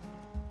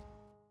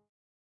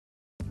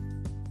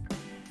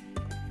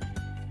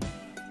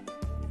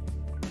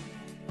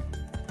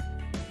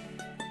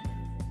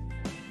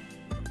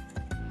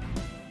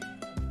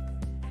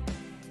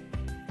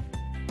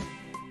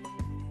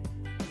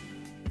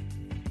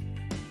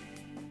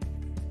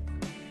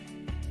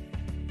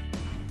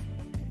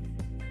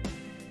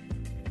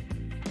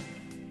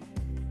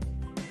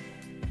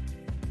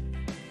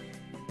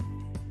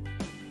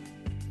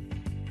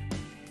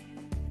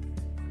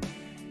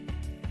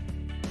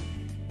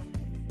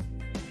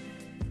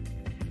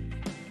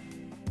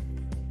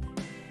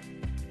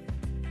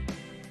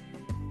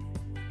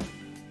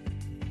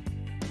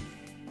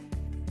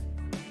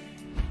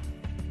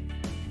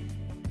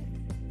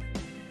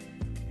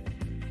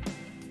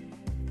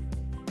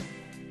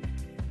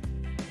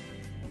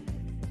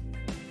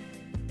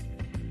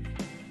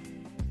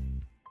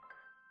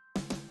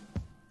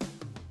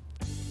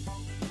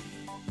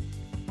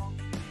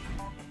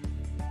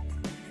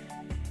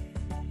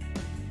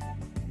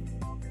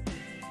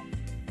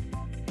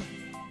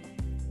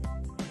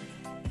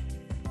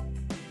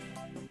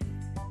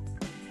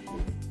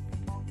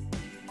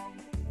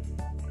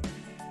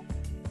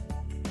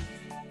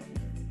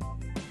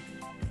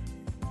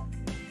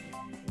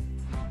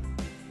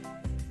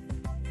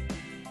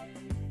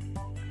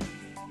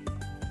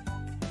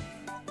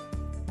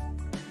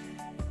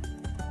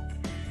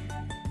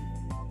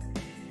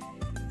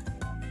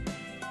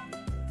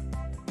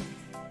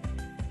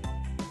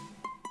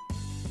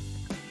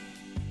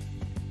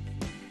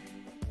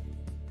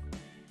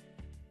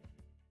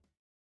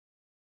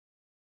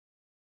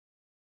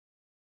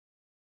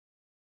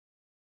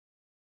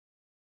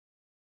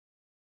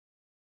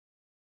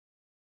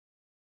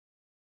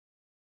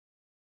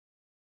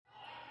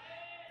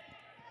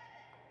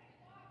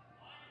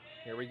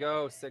 Here we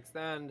go, sixth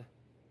end.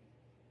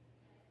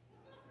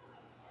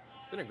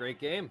 Been a great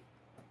game.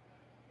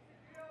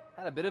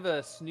 Had a bit of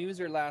a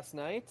snoozer last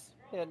night.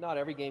 Yeah, not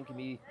every game can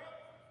be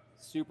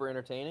super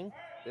entertaining.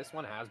 This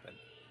one has been.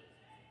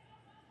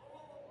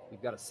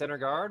 We've got a center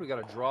guard. We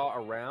got to draw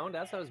around.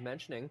 As I was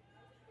mentioning,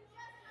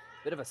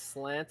 bit of a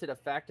slanted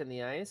effect in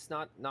the ice.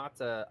 Not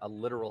a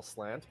literal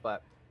slant,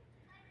 but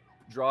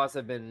draws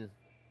have been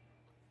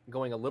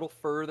going a little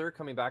further,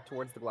 coming back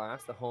towards the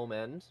glass, the home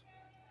end.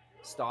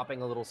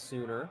 Stopping a little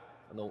sooner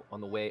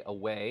on the way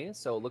away.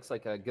 So it looks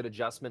like a good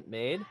adjustment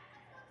made.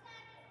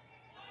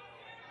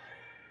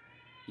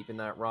 Keeping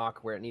that rock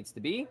where it needs to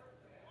be.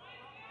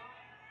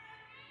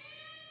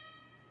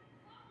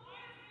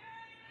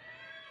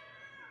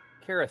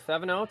 Kara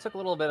Theveno took a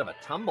little bit of a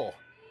tumble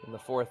in the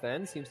fourth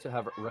end. Seems to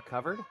have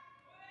recovered.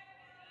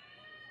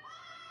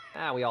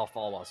 We all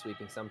fall while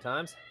sweeping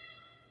sometimes.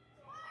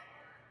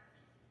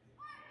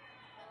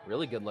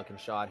 Really good looking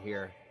shot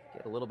here.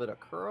 Get a little bit of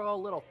curl,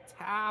 a little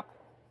tap.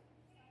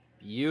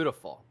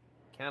 Beautiful.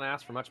 Can't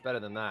ask for much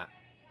better than that.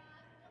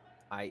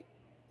 I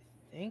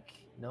think,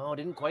 no,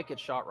 didn't quite get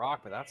shot rock,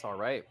 but that's all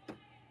right.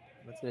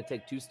 That's going to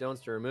take 2 stones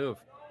to remove.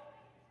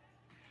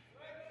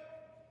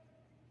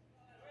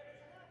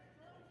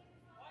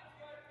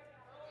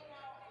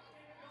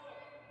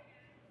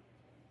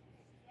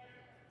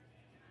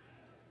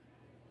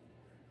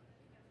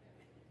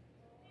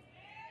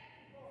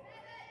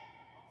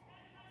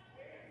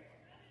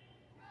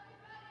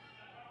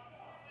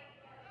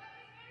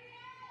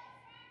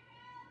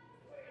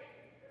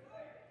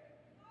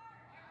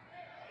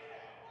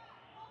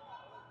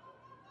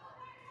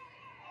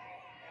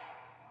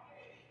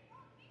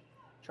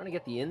 Trying to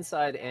get the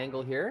inside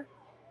angle here.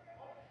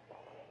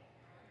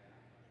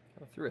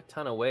 Threw a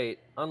ton of weight.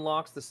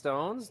 Unlocks the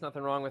stones.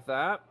 Nothing wrong with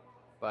that.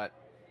 But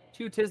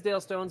 2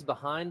 Tisdale stones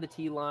behind the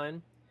tee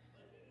line.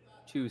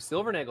 2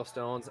 Silvernagle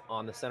stones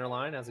on the center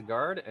line as a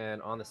guard,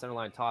 and on the center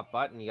line top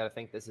button. You got to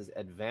think this is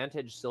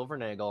advantage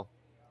Silvernagle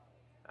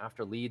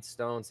after lead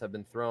stones have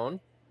been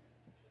thrown.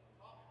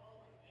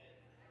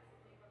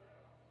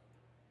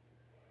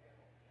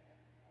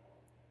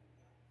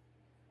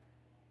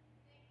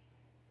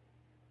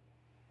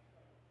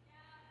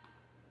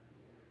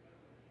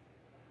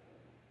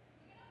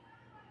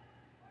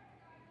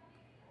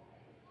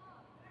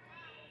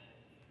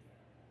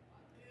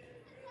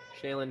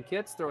 Shaylin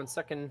Kitts throwing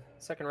second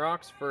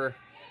rocks for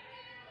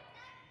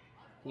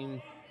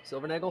Team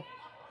Silvernagle.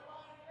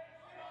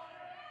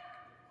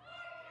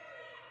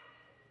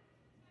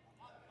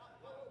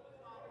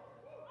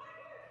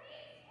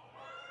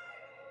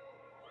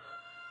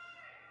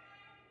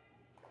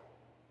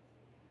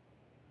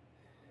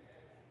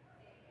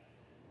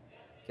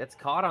 Gets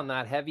caught on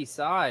that heavy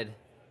side.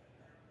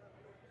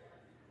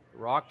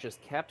 Rock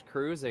just kept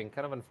cruising.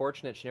 Kind of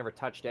unfortunate she never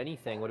touched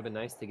anything. Would have been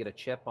nice to get a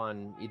chip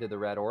on either the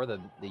red or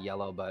the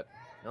yellow, but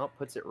no,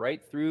 puts it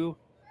right through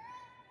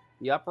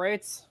the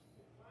uprights.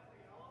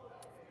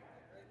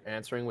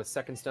 Answering with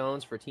second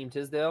stones for Team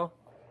Tisdale,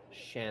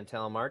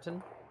 Chantel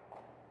Martin.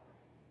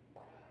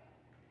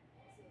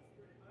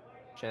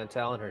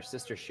 Chantel and her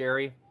sister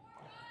Sherry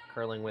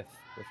curling with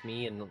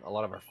me and a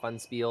lot of our fun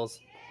spiels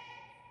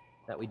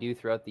that we do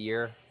throughout the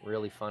year.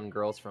 Really fun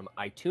girls from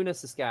Ituna,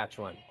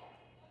 Saskatchewan.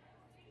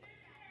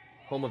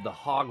 Home of the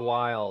Hog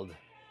Wild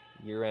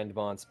year-end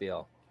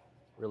bonspiel.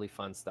 Really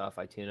fun stuff,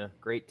 Ituna.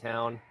 Great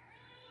town.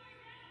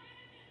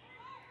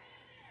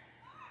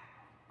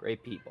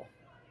 Great people.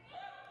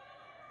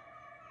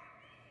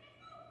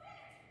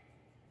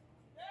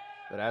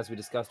 But as we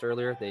discussed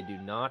earlier, they do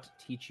not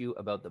teach you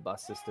about the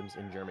bus systems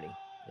in Germany,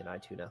 in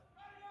Ituna.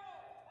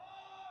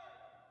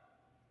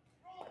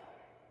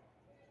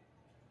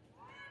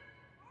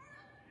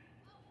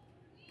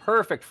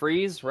 Perfect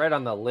freeze right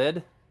on the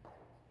lid.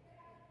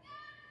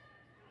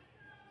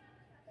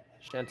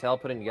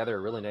 Chantel putting together a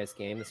really nice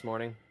game this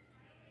morning.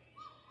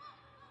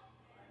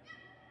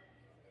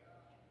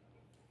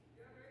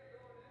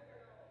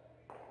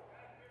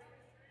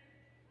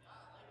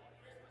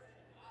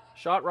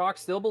 Shot rock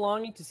still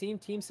belonging to Team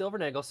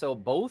Silvernagle. So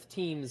both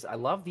teams, I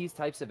love these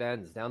types of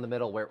ends down the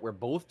middle where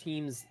both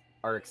teams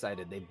are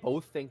excited. They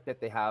both think that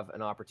they have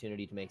an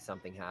opportunity to make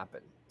something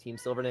happen. Team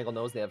Silvernagle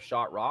knows they have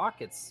shot rock.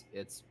 It's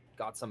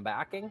got some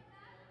backing.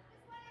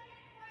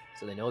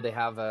 So they know they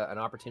have an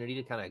opportunity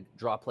to kind of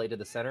draw play to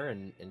the center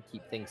and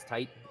keep things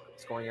tight,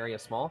 scoring area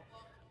small.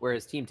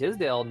 Whereas Team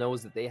Tisdale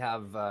knows that they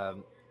have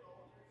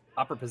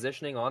upper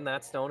positioning on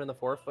that stone in the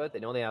 4-foot. They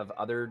know they have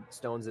other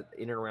stones in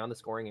and around the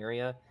scoring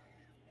area.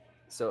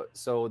 So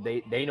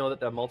they know that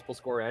the multiple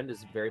score end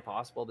is very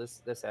possible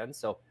this end.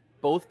 So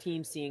both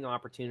teams seeing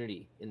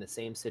opportunity in the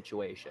same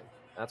situation.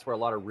 That's where a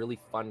lot of really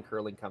fun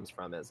curling comes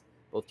from, is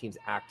both teams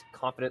act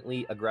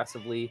confidently,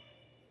 aggressively,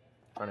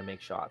 trying to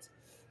make shots.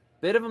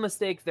 Bit of a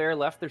mistake there,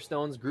 left their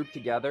stones grouped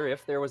together.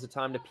 If there was a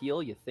time to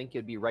peel, you think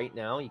it'd be right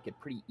now. You could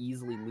pretty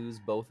easily lose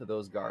both of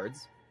those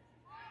guards.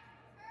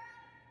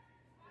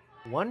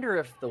 Wonder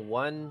if the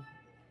one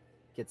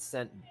gets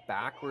sent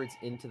backwards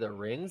into the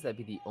rings. That'd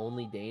be the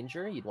only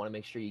danger. You'd want to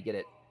make sure you get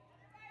it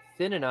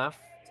thin enough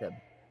to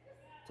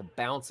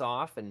bounce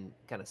off and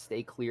kind of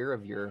stay clear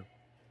of your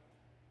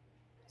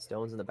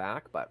stones in the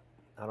back. But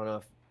I don't know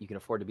if you can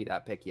afford to be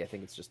that picky. I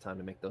think it's just time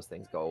to make those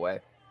things go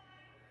away.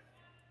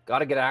 Got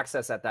to get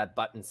access at that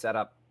button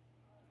setup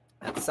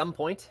at some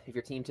point if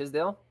you're Team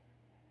Tisdale.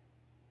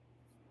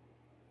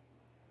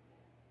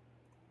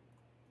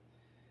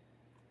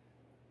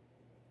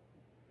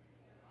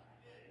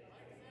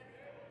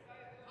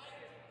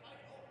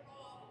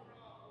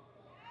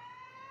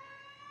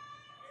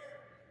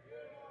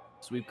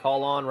 Sweep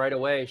call on right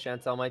away.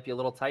 Chantel might be a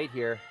little tight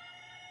here.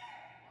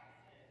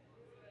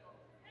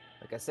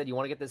 Like I said, you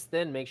want to get this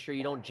thin. Make sure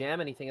you don't jam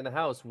anything in the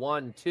house.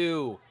 1,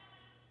 2.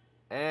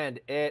 And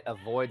it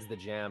avoids the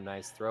jam.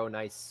 Nice throw,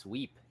 nice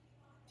sweep.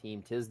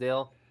 Team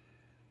Tisdale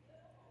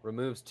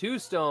removes 2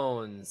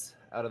 stones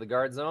out of the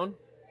guard zone.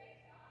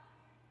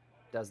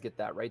 Does get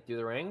that right through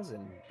the rings,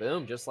 and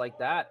boom, just like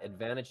that,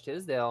 advantage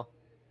Tisdale.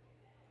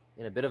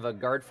 In a bit of a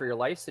guard for your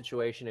life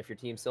situation if you're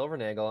Team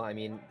Silvernagle. I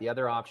mean, the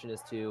other option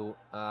is to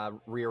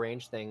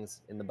rearrange things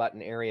in the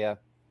button area.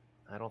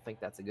 I don't think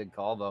that's a good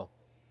call, though.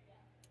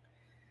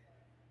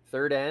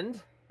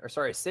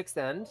 Sixth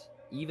end,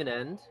 even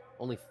end.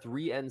 Only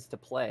 3 ends to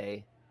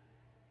play.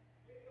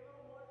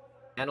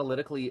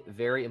 Analytically,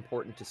 very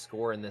important to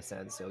score in this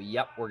end. So,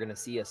 yep, we're going to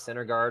see a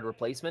center guard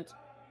replacement.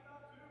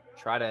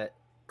 Try to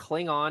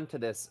cling on to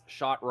this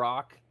shot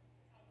rock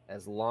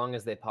as long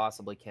as they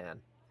possibly can.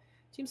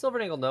 Team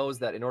Silvernagle knows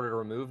that in order to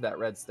remove that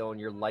red stone,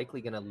 you're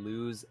likely going to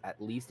lose at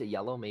least a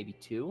yellow, maybe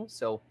 2.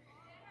 So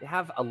they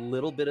have a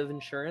little bit of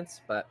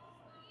insurance, but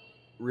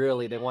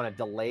really they want to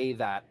delay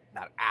that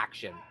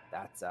action,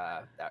 that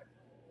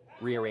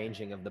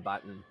rearranging of the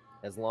button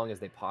as long as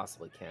they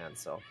possibly can.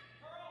 So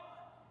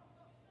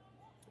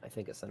I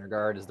think a center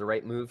guard is the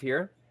right move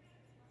here.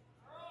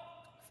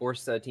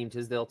 Force Team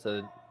Tisdale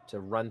to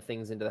run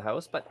things into the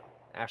house, but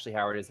Ashley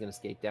Howard is going to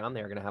skate down.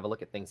 They're going to have a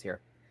look at things here.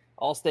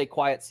 I'll stay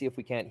quiet, see if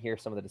we can't hear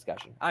some of the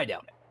discussion. I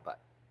doubt it, but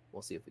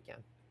we'll see if we can.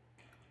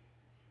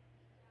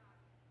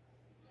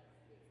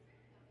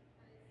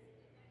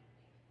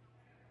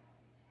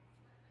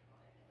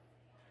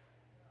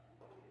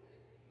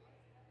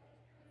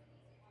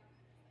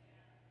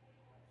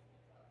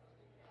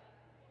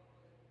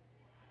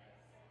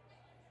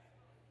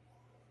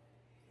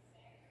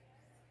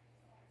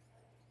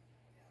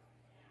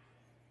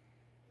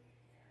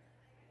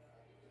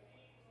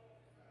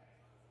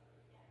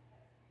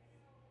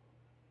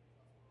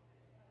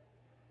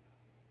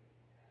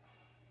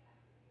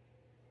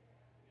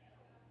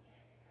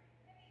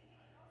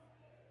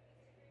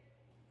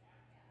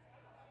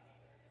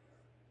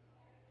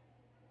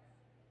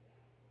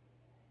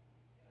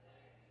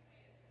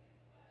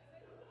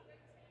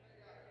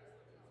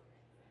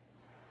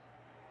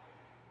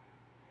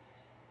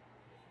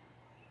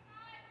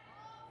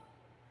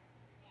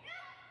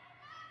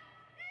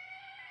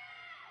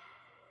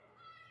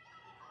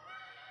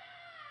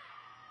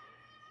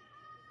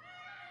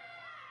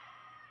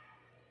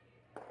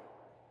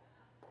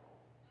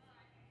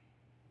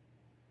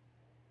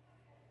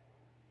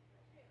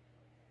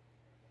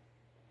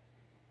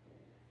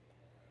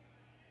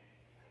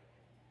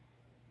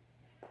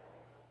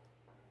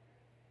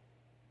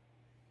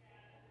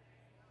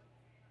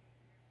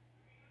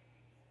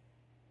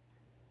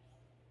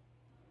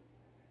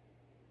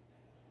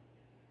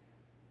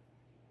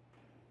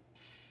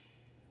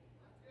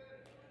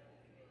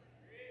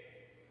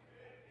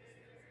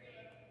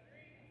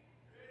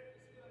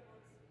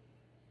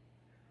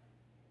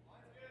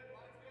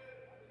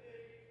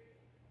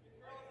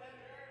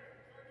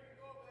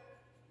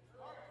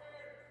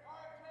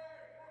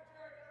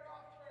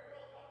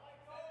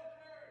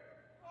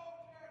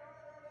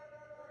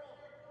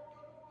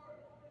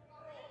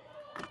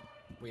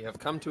 We have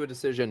come to a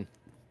decision.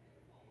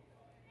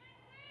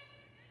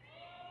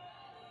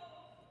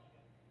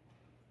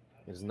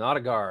 It is not a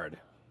guard.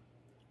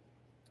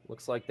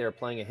 Looks like they're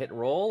playing a hit and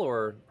roll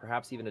or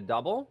perhaps even a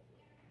double.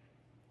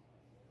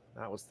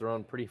 That was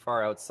thrown pretty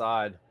far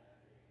outside.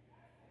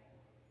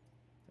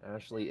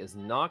 Ashley is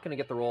not going to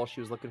get the roll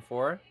she was looking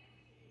for.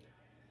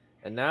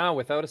 And now,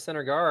 without a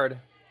center guard,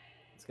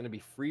 it's going to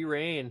be free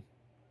reign.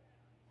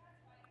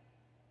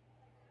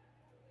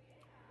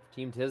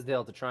 Team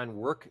Tisdale to try and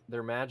work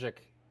their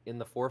magic in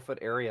the 4-foot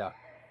area.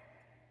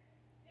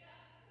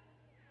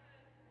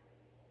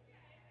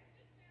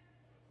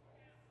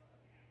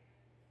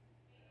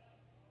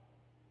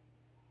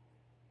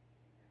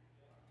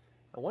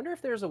 I wonder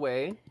if there's a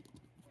way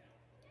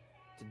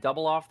to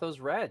double off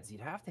those reds.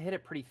 You'd have to hit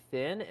it pretty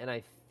thin, and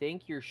I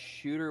think your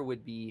shooter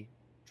would be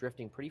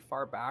drifting pretty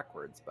far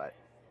backwards, but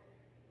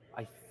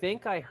I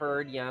think I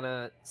heard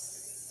Jana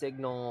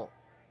signal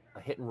a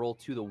hit and roll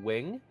to the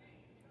wing.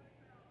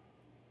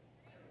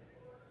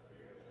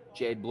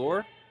 Jade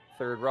Bloor,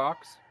 third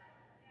rocks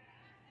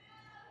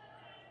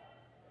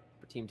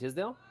for Team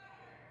Tisdale.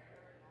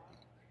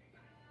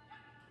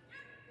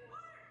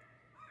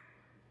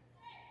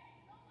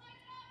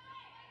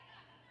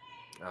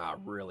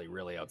 Really,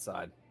 really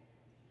outside.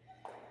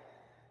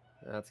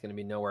 That's going to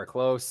be nowhere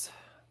close.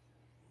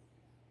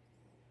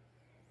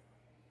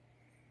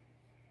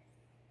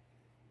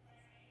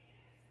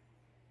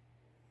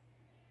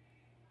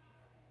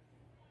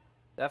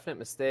 Definite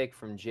mistake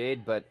from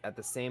Jade, but at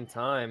the same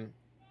time,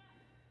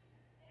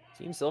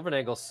 Team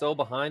Silvernagle's so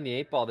behind the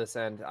 8 ball this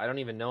end. I don't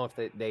even know if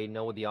they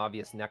know the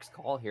obvious next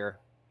call here.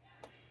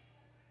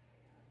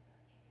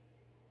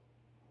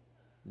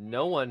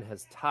 No one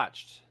has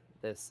touched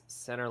this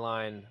center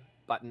line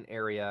button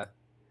area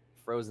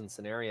frozen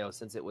scenario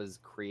since it was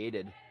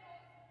created.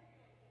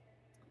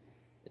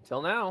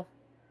 Until now.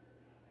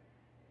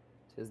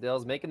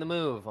 Tisdale's making the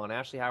move on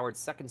Ashley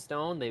Howard's second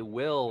stone. They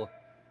will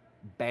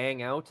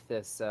bang out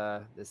this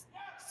this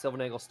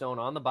Silvernagle stone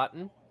on the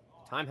button.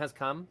 Time has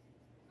come.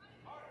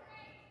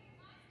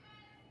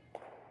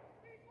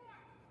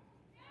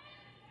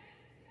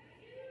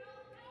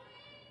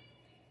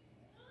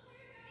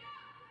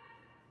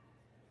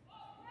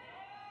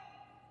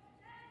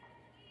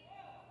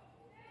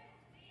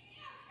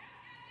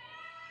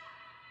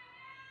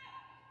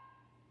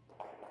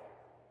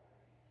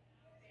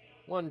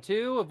 One,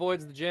 two,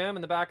 avoids the jam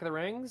in the back of the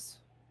rings.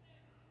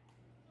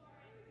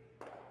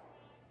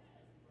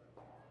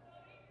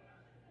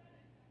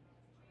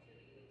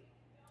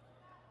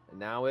 And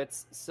now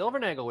it's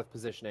Silvernagle with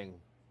positioning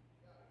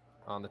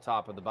on the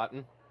top of the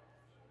button,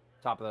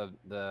 top of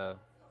the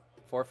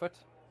 4-foot.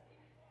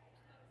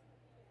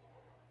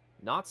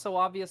 Not so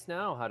obvious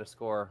now how to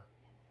score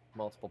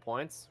multiple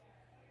points.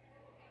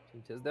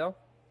 Team Tisdale.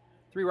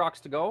 3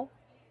 rocks to go.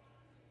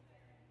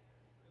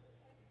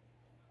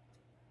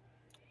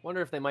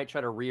 Wonder if they might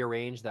try to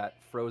rearrange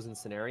that frozen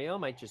scenario.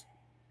 Might just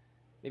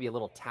maybe a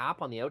little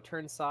tap on the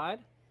outturn side.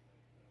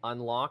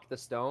 unlock the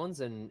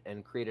stones and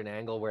create an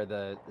angle where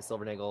the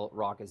Silvernagle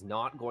rock is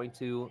not going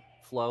to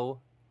flow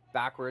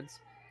backwards.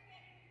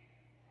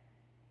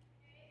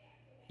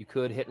 You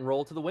could hit and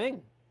roll to the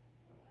wing.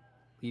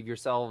 Leave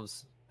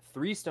yourselves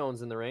 3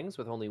 stones in the rings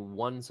with only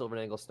 1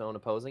 Silvernagle stone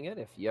opposing it.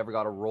 If you ever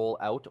got a roll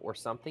out or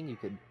something, you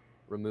could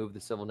remove the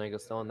Silvernagle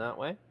stone that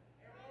way.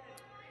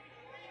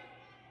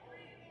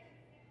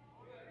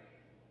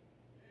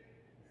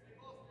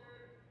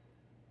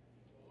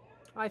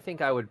 I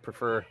think I would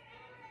prefer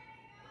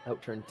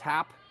outturn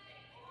tap.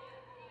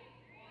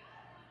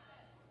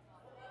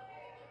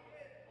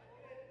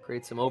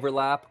 Create some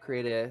overlap,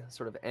 create a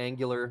sort of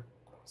angular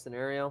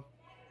scenario.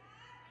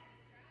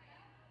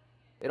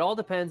 It all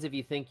depends if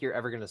you think you're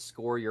ever going to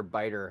score your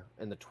biter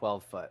in the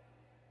 12-foot.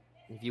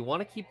 If you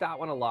want to keep that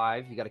one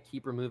alive, you got to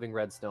keep removing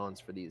red stones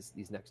for these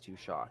next 2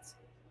 shots.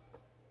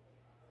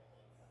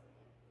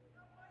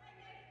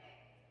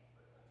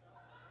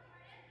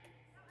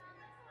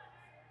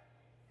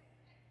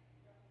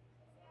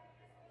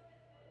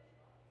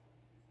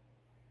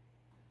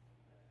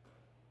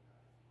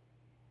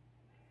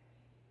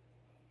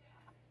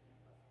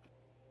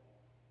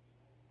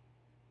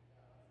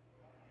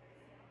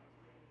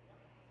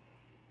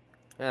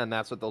 And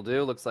that's what they'll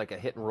do. Looks like a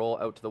hit and roll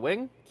out to the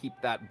wing. Keep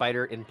that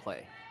biter in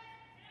play.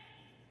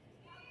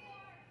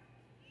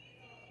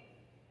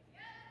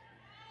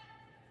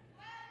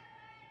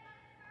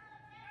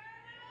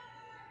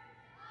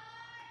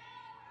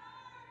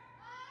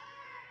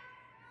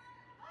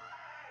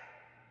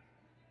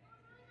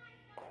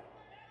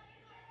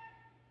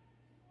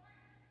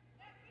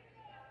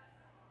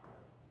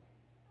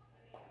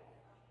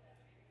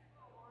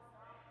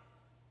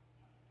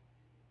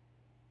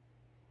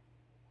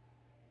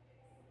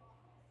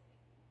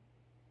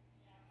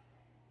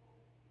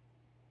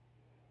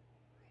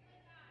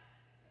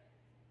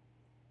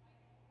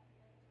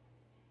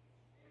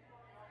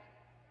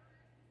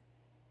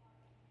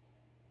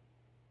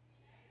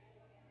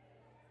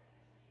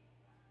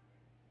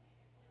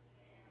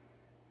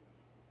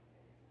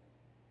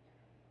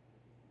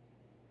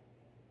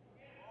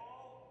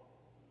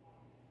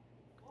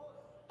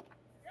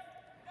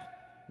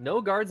 No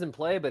guards in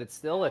play, but it's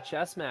still a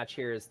chess match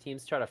here as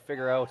teams try to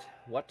figure out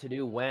what to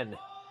do when.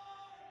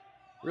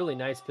 Really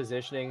nice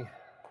positioning.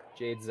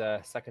 Jade's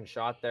second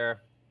shot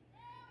there.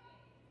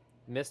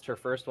 Missed her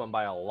first one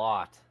by a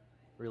lot.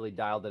 Really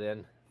dialed it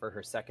in for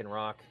her second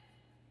rock.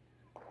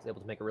 Was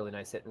able to make a really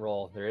nice hit and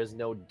roll. There is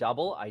no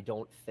double, I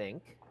don't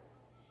think.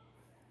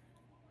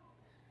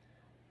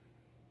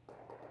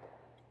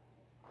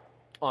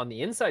 On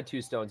the inside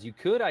 2 stones, you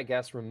could, I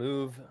guess,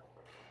 remove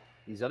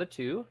these other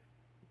 2.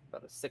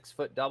 About a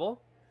 6-foot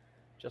double,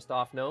 just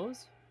off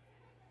nose.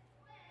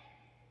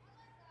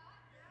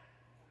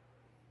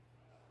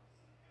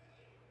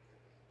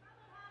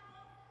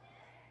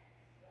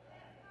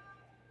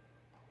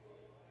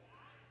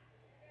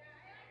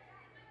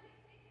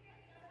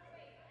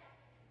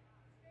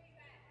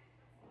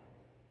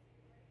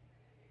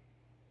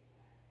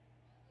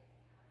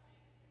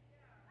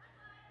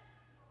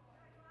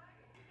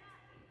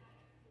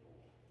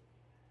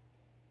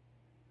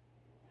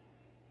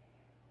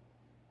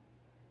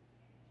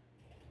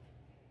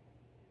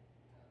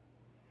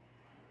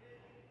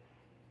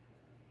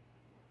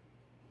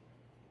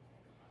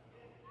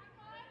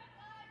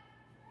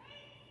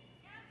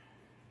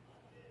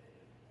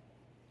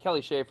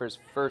 Kelly Schaefer's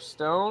first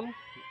stone.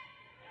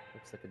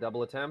 Looks like a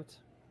double attempt.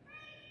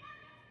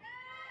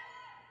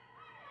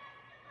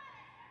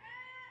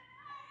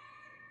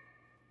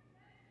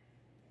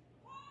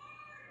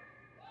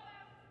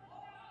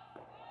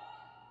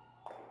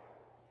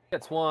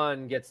 Gets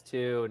 1, gets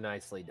 2.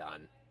 Nicely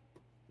done.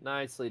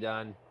 Nicely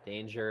done.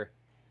 Danger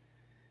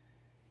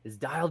is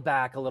dialed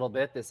back a little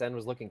bit. This end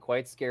was looking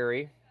quite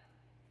scary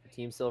for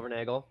Team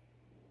Silvernagle.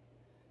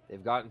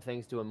 They've gotten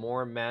things to a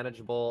more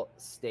manageable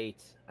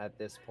state at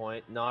this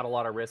point. Not a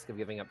lot of risk of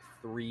giving up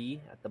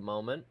 3 at the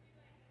moment.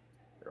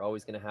 They're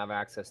always going to have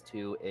access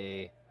to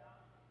a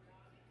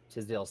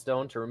Tisdale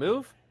stone to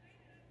remove.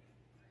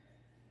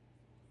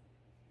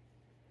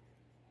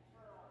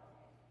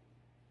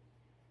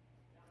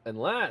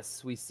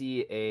 Unless we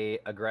see a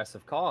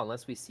aggressive call,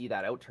 unless we see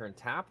that outturn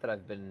tap that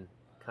I've been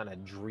kind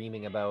of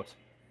dreaming about,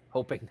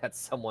 hoping that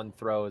someone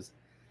throws.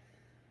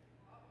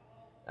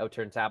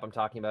 Outturn tap I'm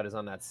talking about is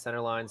on that center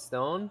line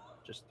stone.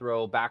 Just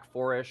throw back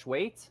 4-ish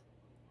weight,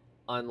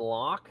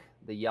 unlock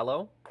the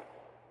yellow,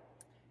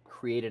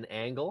 create an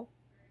angle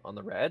on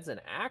the reds,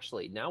 and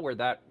actually now where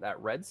that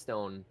red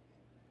stone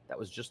that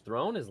was just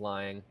thrown is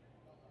lying,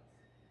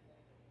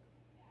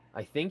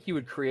 I think you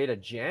would create a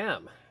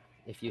jam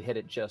if you hit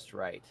it just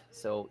right.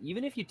 So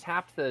even if you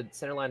tapped the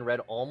center line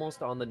red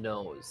almost on the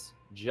nose,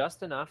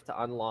 just enough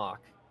to unlock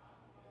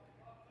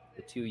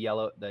the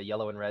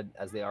yellow and red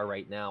as they are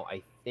right now,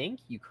 I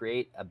think you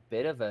create a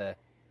bit of a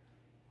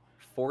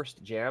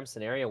forced jam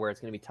scenario where it's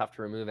going to be tough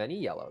to remove any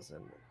yellows.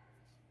 And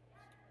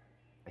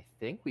I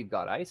think we've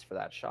got ice for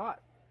that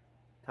shot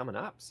coming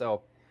up.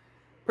 So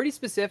pretty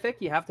specific.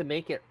 You have to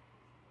make it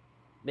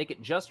make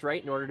it just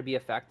right in order to be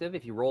effective.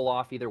 If you roll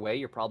off either way,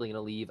 you're probably going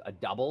to leave a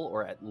double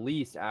or at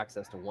least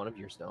access to one of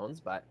your stones.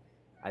 But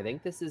I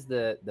think this is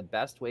the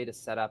best way to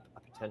set up a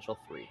potential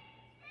 3.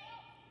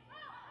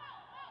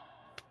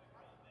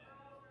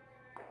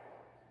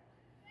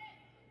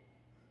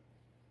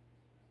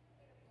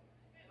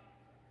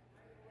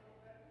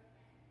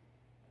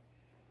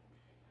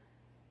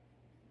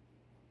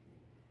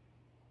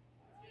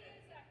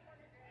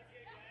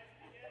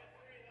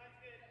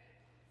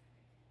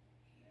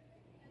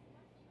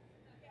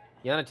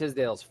 Jana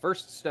Tisdale's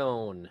first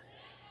stone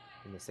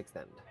in the 6th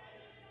end.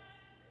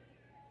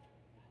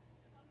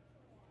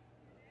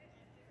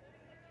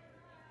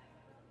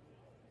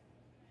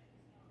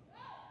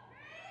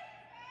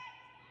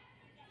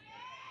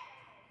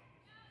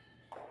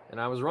 And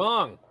I was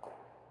wrong.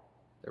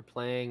 They're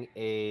playing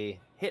a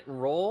hit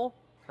and roll,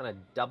 kind of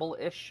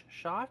double-ish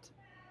shot.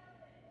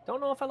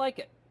 Don't know if I like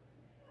it.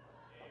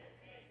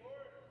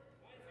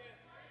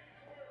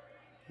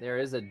 There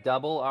is a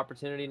double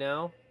opportunity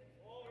now.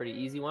 Pretty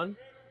easy one.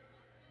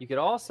 You could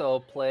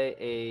also play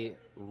a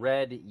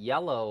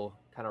red-yellow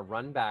kind of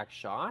run-back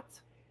shot.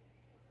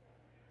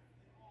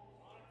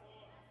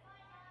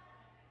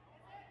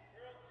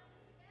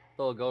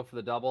 They'll go for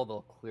the double.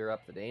 They'll clear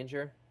up the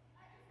danger.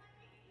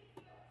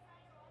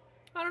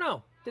 I don't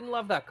know. Didn't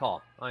love that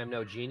call. I am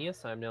no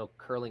genius. I'm no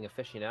curling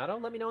aficionado.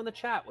 Let me know in the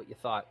chat what you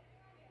thought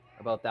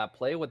about that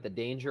play, what the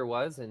danger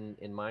was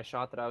in my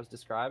shot that I was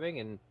describing.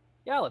 And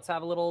yeah, let's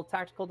have a little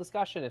tactical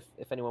discussion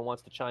if anyone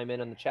wants to chime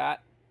in the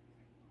chat.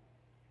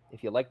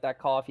 If you liked that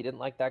call, if you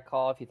didn't like that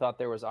call, if you thought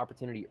there was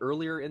opportunity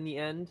earlier in the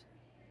end.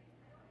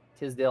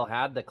 Tisdale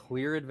had the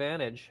clear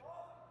advantage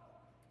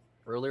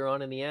earlier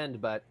on in the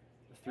end, but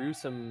through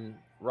some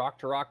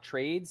rock-to-rock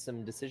trades,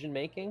 some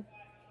decision-making,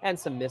 and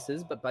some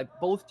misses, but by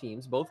both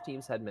teams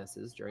had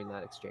misses during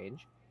that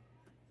exchange.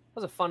 It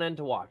was a fun end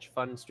to watch,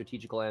 fun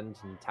strategical end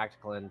and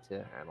tactical end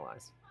to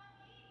analyze.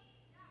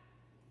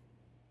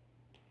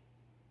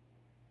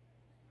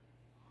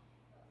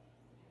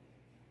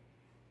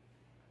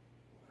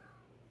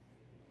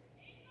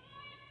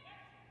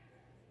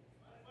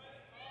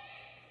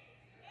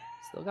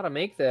 Still got to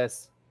make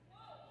this.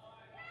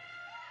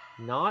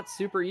 Not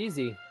super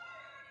easy.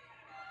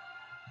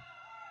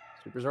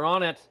 Supers are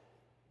on it.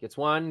 Gets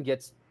 1,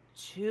 gets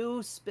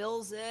 2,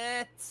 spills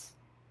it.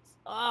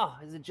 Oh,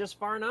 is it just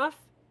far enough?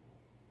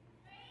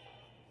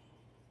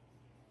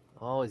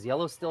 Oh, is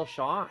yellow still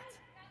shot?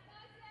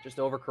 Just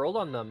overcurled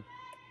on them.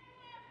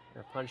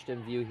 They're punched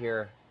in view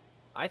here.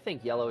 I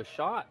think yellow is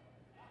shot.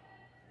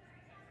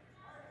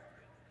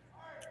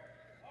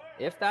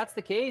 If that's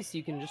the case,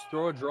 you can just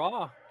throw a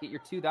draw, get your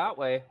 2 that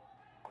way.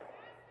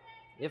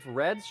 If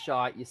red's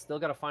shot, you still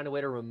got to find a way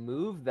to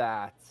remove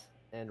that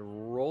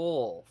and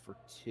roll for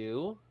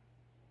 2.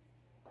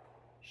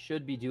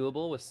 Should be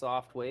doable with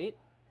soft weight.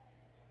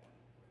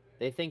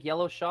 They think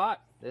yellow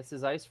shot. This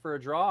is ice for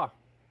a draw.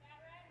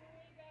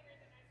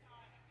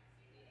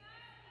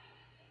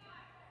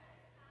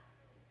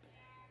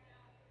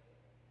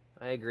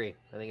 I agree.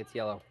 I think it's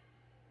yellow.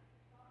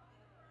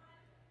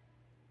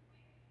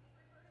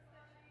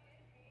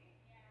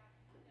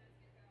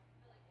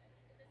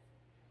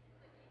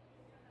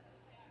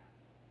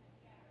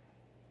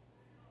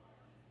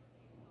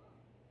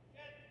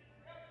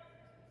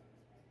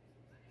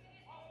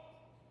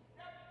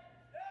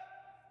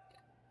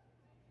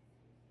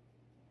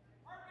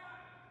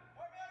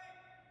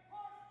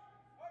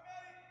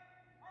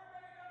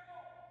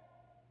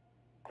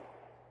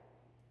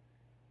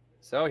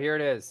 So here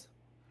it is.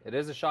 It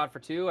is a shot for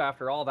 2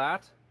 after all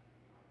that.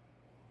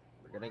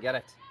 We're going to get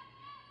it.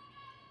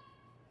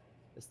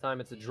 This time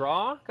it's a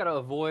draw. Got to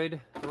avoid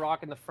the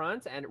rock in the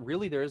front. And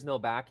really there is no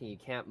backing. You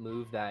can't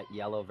move that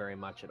yellow very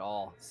much at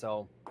all.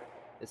 So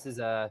this is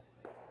a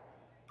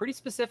pretty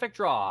specific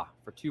draw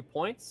for 2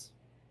 points.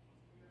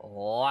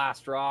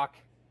 Last rock.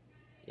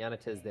 Jana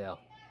Tisdale.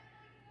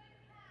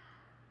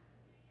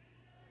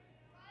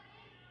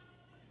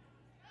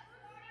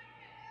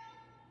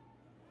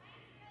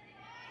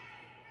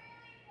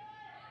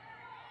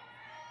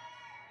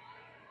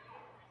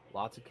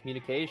 Lots of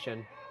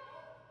communication.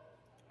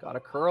 Got a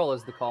curl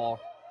is the call.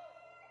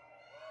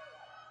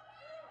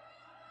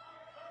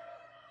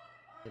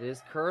 It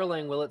is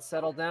curling. Will it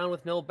settle down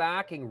with no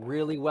backing?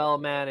 Really well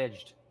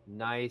managed.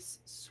 Nice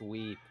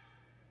sweep.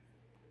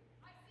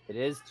 It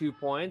is 2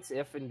 points.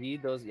 If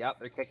indeed those, yep,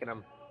 they're kicking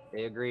them.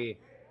 They agree.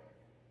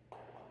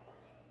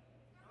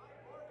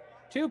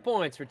 2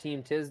 points for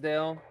Team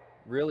Tisdale.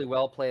 Really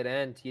well played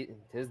end.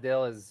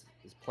 Tisdale is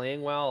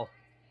playing well.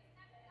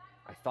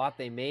 I thought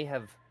they may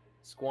have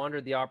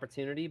squandered the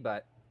opportunity,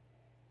 but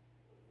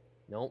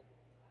nope,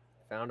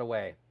 found a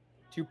way.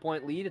 2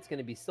 point lead. It's going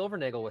to be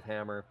Silvernagle with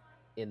hammer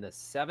in the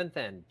 7th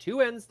end.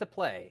 2 ends to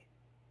play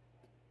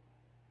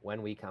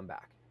when we come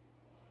back.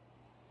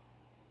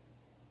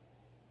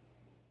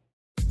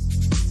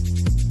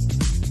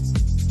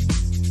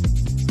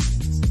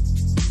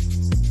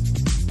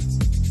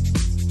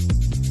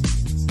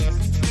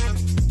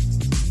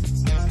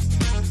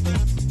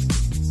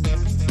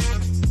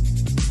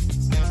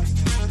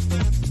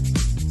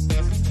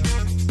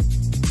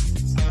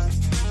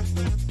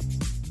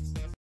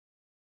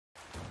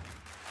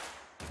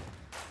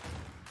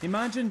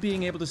 Imagine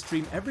being able to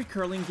stream every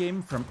curling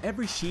game from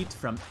every sheet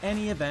from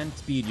any event,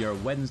 be it your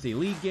Wednesday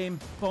league game,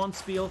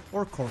 bonspiel,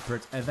 or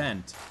corporate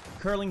event.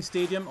 Curling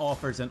Stadium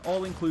offers an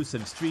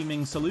all-inclusive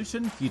streaming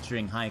solution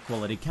featuring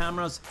high-quality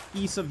cameras,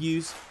 ease of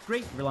use,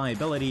 great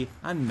reliability,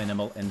 and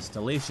minimal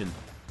installation.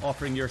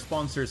 Offering your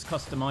sponsors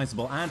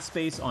customizable ad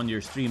space on your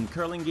streamed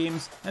curling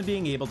games and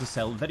being able to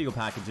sell video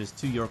packages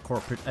to your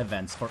corporate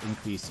events for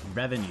increased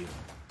revenue.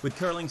 With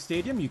Curling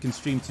Stadium, you can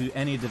stream to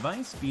any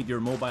device, be it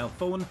your mobile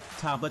phone,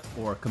 tablet,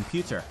 or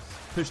computer.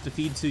 Push the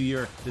feed to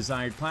your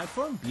desired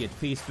platform, be it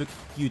Facebook,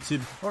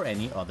 YouTube, or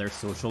any other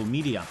social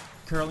media.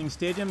 Curling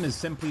Stadium is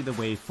simply the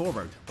way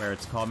forward. Where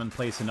it's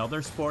commonplace in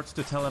other sports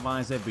to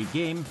televise every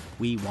game,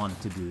 we want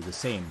to do the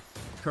same.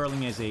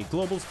 Curling is a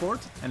global sport,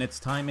 and it's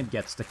time it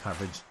gets the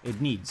coverage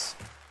it needs.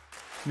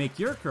 Make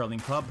your curling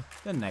club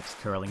the next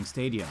Curling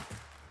Stadium.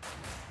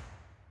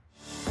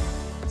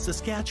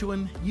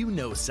 Saskatchewan, you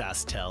know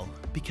SaskTel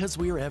because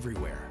we're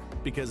everywhere.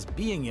 Because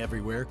being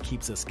everywhere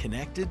keeps us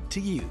connected to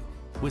you.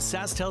 With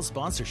SaskTel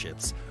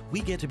sponsorships,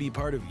 we get to be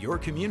part of your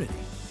community.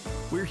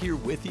 We're here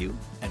with you,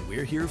 and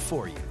we're here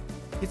for you.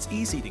 It's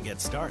easy to get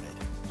started.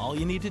 All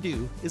you need to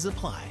do is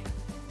apply.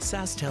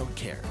 SaskTel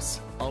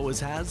cares.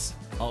 Always has,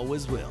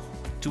 always will.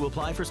 To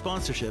apply for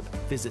sponsorship,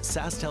 visit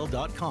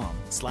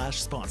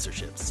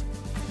sastel.com/sponsorships.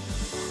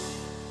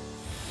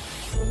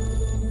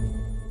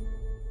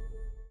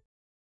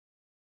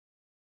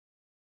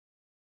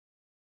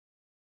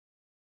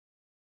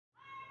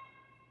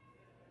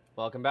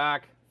 Welcome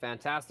back.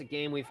 Fantastic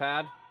game we've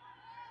had.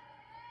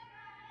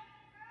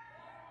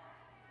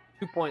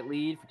 2-point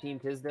lead for Team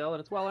Tisdale, and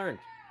it's well earned.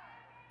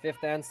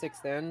 5th and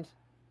 6th end,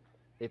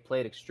 they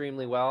played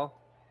extremely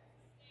well.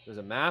 There's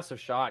a massive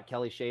shot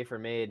Kelly Schaefer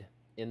made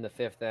in the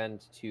 5th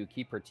end to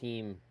keep her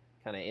team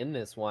kind of in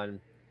this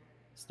one,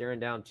 staring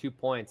down 2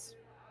 points.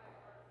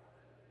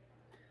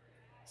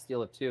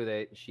 Steal of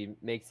 2. She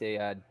makes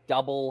a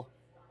double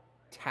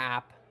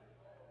tap.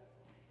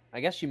 I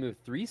guess she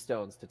moved 3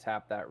 stones to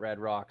tap that red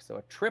rock, so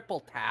a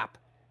triple tap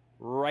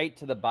right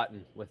to the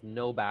button with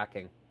no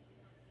backing.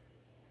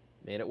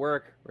 Made it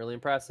work. Really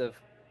impressive.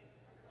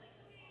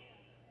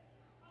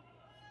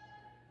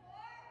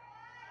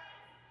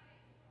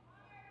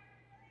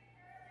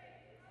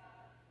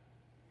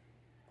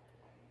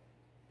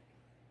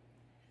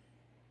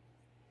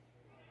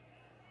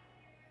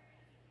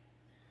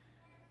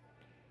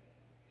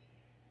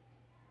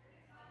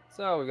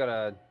 So we've got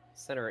a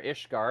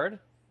center-ish guard,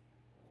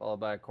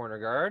 followed by a corner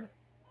guard.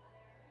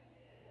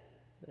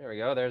 There we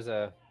go. There's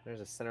a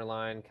center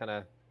line kind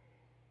of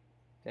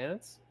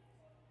dance.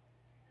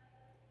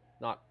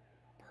 Not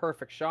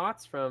perfect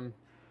shots from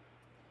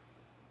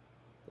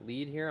the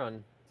lead here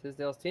on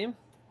Tisdale's team.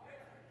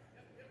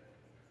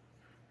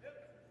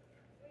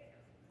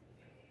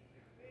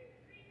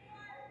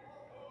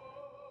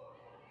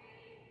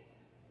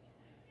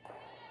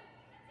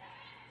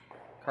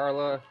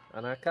 Carla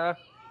Anaka.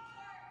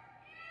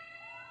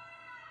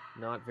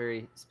 Not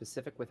very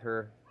specific with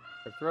her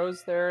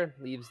throws there.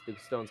 Leaves the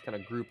stones kind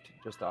of grouped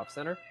just off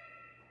center.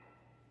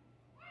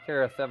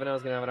 Kara Theveno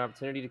is going to have an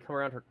opportunity to come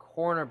around her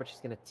corner, but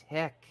she's going to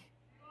tick.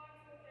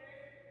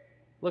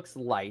 Looks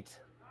light.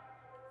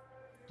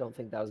 Don't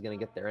think that was going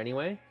to get there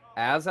anyway.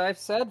 As I've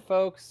said,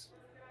 folks,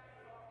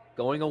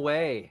 going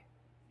away.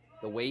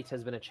 The wait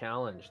has been a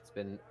challenge. It's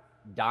been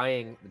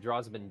dying. The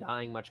draws have been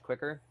dying much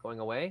quicker. Going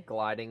away,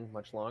 gliding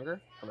much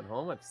longer. Coming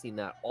home, I've seen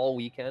that all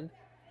weekend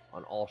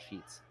on all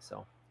sheets.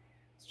 So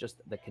it's just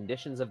the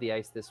conditions of the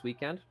ice this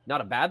weekend. Not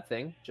a bad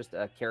thing, just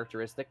a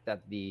characteristic that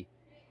the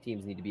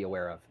teams need to be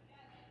aware of.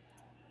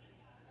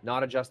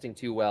 Not adjusting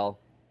too well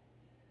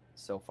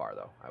so far,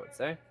 though, I would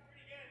say,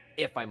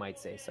 if I might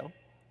say so.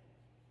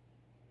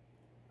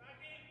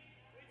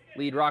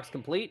 Lead rock's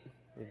complete.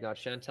 We've got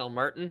Chantel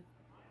Martin.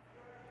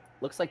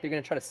 Looks like they're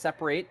going to try to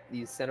separate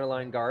these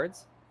centerline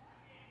guards.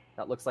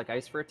 That looks like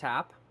ice for a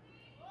tap.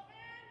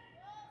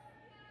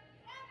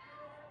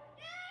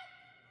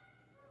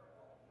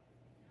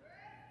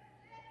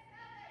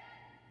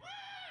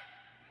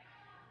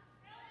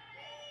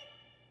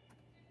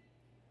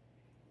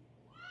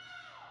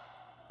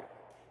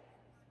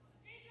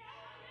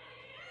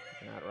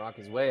 That rock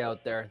is way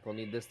out there. They'll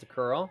need this to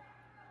curl.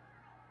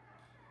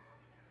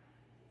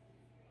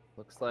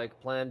 Looks like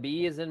plan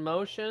B is in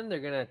motion. They're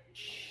going to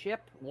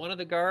chip one of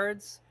the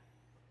guards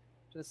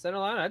to the center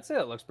line. I'd say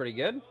it looks pretty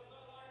good.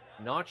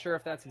 Not sure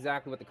if that's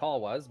exactly what the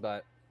call was,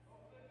 but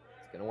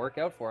it's going to work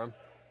out for him.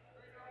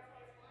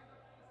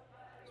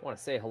 Just want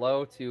to say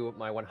hello to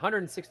my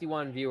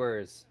 161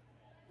 viewers.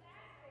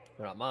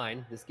 They're not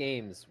mine. This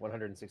game's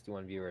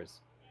 161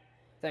 viewers.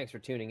 Thanks for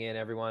tuning in,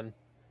 everyone.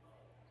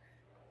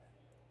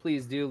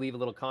 Please do leave a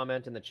little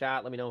comment in the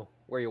chat. Let me know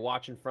where you're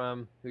watching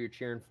from, who you're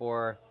cheering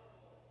for,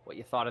 what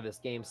you thought of this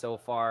game so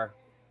far.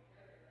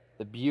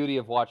 The beauty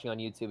of watching on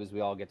YouTube is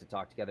we all get to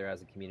talk together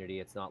as a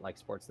community. It's not like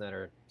Sportsnet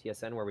or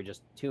TSN where we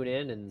just tune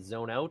in and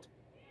zone out.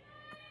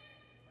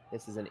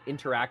 This is an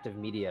interactive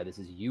media. This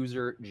is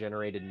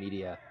user-generated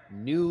media.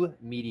 New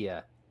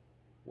media.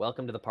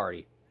 Welcome to the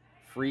party.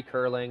 Free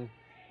curling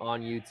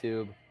on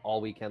YouTube.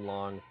 all weekend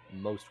long,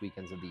 most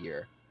weekends of the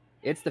year.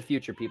 It's the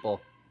future,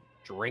 people.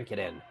 Drink it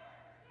in.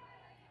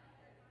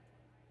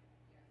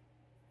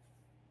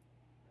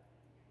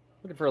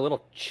 Looking for a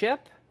little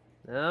chip.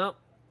 No,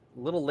 a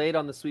little late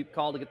on the sweep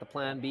call to get the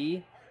plan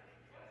B.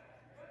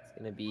 It's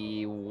going to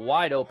be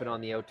wide open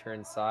on the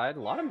out-turn side.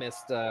 A lot of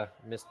missed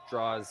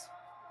draws,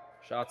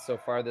 shots so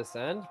far this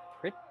end.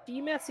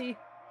 Pretty messy.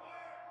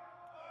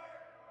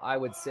 I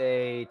would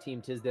say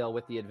Team Tisdale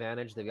with the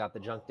advantage. They've got the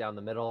junk down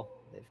the middle.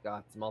 They've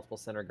got multiple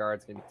center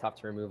guards. It's going to be tough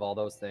to remove all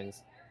those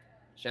things.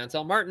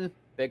 Chantel Martin,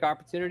 big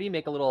opportunity.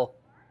 Make a little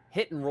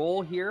hit and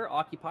roll here.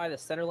 Occupy the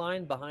center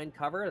line behind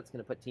cover. That's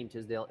going to put Team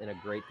Tisdale in a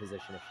great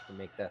position if she can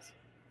make this.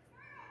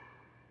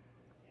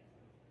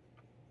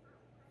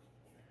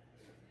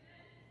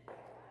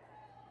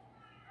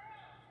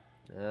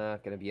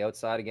 Going to be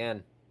outside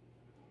again.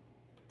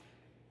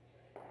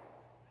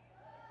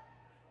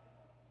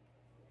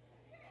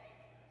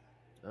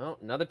 Oh,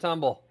 another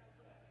tumble.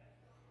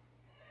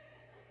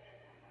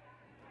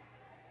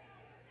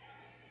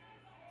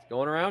 It's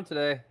going around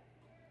today.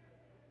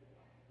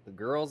 The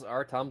girls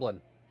are tumbling.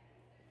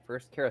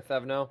 First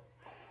Karathevno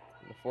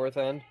in the fourth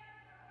end.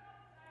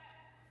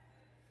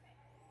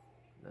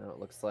 Now it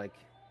looks like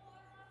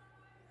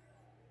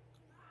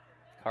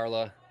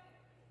Carla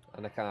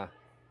Anaka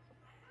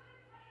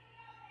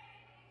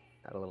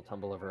had a little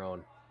tumble of her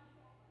own.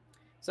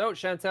 So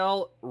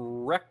Chantel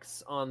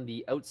wrecks on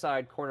the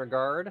outside corner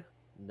guard.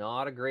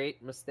 Not a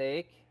great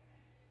mistake.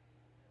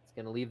 It's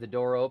going to leave the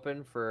door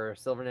open for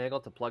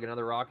Silvernagle to plug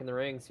another rock in the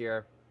rings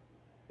here.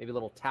 Maybe a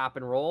little tap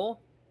and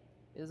roll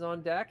is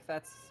on deck.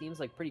 That seems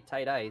like pretty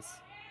tight ice.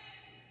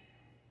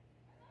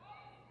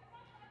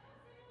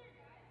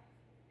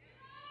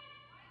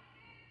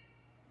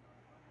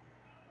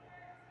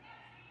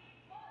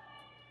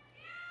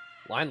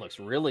 Line looks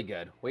really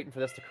good. Waiting for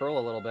this to curl a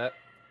little bit.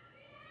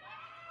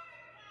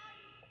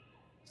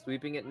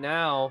 Sweeping it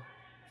now.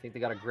 I think they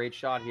got a great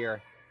shot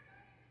here.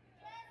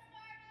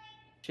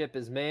 Chip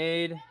is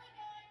made.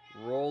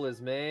 Roll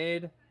is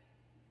made.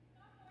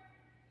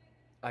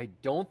 I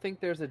don't think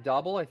there's a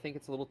double. I think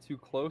it's a little too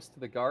close to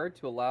the guard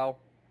to allow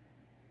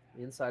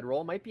the inside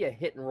roll. Might be a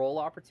hit and roll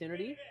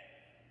opportunity.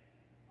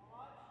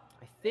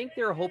 I think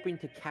they're hoping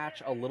to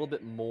catch a little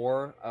bit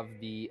more of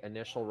the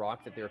initial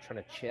rock that they were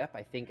trying to chip.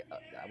 I think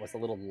that was a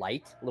little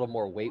light. A little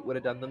more weight would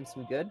have done them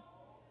some good.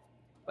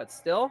 But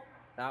still,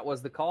 that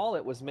was the call.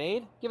 It was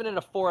made. Giving it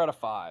a 4 out of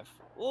 5.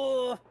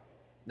 Ooh.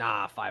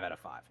 Nah, 5 out of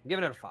 5. I'm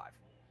giving it a 5.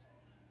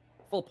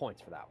 Full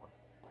points for that one.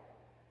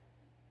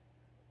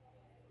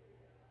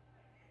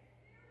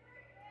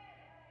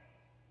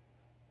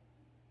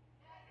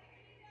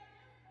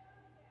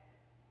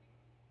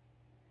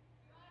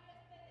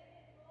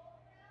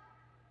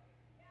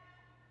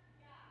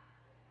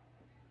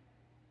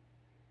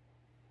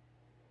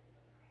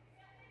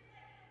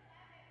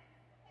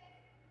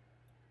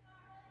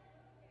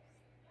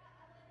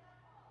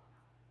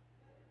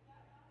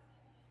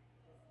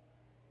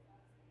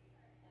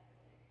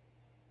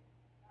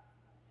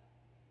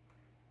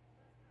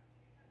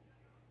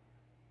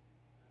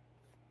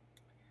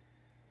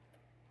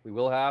 We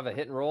will have a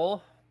hit and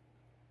roll.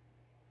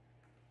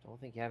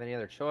 Don't think you have any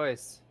other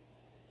choice.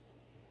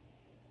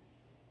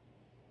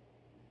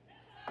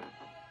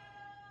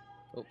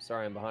 Oh,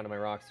 sorry, I'm behind on my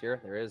rocks here.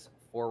 There is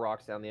 4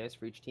 rocks down the ice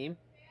for each team.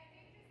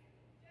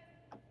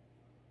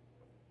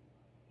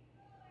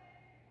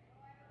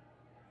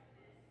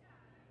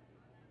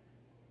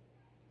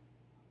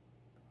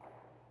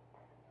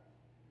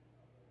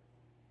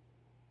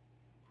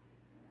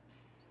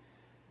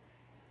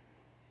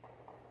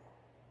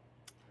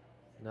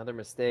 Another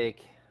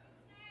mistake.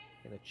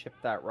 Gonna chip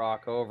that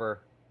rock over.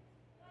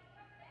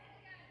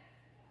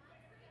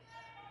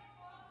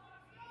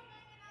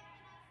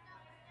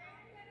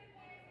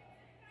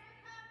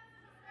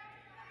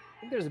 I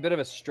think there's a bit of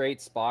a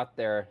straight spot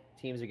there.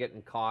 Teams are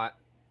getting caught.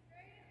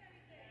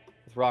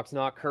 With rocks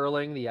not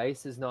curling, the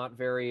ice is not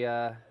very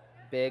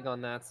big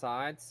on that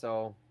side,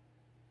 so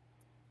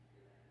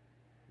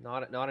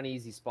not an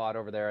easy spot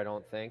over there, I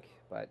don't think.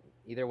 But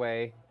either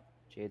way,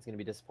 Jade's gonna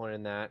be disappointed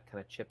in that.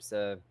 Kind of chips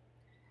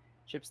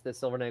the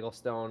Silvernagle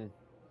stone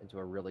into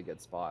a really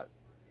good spot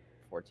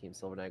for Team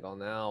Silvernagle.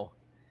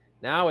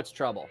 Now it's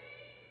trouble.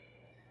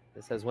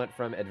 This has went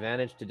from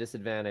advantage to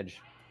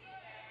disadvantage.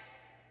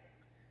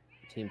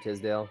 Team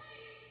Tisdale.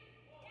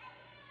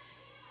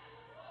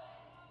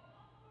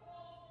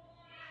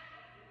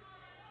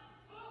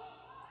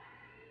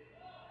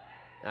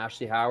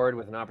 Ashley Howard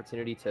with an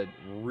opportunity to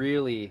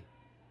really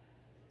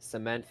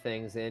cement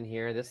things in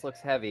here. This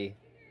looks heavy.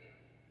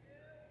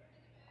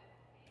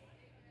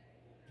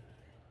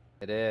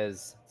 It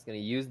is. It's going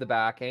to use the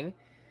backing.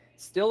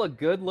 Still a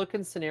good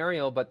looking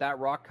scenario, but that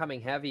rock coming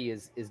heavy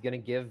is going to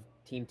give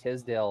Team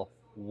Tisdale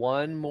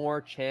one more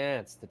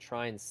chance to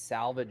try and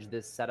salvage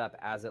this setup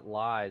as it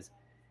lies.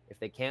 If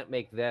they can't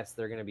make this,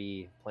 they're going to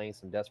be playing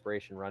some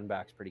desperation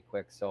runbacks pretty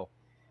quick. So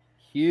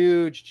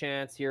huge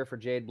chance here for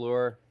Jade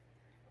Bloor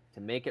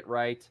to make it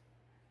right.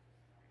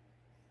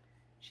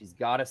 She's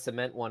got to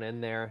cement one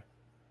in there.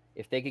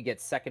 if they could get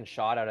second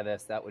shot out of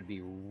this, that would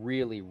be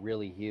really,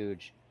 really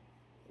huge.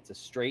 It's a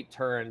straight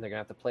turn. They're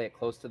going to have to play it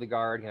close to the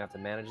guard. Going to have to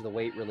manage the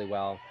weight really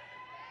well.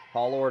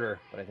 Tall order,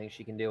 but I think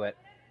she can do it.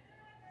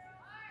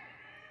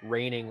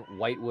 Reigning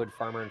Whitewood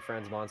Farmer and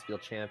Friends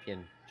Monsfield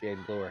champion, Jade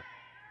Bluer.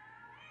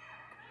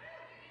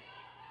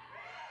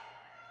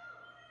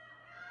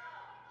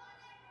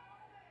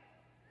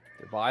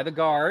 They're by the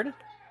guard.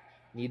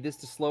 Need this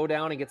to slow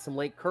down and get some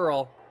late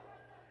curl.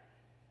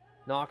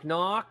 Knock,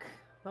 knock.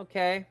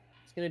 Okay.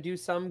 It's going to do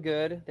some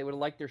good. They would have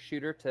liked their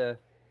shooter to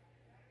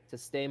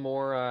stay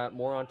more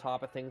on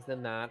top of things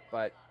than that,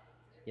 but,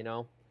 you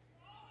know,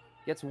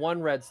 gets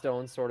one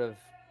redstone sort of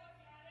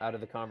out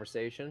of the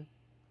conversation.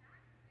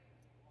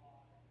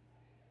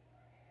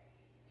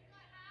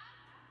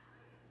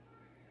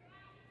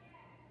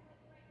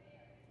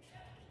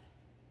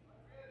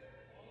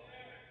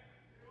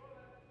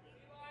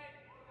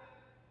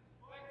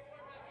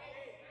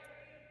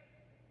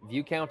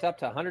 View count up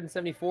to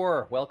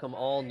 174. Welcome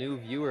all new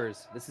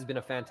viewers. This has been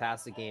a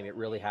fantastic game. It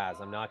really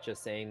has. I'm not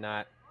just saying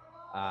that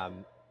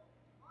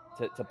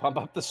to pump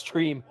up the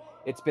stream.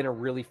 It's been a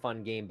really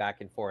fun game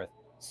back and forth.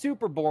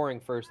 Super boring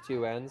first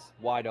two ends,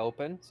 wide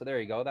open. So there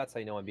you go. That's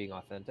how you know I'm being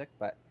authentic.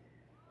 But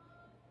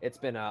it's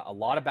been a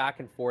lot of back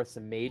and forth,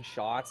 some made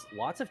shots,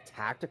 lots of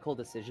tactical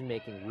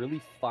decision-making,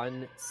 really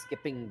fun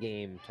skipping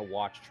game to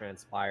watch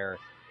transpire.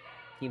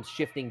 Teams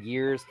shifting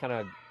gears, kind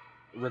of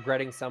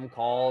regretting some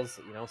calls,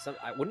 you know, some,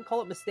 I wouldn't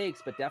call it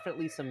mistakes, but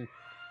definitely some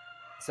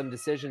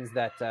decisions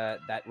that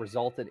that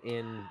resulted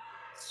in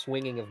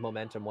swinging of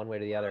momentum one way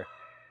to the other.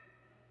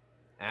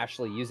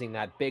 Ashley using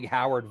that big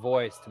Howard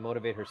voice to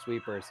motivate her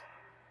sweepers.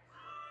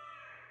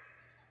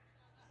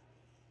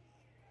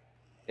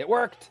 It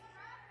worked.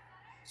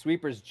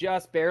 Sweepers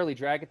just barely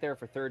drag it there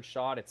for third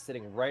shot. It's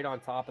sitting right on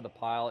top of the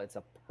pile. It's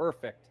a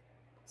perfect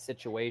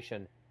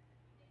situation.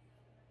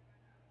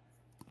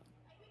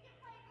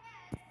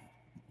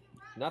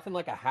 Nothing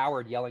like a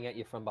Howard yelling at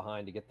you from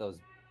behind to get those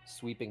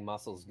sweeping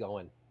muscles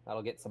going.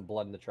 That'll get some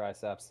blood in the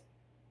triceps.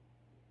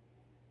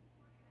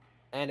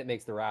 And it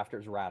makes the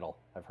rafters rattle.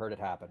 I've heard it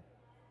happen.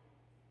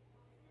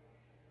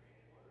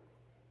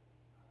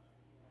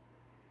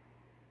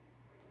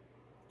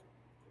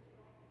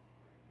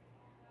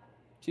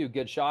 Two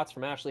good shots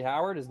from Ashley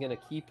Howard is going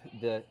to keep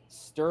the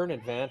stern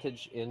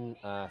advantage in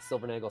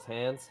Silvernagle's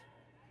hands.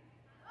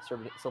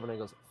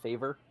 Silvernagle's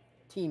favor.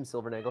 Team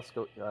Silvernagle,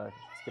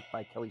 skipped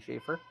by Kelly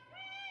Schaefer.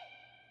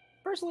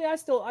 Personally, I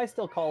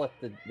still call it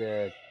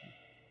the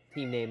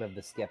team name of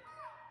the skip.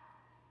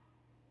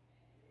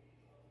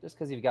 Just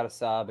because you've got a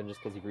sub and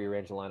just because you've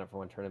rearranged the lineup for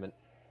one tournament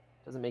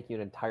doesn't make you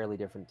an entirely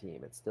different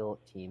team. It's still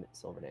Team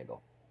Silvernagle.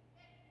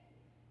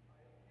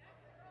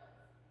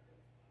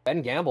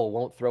 Ben Gamble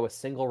won't throw a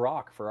single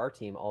rock for our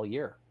team all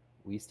year.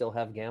 We still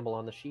have Gamble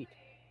on the sheet.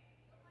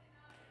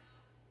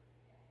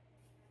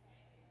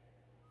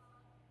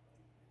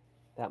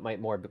 That might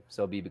more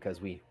so be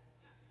because we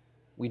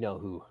know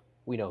who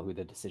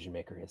the decision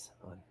maker is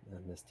on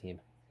this team.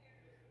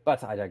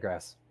 But I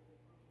digress.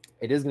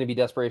 It is going to be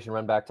desperation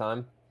run back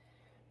time.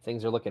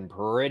 Things are looking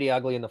pretty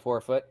ugly in the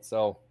 4-foot,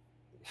 so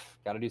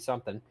got to do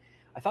something.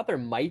 I thought there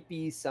might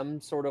be some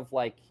sort of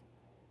like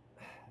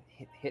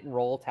hit and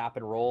roll, tap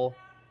and roll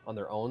on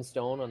their own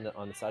stone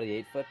on the side of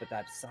the 8-foot, but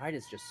that side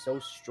is just so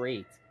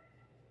straight.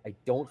 I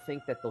don't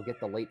think that they'll get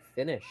the late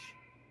finish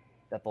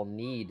that they'll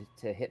need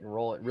to hit and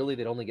roll it. Really,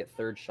 they'd only get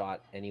third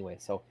shot anyway.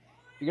 So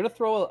if you're going to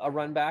throw a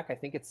run back, I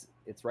think it's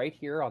right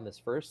here on this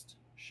first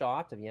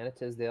shot of Jana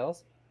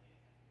Tisdale's.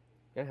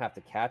 You're going to have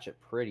to catch it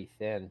pretty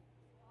thin.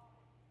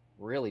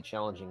 Really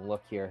challenging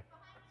look here.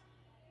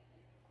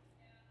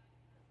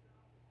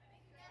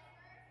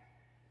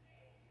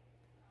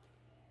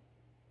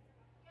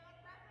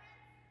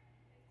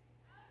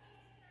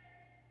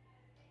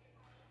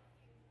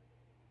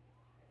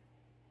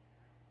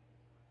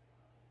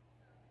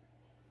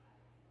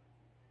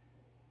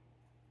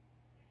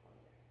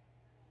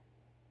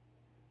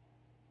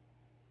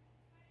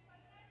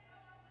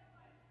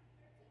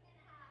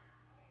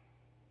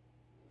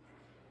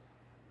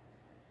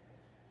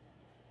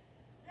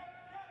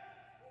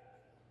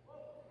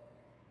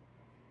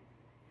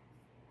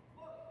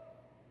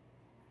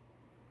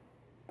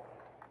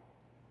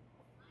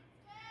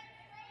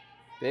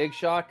 Big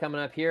shot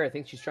coming up here. I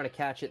think she's trying to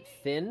catch it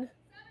thin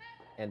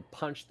and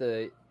punch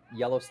the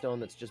Yellowstone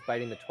that's just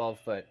biting the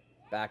 12-foot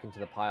back into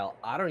the pile.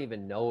 I don't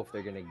even know if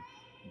they're going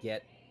to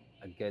get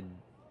a good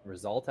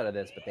result out of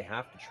this, but they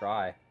have to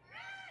try.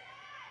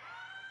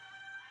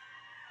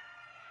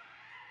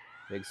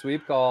 Big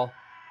sweep call.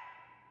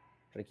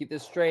 Trying to keep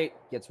this straight.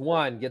 Gets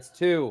one, gets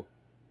two,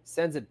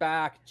 sends it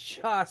back,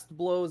 just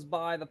blows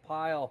by the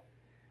pile.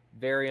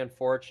 Very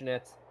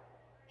unfortunate.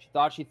 She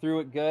thought she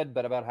threw it good,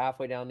 but about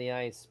halfway down the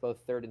ice,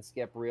 both third and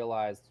skip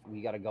realized we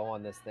got to go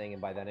on this thing,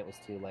 and by then it was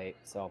too late.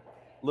 So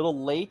a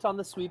little late on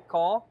the sweep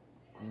call.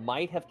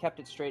 Might have kept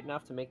it straight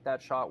enough to make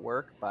that shot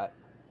work, but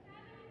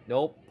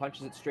nope,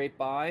 punches it straight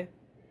by,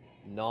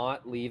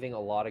 not leaving a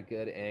lot of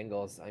good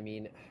angles. I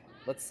mean,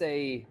 let's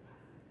say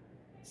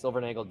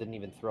Silvernagle didn't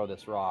even throw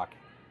this rock.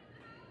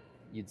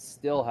 you'd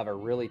still have a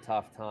really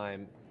tough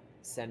time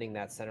sending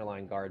that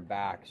centerline guard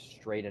back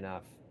straight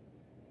enough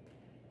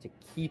to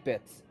keep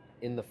it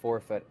in the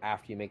forefoot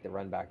after you make the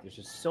run back. There's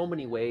just so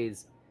many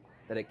ways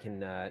that it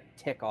can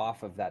tick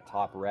off of that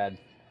top red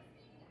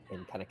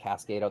and kind of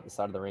cascade out the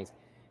side of the rings.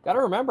 Got to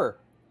remember,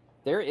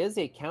 there is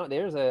a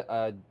there's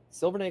a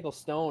Silvernagle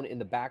stone in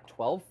the back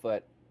 12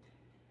 foot,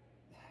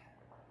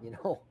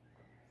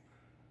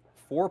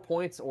 4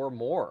 points or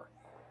more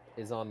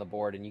is on the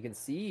board. And you can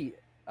see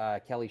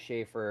Kelly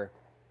Schaefer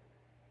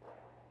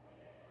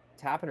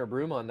tapping her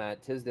broom on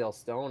that Tisdale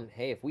stone.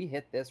 Hey, if we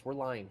hit this, we're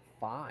lying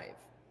 5.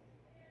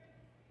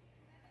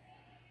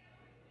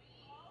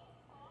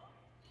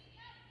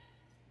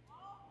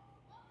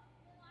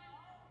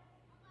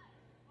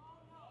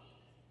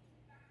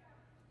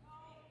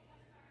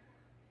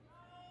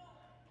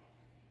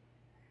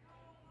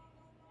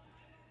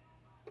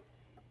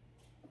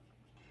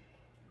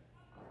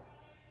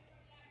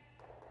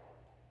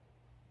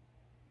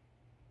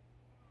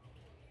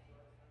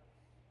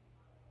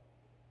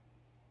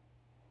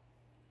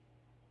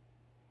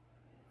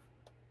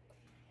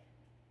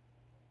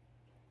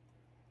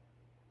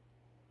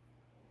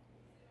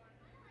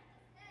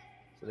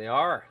 So they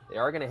are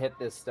going to hit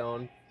this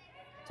stone.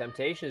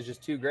 Temptation is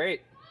just too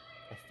great.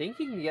 I think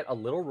you can get a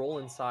little roll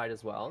inside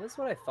as well. This is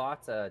what I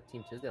thought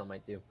Team Tisdale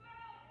might do.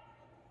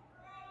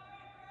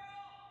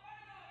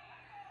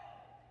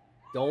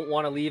 Don't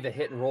want to leave a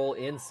hit and roll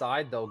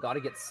inside, though. Got to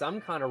get some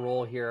kind of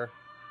roll here.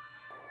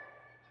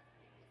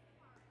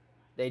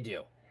 They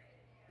do.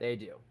 They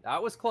do.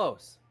 That was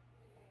close.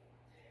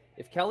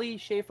 If Kelly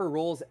Schaefer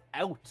rolls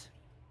out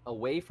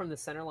away from the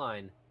center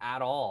line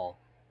at all,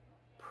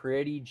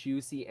 pretty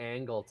juicy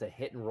angle to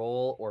hit and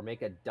roll or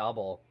make a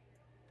double.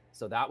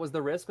 So that was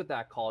the risk with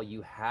that call.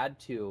 You had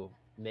to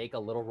make a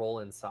little roll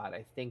inside.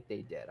 I think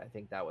they did. I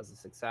think that was a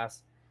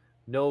success.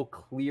 No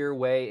clear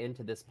way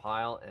into this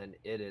pile, and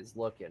it is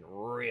looking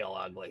real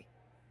ugly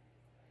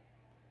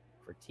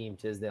for Team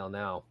Tisdale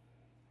now.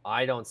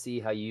 I don't see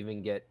how you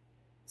even get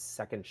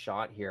second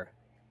shot here.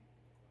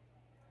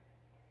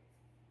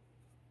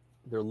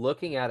 They're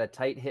looking at a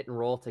tight hit and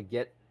roll to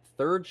get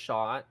third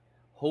shot,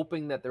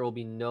 hoping that there will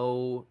be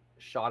no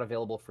shot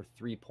available for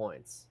 3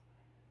 points.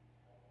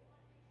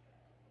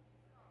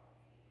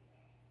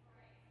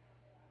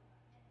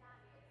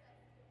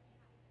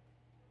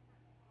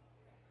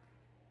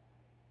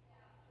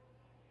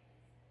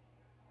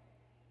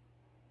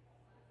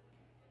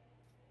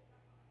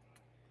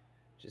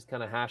 Just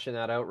kind of hashing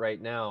that out right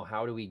now.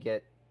 How do we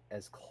get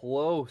as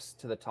close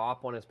to the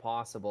top one as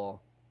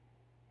possible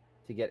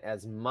to get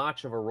as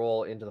much of a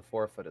roll into the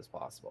forefoot as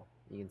possible?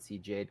 You can see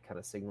Jade kind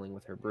of signaling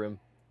with her broom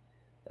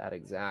that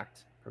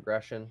exact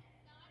progression.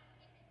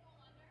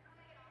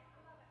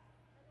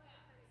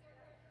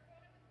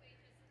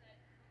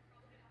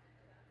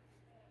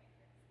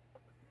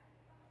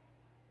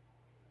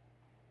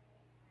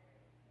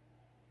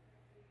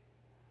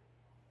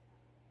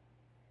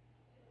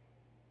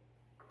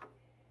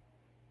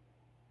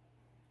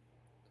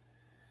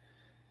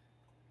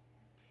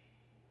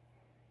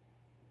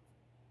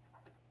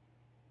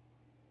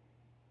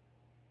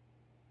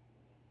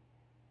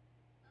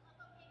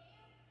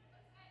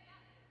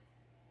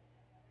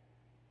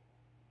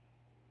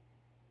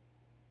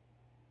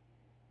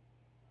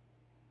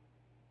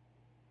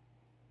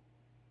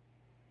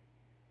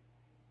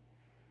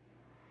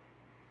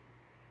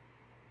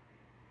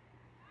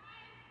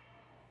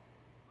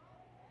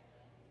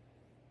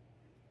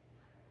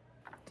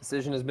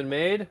 Decision has been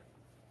made.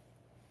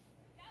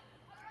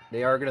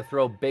 They are going to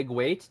throw big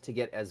weight to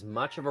get as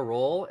much of a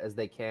roll as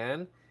they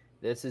can.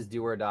 This is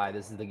do or die.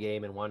 This is the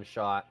game in one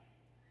shot.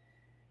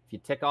 If you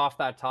tick off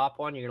that top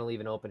one, you're going to leave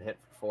an open hit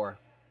for 4.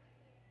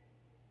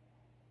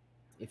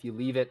 If you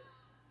leave it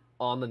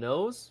on the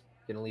nose,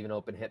 you're going to leave an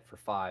open hit for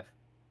 5.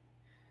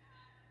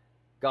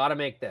 Got to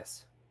make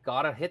this.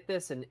 Got to hit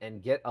this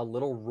and get a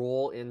little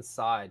roll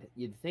inside.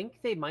 You'd think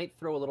they might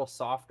throw a little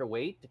softer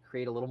weight to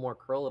create a little more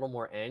curl, a little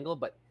more angle,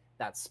 but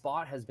that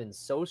spot has been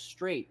so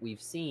straight,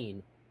 we've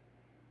seen,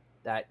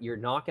 that you're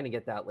not going to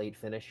get that late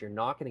finish. You're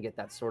not going to get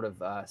that sort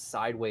of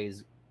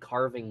sideways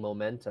carving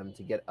momentum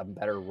to get a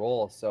better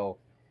roll. So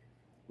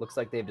looks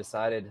like they've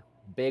decided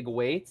big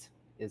weight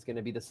is going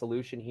to be the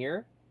solution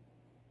here.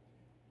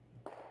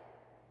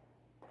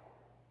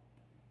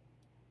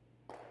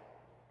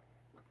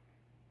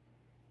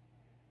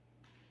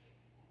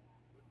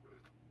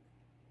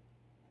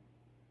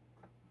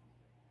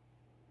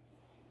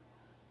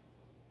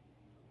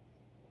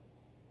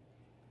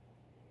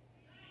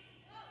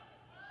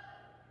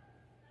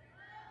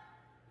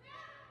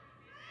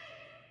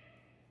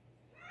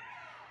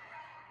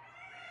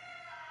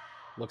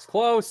 Looks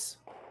close.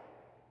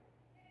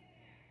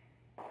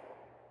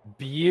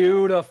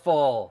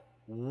 Beautiful.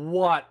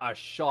 What a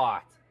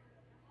shot.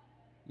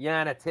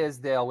 Jana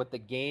Tisdale with the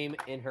game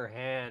in her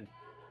hand.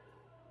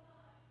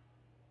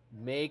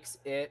 Makes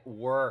it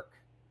work.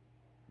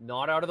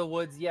 Not out of the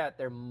woods yet.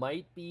 There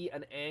might be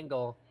an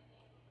angle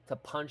to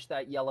punch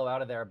that yellow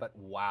out of there, but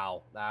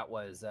wow, that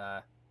was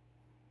a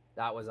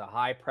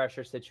high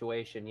pressure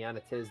situation.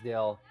 Jana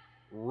Tisdale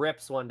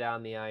rips one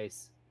down the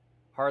ice.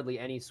 Hardly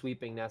any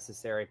sweeping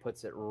necessary.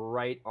 Puts it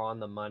right on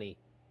the money.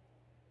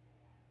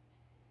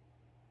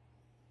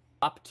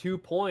 Up 2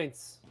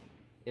 points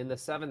in the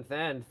 7th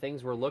end.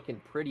 Things were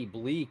looking pretty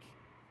bleak.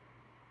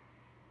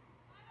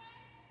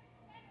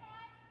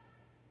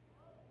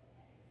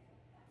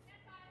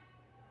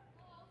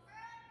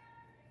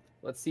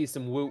 Let's see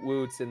some woot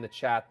woots in the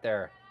chat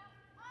there.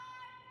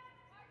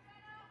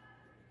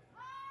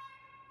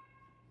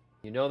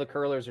 You know the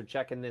curlers are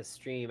checking this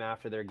stream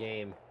after their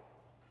game,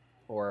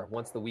 or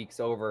once the week's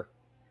over,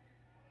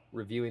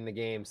 reviewing the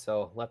game.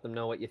 So let them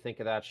know what you think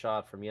of that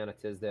shot from Jana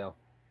Tisdale.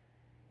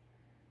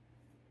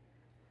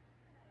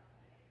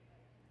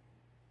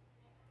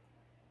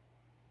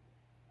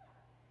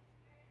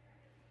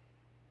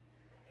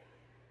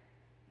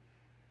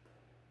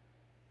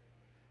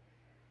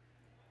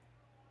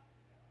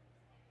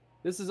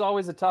 This is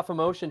always a tough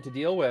emotion to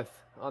deal with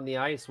on the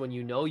ice when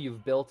you know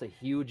you've built a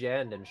huge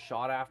end, and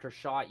shot after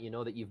shot, you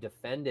know that you've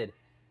defended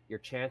your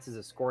chances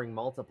of scoring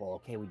multiple.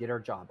 Okay, we did our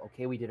job.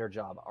 Okay, we did our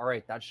job. All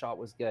right, that shot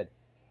was good.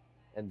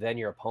 And then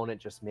your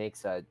opponent just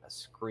makes a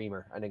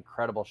screamer, an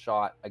incredible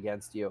shot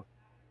against you.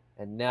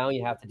 And now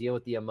you have to deal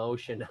with the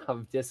emotion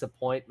of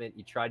disappointment.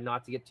 You tried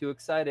not to get too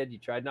excited. You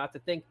tried not to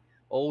think,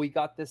 oh, we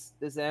got this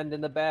end in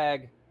the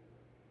bag.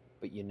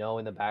 But you know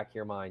in the back of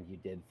your mind, you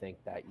did think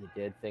that. You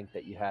did think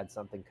that you had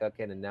something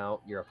cooking, and now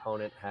your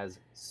opponent has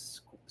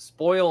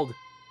spoiled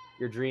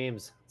your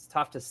dreams. It's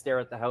tough to stare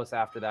at the house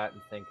after that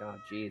and think, oh,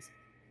 geez,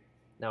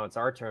 now it's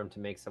our turn to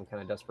make some kind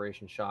of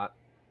desperation shot.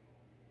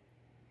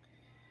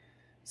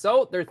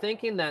 So they're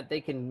thinking that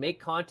they can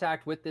make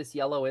contact with this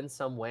yellow in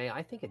some way.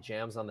 I think it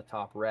jams on the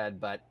top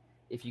red, but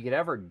if you could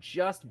ever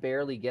just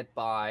barely get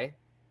by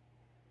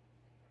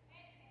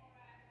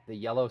the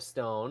yellow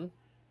stone,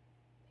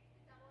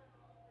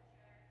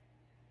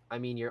 I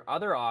mean, your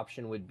other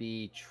option would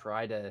be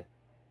try to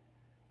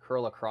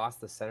curl across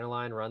the center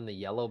line, run the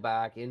yellow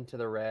back into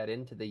the red,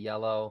 into the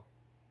yellow.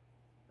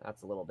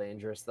 That's a little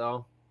dangerous,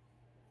 though.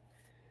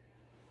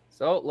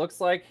 So it looks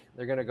like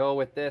they're going to go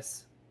with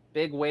this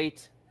big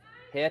weight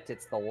hit.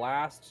 It's the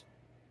last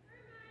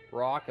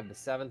rock of the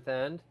 7th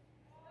end.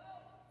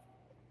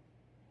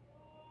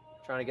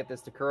 Trying to get this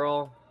to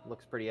curl.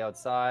 Looks pretty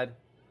outside.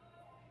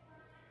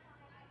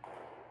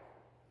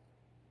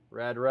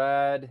 Red,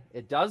 red.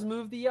 It does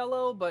move the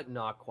yellow, but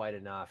not quite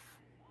enough.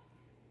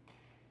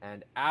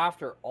 And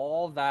after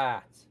all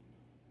that,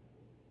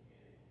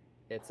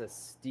 it's a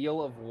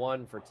steal of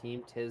 1 for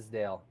Team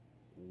Tisdale.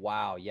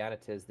 Wow, Jana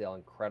Tisdale,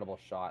 incredible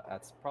shot.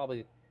 That's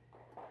probably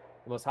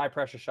the most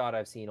high-pressure shot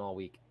I've seen all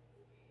week.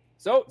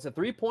 So it's a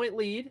 3-point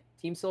lead.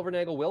 Team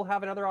Silvernagle will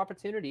have another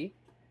opportunity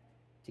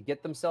to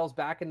get themselves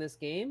back in this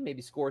game.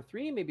 Maybe score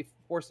 3, maybe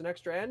force an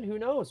extra end. Who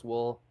knows?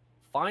 We'll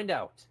find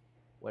out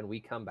when we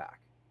come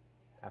back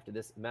after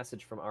this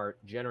message from our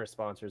generous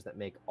sponsors that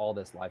make all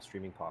this live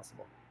streaming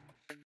possible.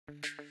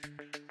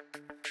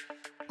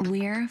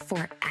 We're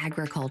for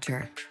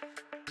agriculture,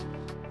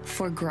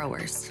 for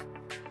growers,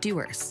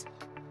 doers,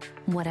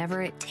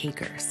 whatever it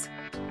takers.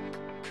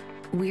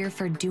 We're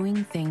for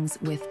doing things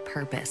with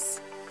purpose.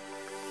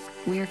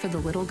 We're for the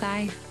little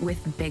guy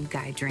with big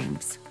guy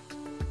dreams.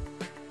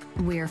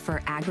 We're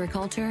for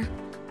agriculture.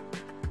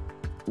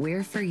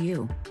 We're for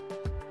you.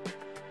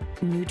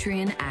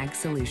 Nutrien Ag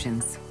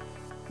Solutions.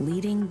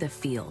 Leading the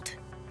field.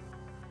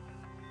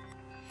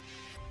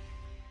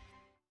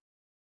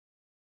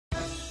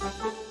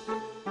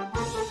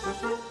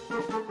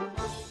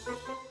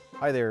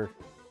 Hi there,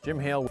 Jim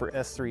Hale for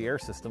S3 Air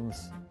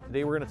Systems.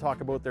 Today we're going to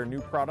talk about their new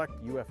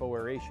product, UFO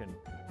aeration.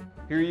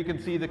 Here you can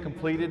see the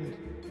completed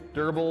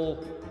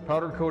durable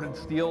powder-coated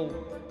steel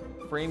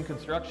frame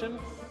construction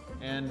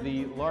and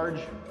the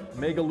large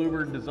mega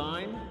louver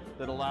design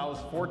that allows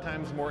 4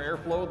 times more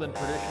airflow than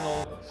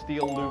traditional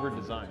steel louver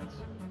designs.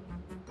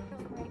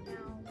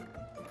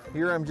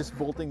 Here I'm just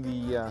bolting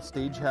the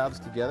stage halves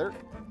together.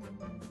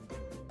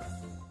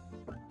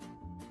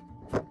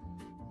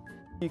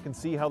 You can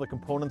see how the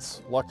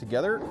components lock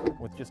together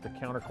with just a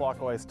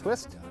counterclockwise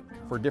twist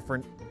for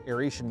different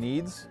aeration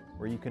needs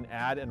where you can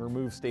add and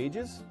remove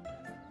stages.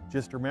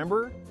 Just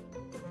remember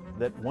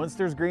that once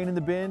there's grain in the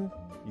bin,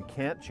 you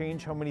can't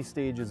change how many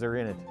stages are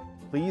in it.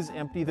 Please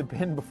empty the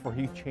bin before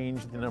you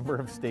change the number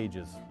of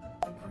stages.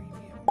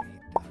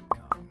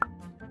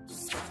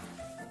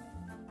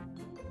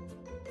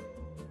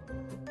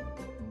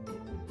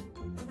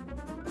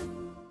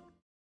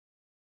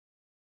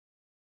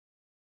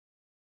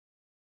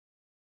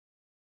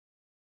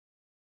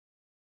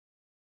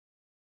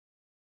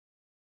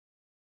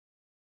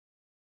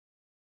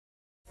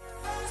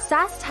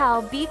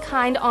 SaskTel Be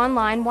Kind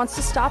Online wants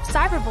to stop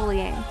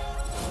cyberbullying.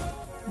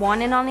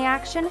 Want in on the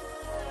action?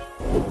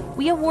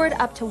 We award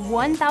up to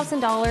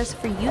 $1,000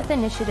 for youth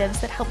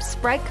initiatives that help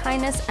spread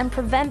kindness and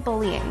prevent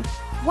bullying.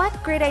 What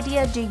great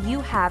idea do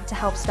you have to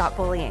help stop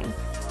bullying?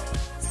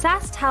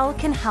 SaskTel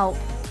can help.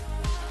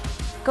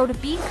 Go to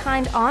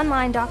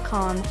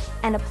BeKindOnline.com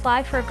and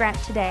apply for a grant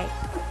today.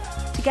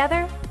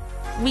 Together,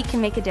 we can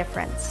make a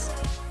difference.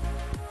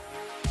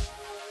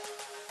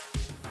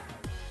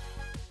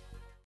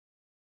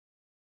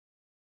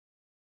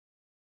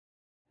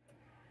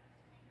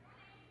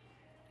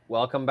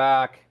 Welcome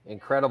back.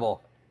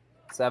 Incredible.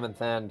 7th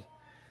end.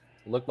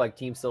 It looked like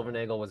Team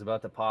Silvernagle was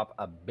about to pop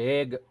a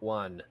big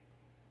one.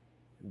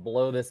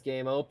 Blow this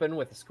game open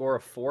with a score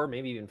of 4,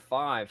 maybe even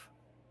 5.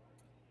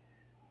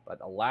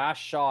 But a last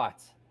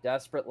shot,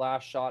 desperate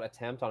last shot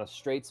attempt on a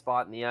straight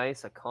spot in the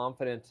ice, a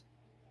confident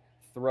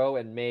throw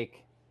and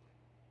make.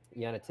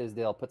 Jana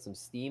Tisdale put some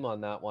steam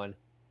on that one.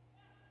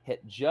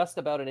 Hit just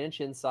about an inch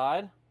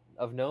inside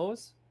of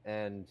nose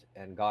and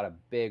got a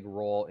big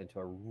roll into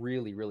a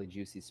really, really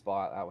juicy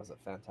spot. That was a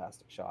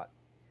fantastic shot.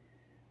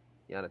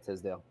 Jana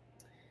Tisdale.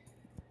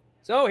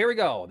 So here we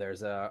go.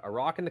 There's a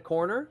rock in the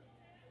corner,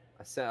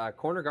 a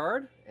corner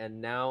guard,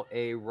 and now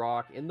a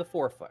rock in the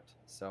forefoot.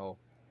 So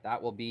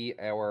that will be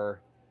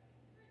our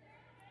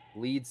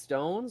lead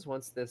stones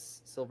once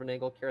this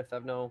Silvernagle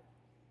Karathevno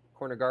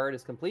corner guard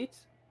is complete.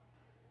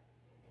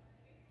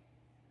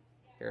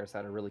 Harris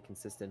had a really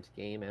consistent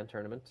game and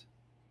tournament.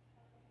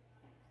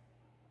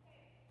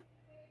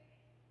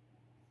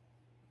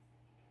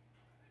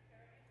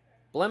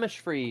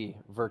 Blemish-free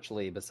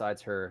virtually,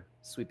 besides her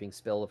sweeping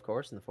spill, of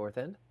course, in the 4th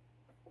end.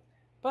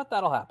 But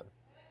that'll happen.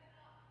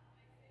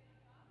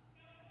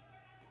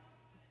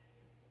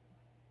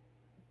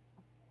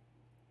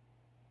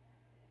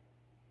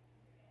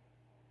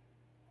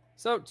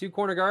 So 2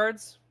 corner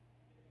guards.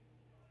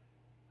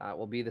 That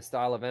will be the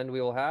style of end we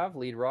will have.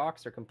 Lead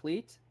rocks are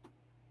complete.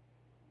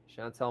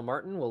 Chantel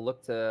Martin will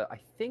look to, I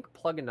think,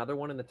 plug another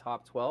one in the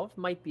top 12.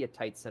 Might be a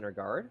tight center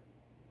guard.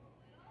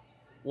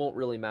 Won't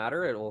really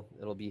matter.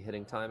 It'll be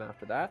hitting time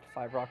after that.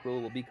 5 rock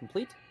rule will be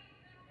complete.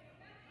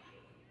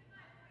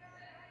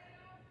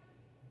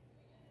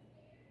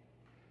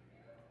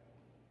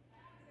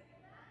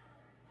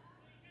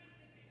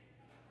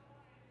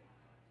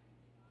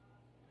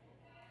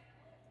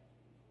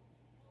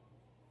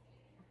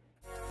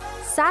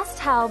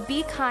 SaskTel,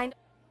 be kind.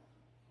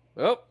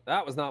 Oh,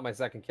 that was not my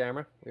second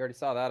camera. We already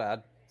saw that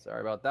ad.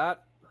 Sorry about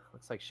that.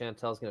 Looks like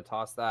Chantel's going to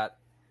toss that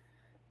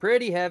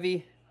pretty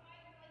heavy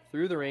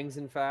through the rings,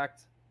 in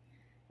fact.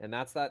 And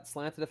that's that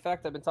slanted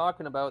effect I've been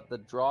talking about. The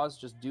draws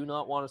just do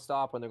not want to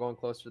stop when they're going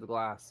closer to the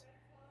glass.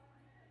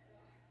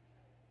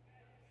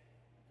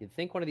 You'd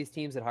think one of these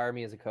teams would hire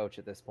me as a coach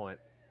at this point.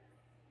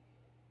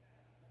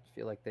 I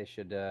feel like they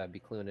should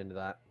be cluing into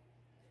that.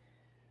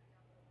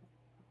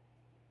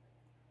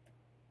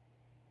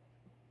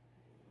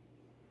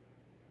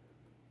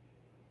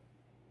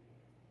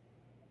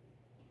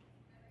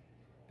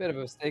 Bit of a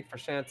mistake for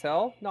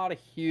Chantel. Not a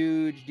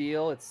huge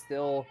deal. It's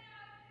still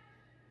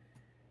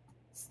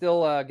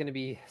going to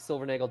be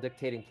Silvernagle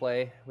dictating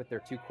play with their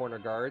 2 corner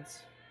guards.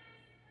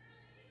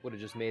 Would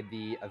have just made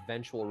the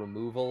eventual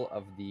removal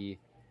of the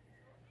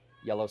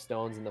yellow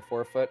stones in the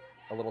forefoot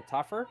a little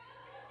tougher.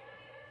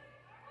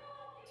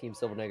 Team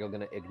Silvernagle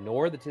going to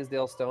ignore the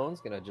Tisdale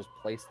stones, going to just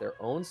place their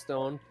own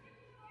stone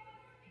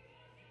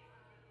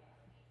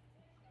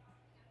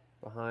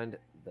behind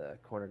the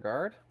corner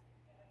guard.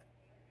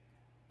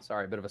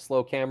 Sorry, a bit of a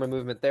slow camera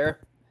movement there,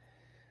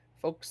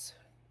 folks.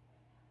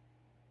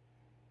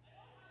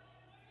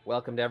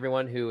 Welcome to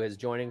everyone who is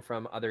joining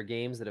from other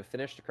games that have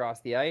finished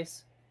across the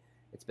ice.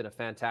 It's been a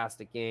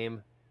fantastic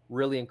game.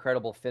 Really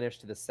incredible finish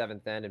to the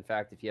 7th end. In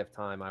fact, if you have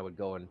time, I would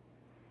go and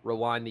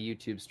rewind the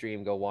YouTube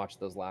stream, go watch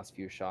those last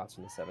few shots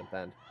from the 7th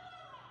end.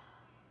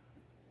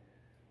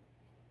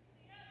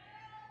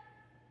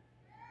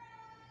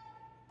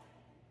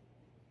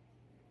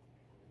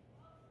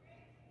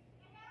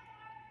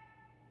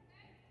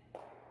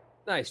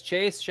 Nice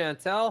chase,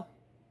 Chantel.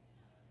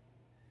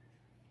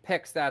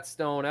 Picks that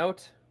stone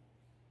out.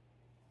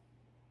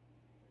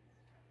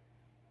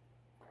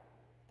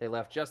 They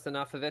left just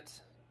enough of it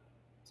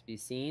to be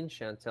seen.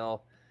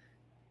 Chantel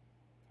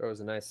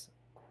throws a nice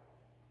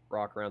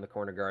rock around the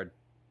corner guard.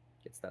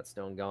 Gets that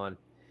stone gone.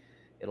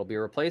 It'll be a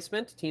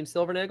replacement. Team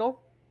Silvernagle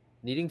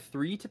needing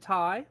 3 to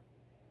tie.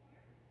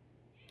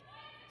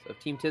 So if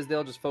Team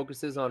Tisdale just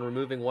focuses on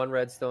removing 1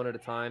 red stone at a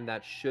time,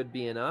 that should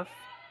be enough.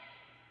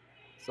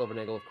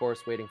 Silvernagle, of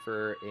course, waiting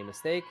for a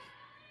mistake.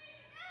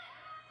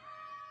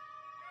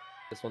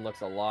 This one looks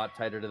a lot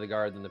tighter to the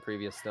guard than the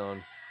previous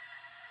stone.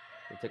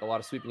 It'll take a lot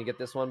of sweeping to get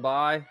this one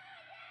by.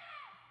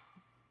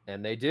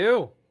 And they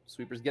do.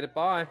 Sweepers get it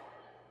by.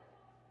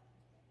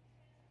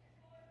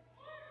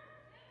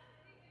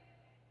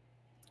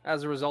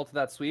 As a result of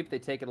that sweep, they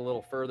take it a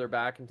little further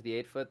back into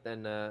the 8-foot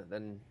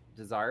than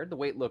desired. The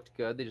weight looked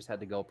good. They just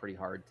had to go pretty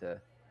hard to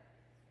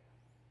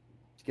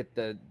get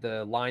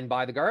the line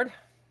by the guard.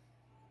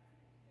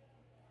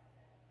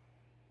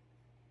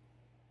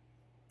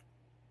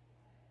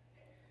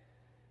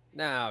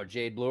 Now,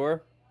 Jade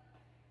Bloor,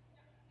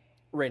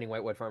 reigning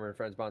Whitewood Farmer and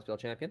Friends Bonspiel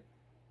champion,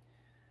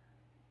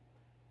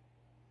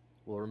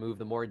 will remove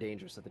the more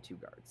dangerous of the 2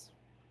 guards.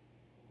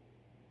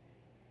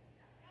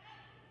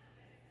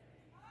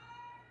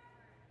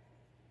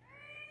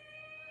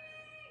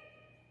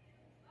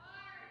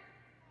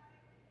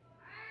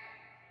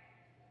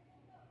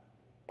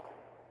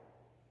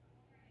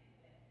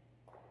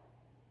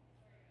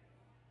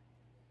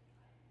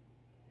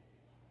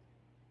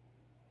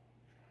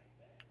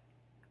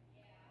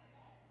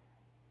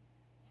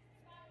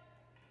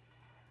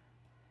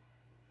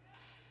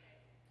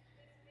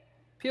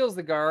 Peels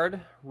the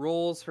guard,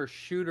 rolls her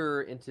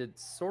shooter into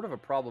sort of a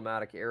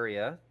problematic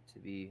area, to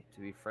be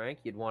frank.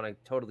 You'd want to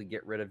totally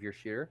get rid of your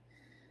shooter.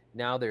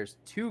 Now there's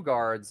 2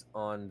 guards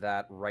on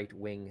that right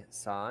wing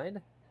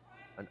side,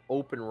 an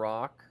open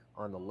rock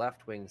on the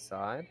left wing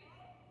side.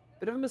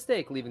 Bit of a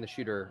mistake leaving the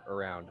shooter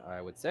around, I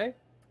would say.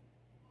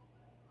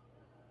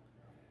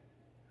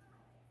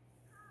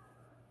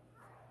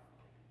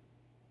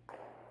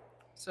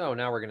 So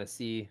now we're going to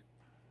see,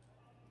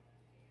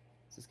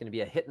 is this going to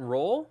be a hit and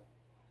roll?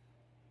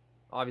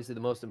 Obviously,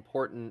 the most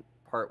important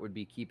part would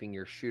be keeping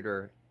your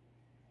shooter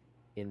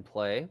in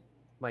play.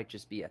 Might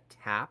just be a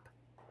tap.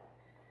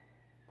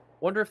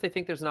 Wonder if they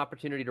think there's an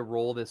opportunity to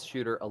roll this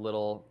shooter a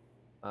little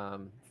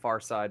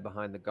far side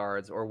behind the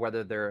guards, or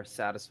whether they're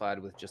satisfied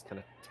with just kind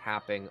of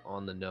tapping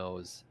on the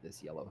nose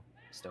this yellow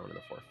stone in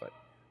the 4-foot.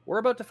 We're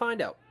about to find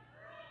out.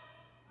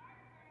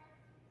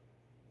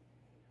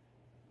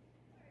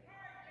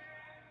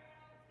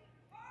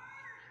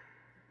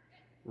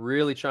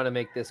 Really trying to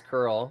make this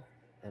curl,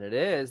 and it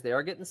is. They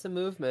are getting some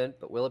movement,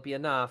 but will it be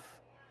enough?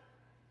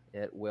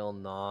 It will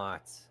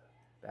not.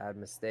 Bad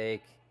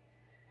mistake.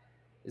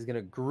 Is going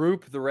to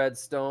group the red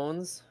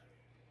stones,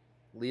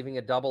 leaving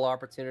a double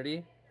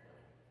opportunity.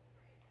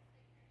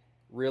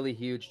 Really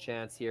huge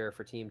chance here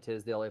for Team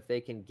Tisdale. If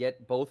they can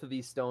get both of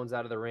these stones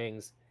out of the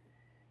rings,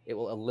 it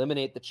will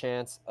eliminate the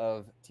chance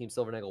of Team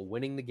Silvernagle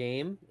winning the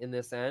game in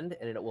this end,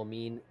 and it will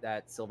mean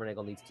that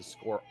Silvernagle needs to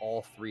score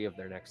all 3 of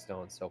their next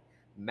stones. So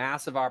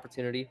massive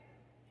opportunity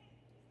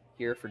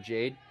here for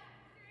Jade,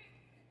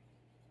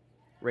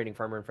 reigning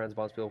Farmer and Friends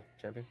Bonspiel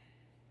champion.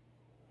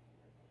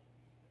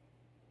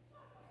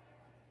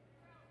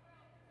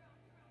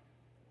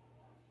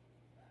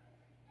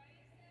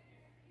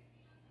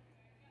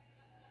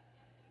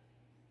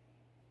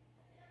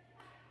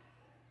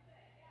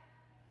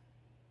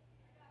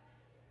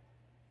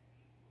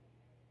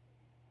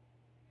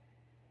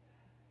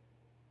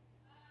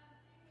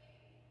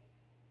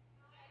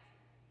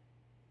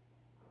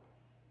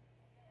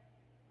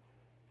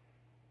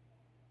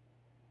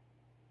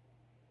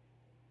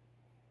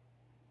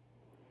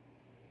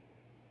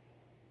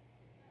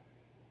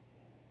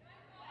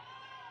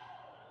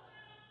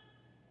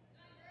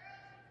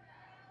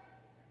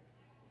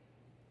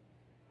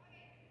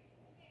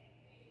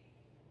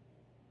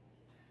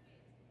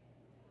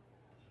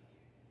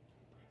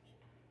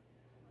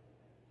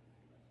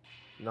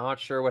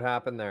 Not sure what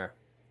happened there.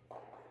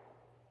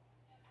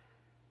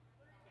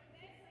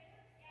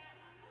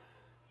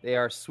 They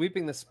are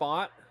sweeping the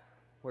spot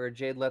where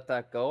Jade let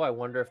that go. I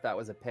wonder if that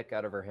was a pick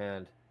out of her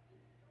hand,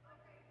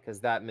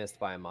 because that missed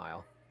by a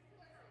mile.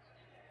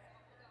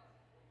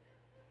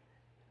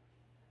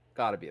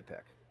 Got to be a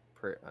pick.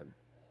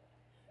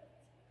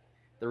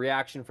 The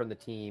reaction from the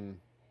team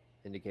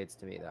indicates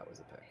to me that was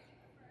a pick.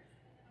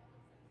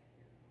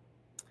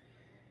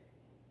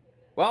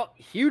 Well,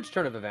 huge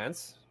turn of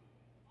events.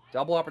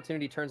 Double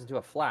opportunity turns into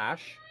a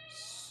flash.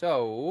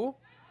 So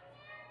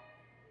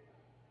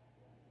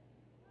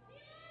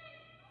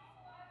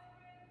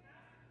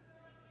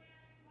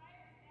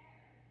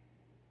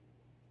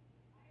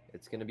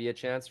it's going to be a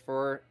chance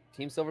for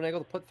Team Silvernagle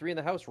to put 3 in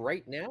the house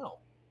right now.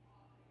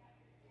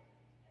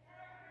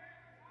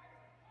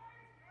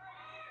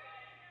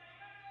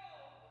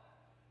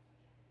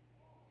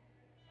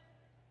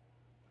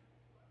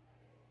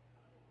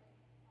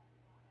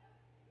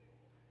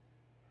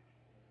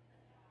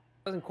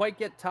 Doesn't quite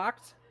get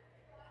tucked.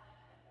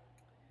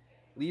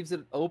 Leaves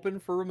it open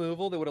for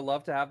removal. They would have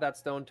loved to have that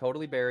stone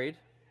totally buried,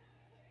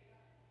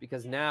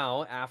 because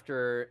now,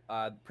 after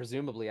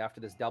presumably after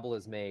this double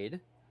is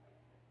made,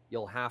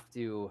 you'll have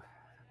to,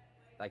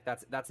 like,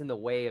 that's in the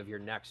way of your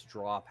next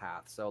draw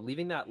path. So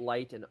leaving that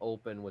light and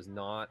open was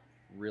not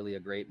really a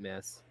great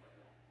miss.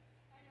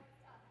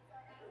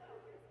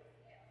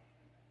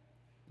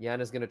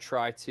 Jana's going to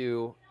try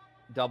to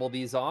double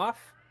these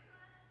off.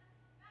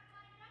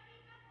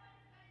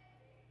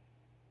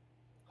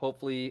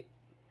 Hopefully,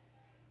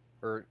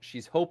 or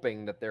she's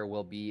hoping that there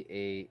will be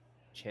a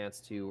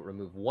chance to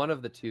remove one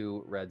of the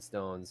 2 red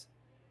stones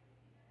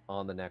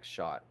on the next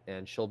shot.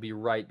 And she'll be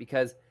right,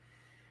 because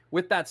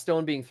with that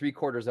stone being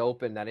 3/4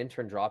 open, that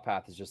in-turn draw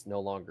path is just no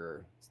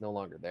longer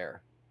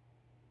there.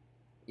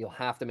 You'll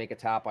have to make a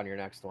tap on your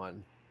next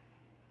one,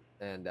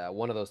 and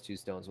one of those 2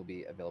 stones will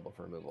be available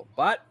for removal.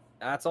 But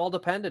that's all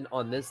dependent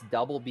on this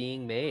double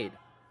being made.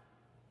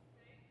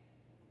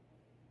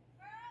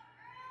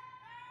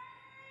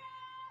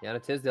 Jana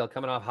Tisdale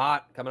coming off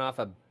hot, coming off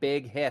a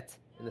big hit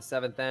in the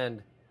 7th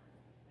end.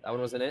 That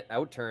one was an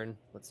out turn.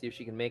 Let's see if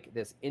she can make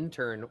this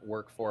in-turn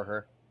work for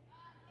her.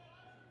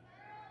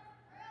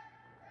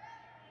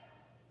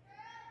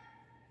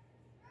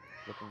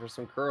 Looking for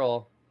some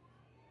curl.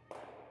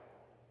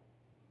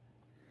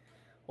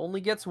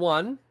 Only gets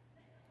 1.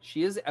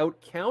 She is out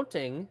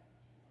counting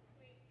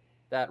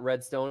that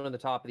red stone on the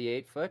top of the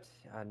 8-foot.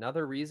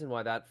 Another reason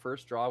why that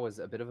first draw was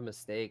a bit of a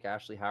mistake.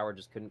 Ashley Howard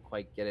just couldn't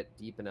quite get it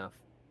deep enough.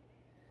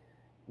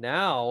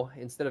 Now,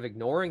 instead of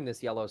ignoring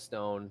this yellow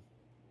stone,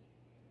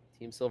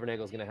 Team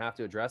Silvernagle is going to have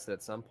to address it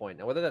at some point.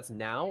 Now, whether that's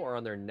now or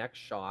on their next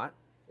shot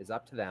is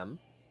up to them.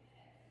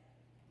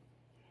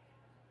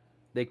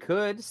 They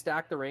could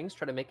stack the rings,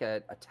 try to make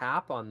a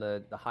tap on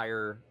the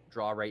higher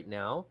draw right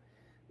now,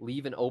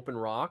 leave an open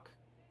rock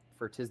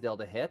for Tisdale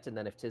to hit, and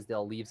then if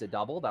Tisdale leaves a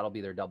double, that'll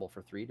be their double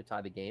for 3 to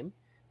tie the game.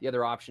 The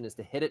other option is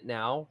to hit it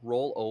now,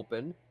 roll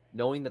open,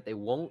 knowing that they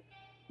won't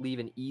leave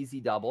an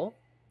easy double,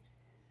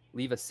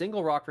 leave a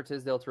single rock for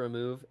Tisdale to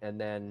remove, and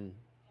then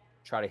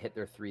try to hit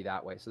their 3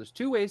 that way. So there's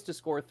 2 ways to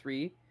score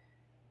 3.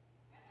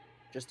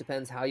 Just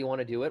depends how you want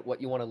to do it,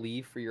 what you want to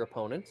leave for your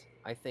opponent.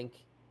 I think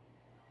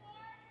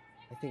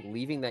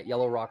leaving that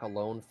yellow rock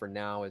alone for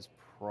now is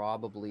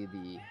probably it's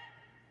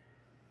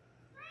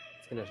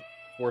going to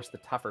force the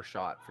tougher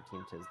shot for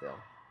Team Tisdale,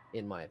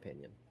 in my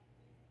opinion.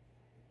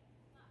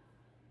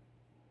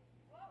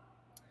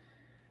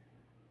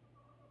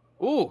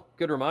 Ooh,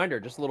 good reminder.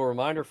 Just a little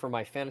reminder for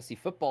my fantasy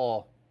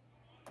football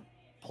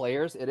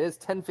players. It is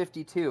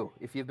 10:52.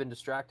 If you've been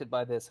distracted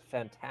by this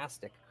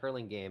fantastic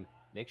curling game,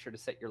 make sure to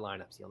set your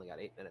lineups. You only got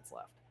 8 minutes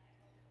left.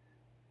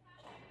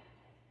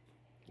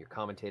 Your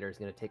commentator is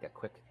going to take a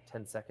quick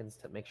 10 seconds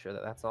to make sure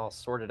that that's all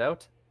sorted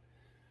out.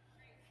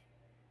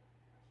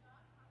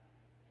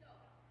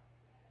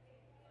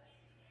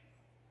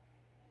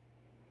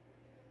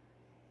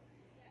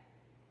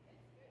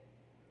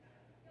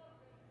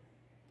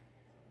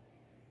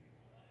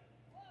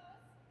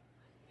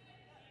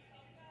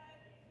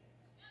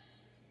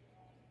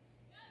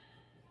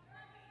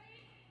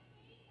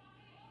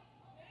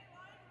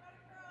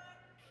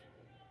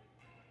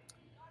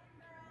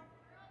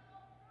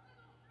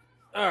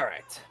 All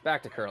right,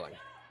 back to curling.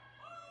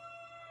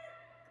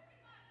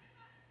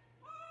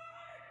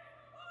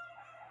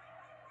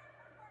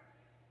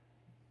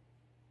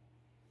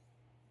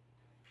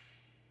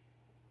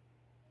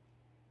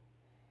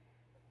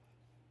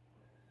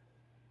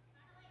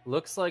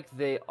 Looks like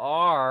they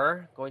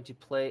are going to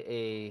play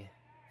a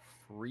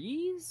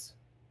freeze,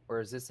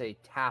 or is this a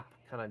tap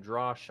kind of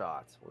draw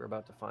shot? We're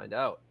about to find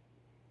out.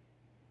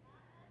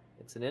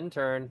 It's an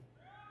intern.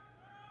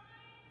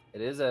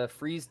 It is a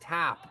freeze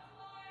tap.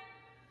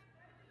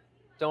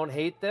 Don't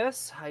hate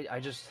this. I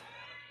just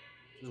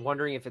was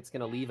wondering if it's going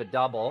to leave a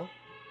double.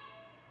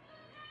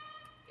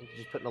 I think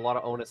you're just putting a lot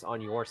of onus on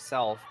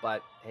yourself,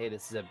 but hey,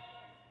 this is a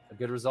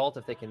good result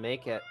if they can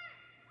make it.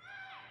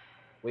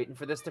 Waiting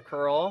for this to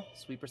curl.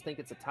 Sweepers think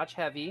it's a touch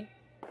heavy.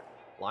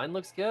 Line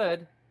looks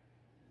good.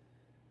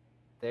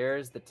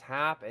 There's the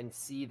tap, and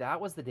see,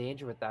 that was the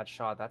danger with that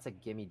shot. That's a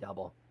gimme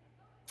double.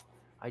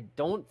 I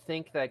don't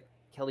think that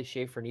Kelly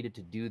Schaefer needed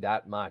to do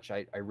that much.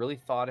 I really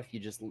thought if you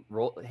just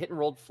hit and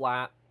rolled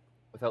flat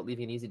without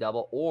leaving an easy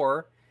double,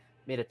 or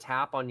made a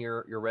tap on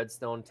your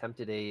redstone,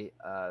 tempted a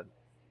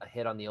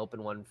hit on the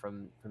open one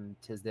from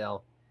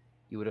Tisdale,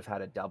 you would have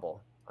had a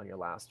double on your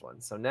last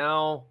one. So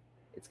now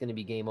it's going to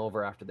be game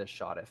over after this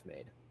shot if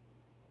made.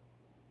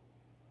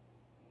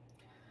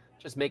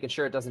 Just making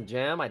sure it doesn't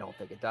jam. I don't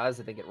think it does.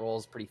 I think it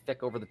rolls pretty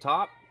thick over the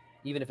top.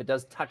 Even if it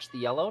does touch the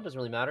yellow, it doesn't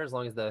really matter as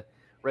long as the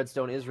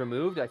redstone is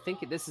removed. I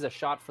think this is a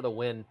shot for the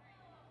win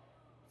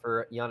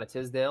for Jana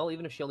Tisdale.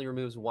 Even if she only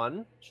removes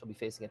 1, she'll be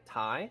facing a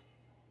tie.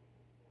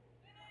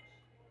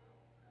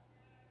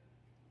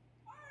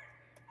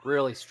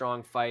 Really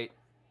strong fight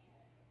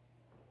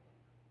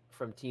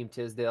from Team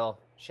Tisdale.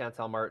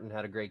 Chantal Martin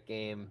had a great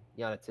game.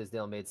 Jana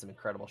Tisdale made some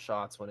incredible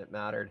shots when it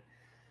mattered.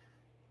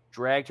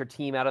 Dragged her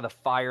team out of the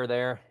fire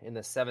there in the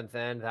 7th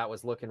end. That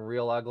was looking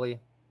real ugly.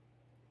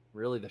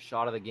 Really the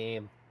shot of the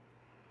game.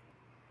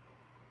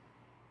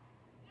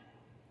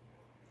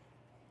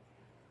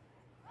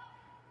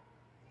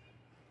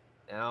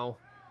 Now,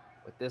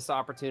 with this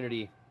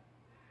opportunity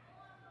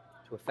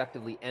to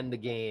effectively end the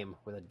game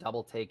with a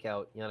double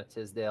takeout, Jana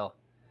Tisdale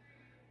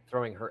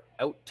throwing her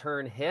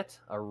out-turn hit,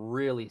 a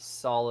really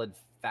solid,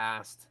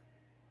 fast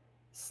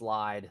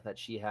slide that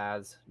she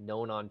has,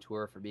 known on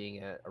tour for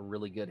being a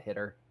really good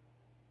hitter.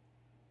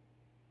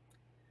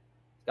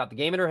 Got the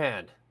game in her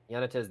hand,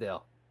 Jana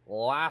Tisdale.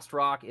 Last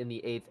rock in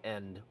the 8th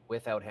end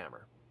without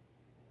hammer.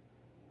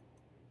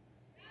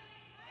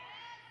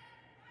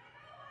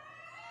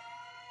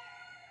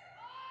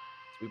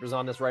 Sweepers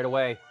on this right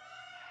away.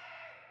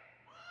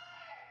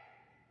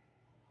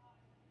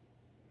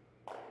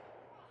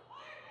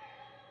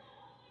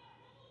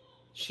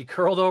 She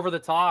curled over the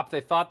top. They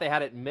thought they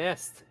had it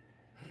missed,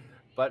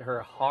 but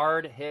her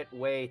hard hit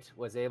weight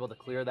was able to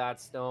clear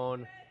that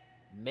stone.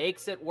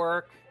 Makes it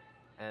work,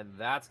 and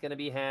that's going to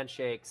be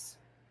handshakes.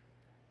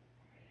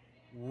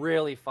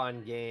 Really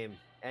fun game.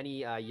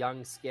 Any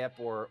young skip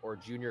or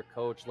junior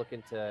coach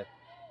looking to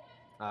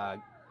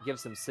give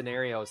some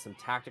scenarios, some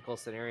tactical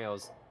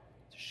scenarios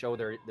to show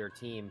their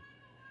team.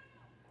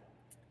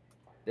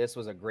 This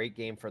was a great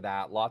game for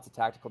that. Lots of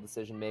tactical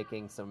decision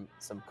making, some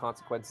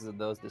consequences of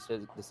those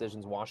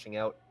decisions washing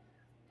out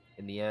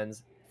in the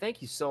ends.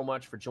 Thank you so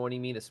much for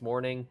joining me this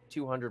morning.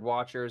 200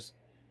 watchers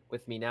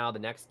with me now. The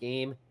next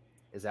game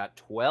is at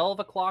 12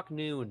 o'clock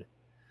noon.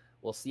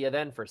 We'll see you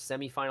then for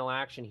semifinal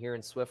action here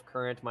in Swift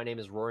Current. My name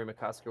is Rory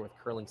McCusker with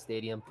Curling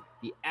Stadium,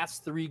 the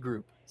S3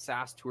 Group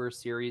SAS Tour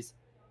Series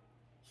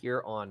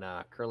here on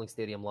Curling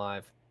Stadium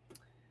Live.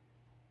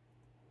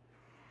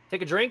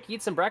 Take a drink,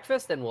 eat some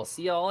breakfast, and we'll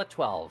see you all at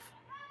 12.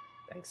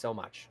 Thanks so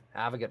much.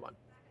 Have a good one.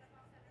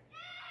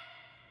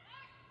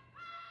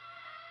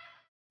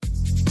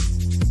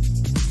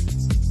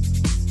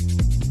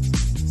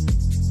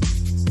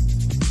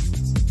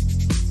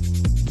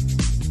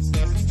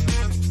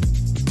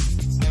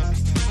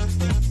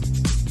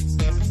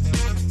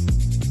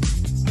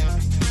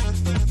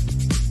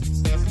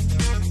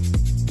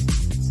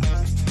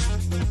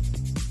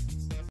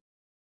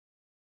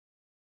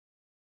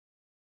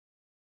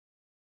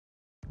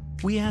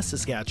 We asked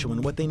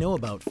Saskatchewan what they know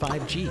about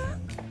 5G.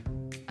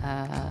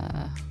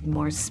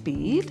 More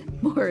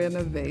speed, more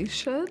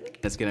innovation.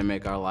 It's going to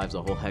make our lives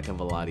a whole heck of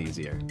a lot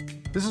easier.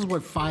 This is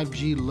what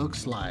 5G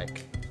looks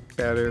like.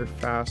 Better,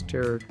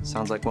 faster.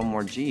 Sounds like one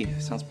more G.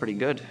 Sounds pretty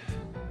good.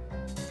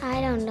 I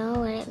don't know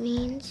what it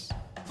means.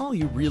 All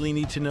you really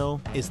need to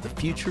know is the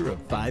future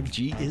of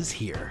 5G is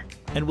here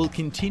and will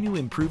continue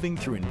improving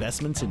through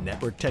investments in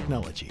network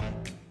technology.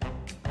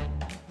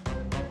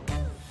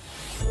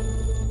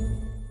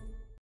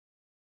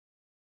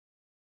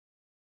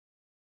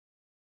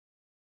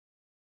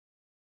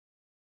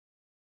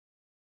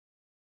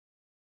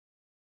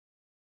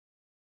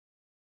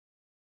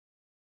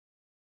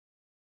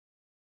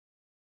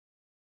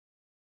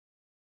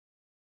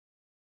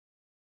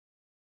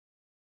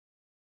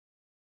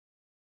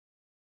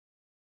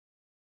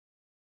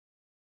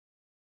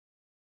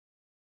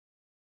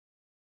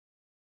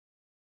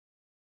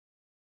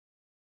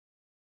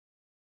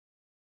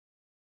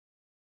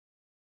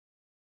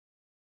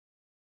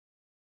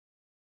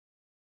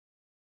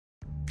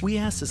 We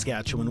asked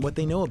Saskatchewan what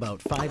they know about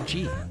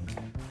 5G.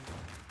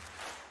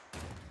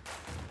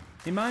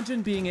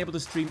 Imagine being able to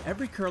stream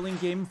every curling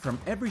game from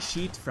every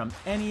sheet from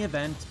any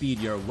event, be it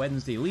your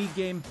Wednesday league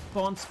game,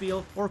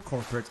 bonspiel, or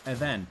corporate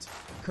event.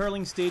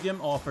 Curling Stadium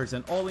offers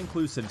an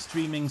all-inclusive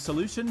streaming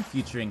solution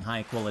featuring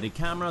high-quality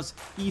cameras,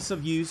 ease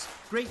of use,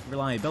 great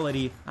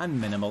reliability,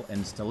 and minimal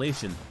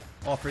installation.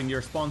 Offering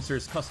your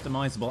sponsors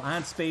customizable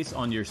ad space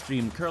on your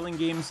streamed curling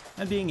games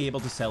and being able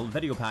to sell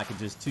video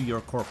packages to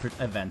your corporate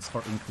events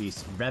for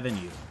increased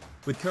revenue.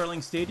 With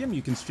Curling Stadium,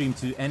 you can stream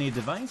to any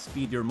device,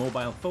 be it your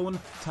mobile phone,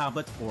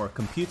 tablet, or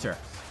computer.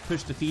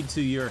 Push the feed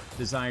to your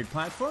desired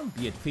platform,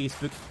 be it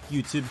Facebook,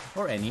 YouTube,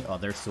 or any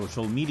other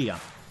social media.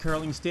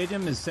 Curling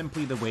Stadium is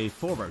simply the way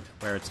forward.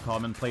 Where it's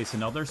commonplace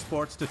in other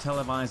sports to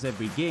televise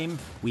every game,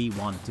 we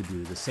want to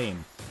do the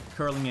same.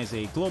 Curling is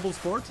a global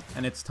sport,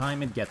 and it's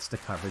time it gets the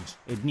coverage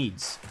it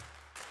needs.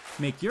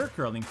 Make your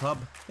curling club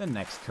the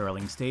next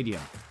Curling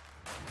Stadium.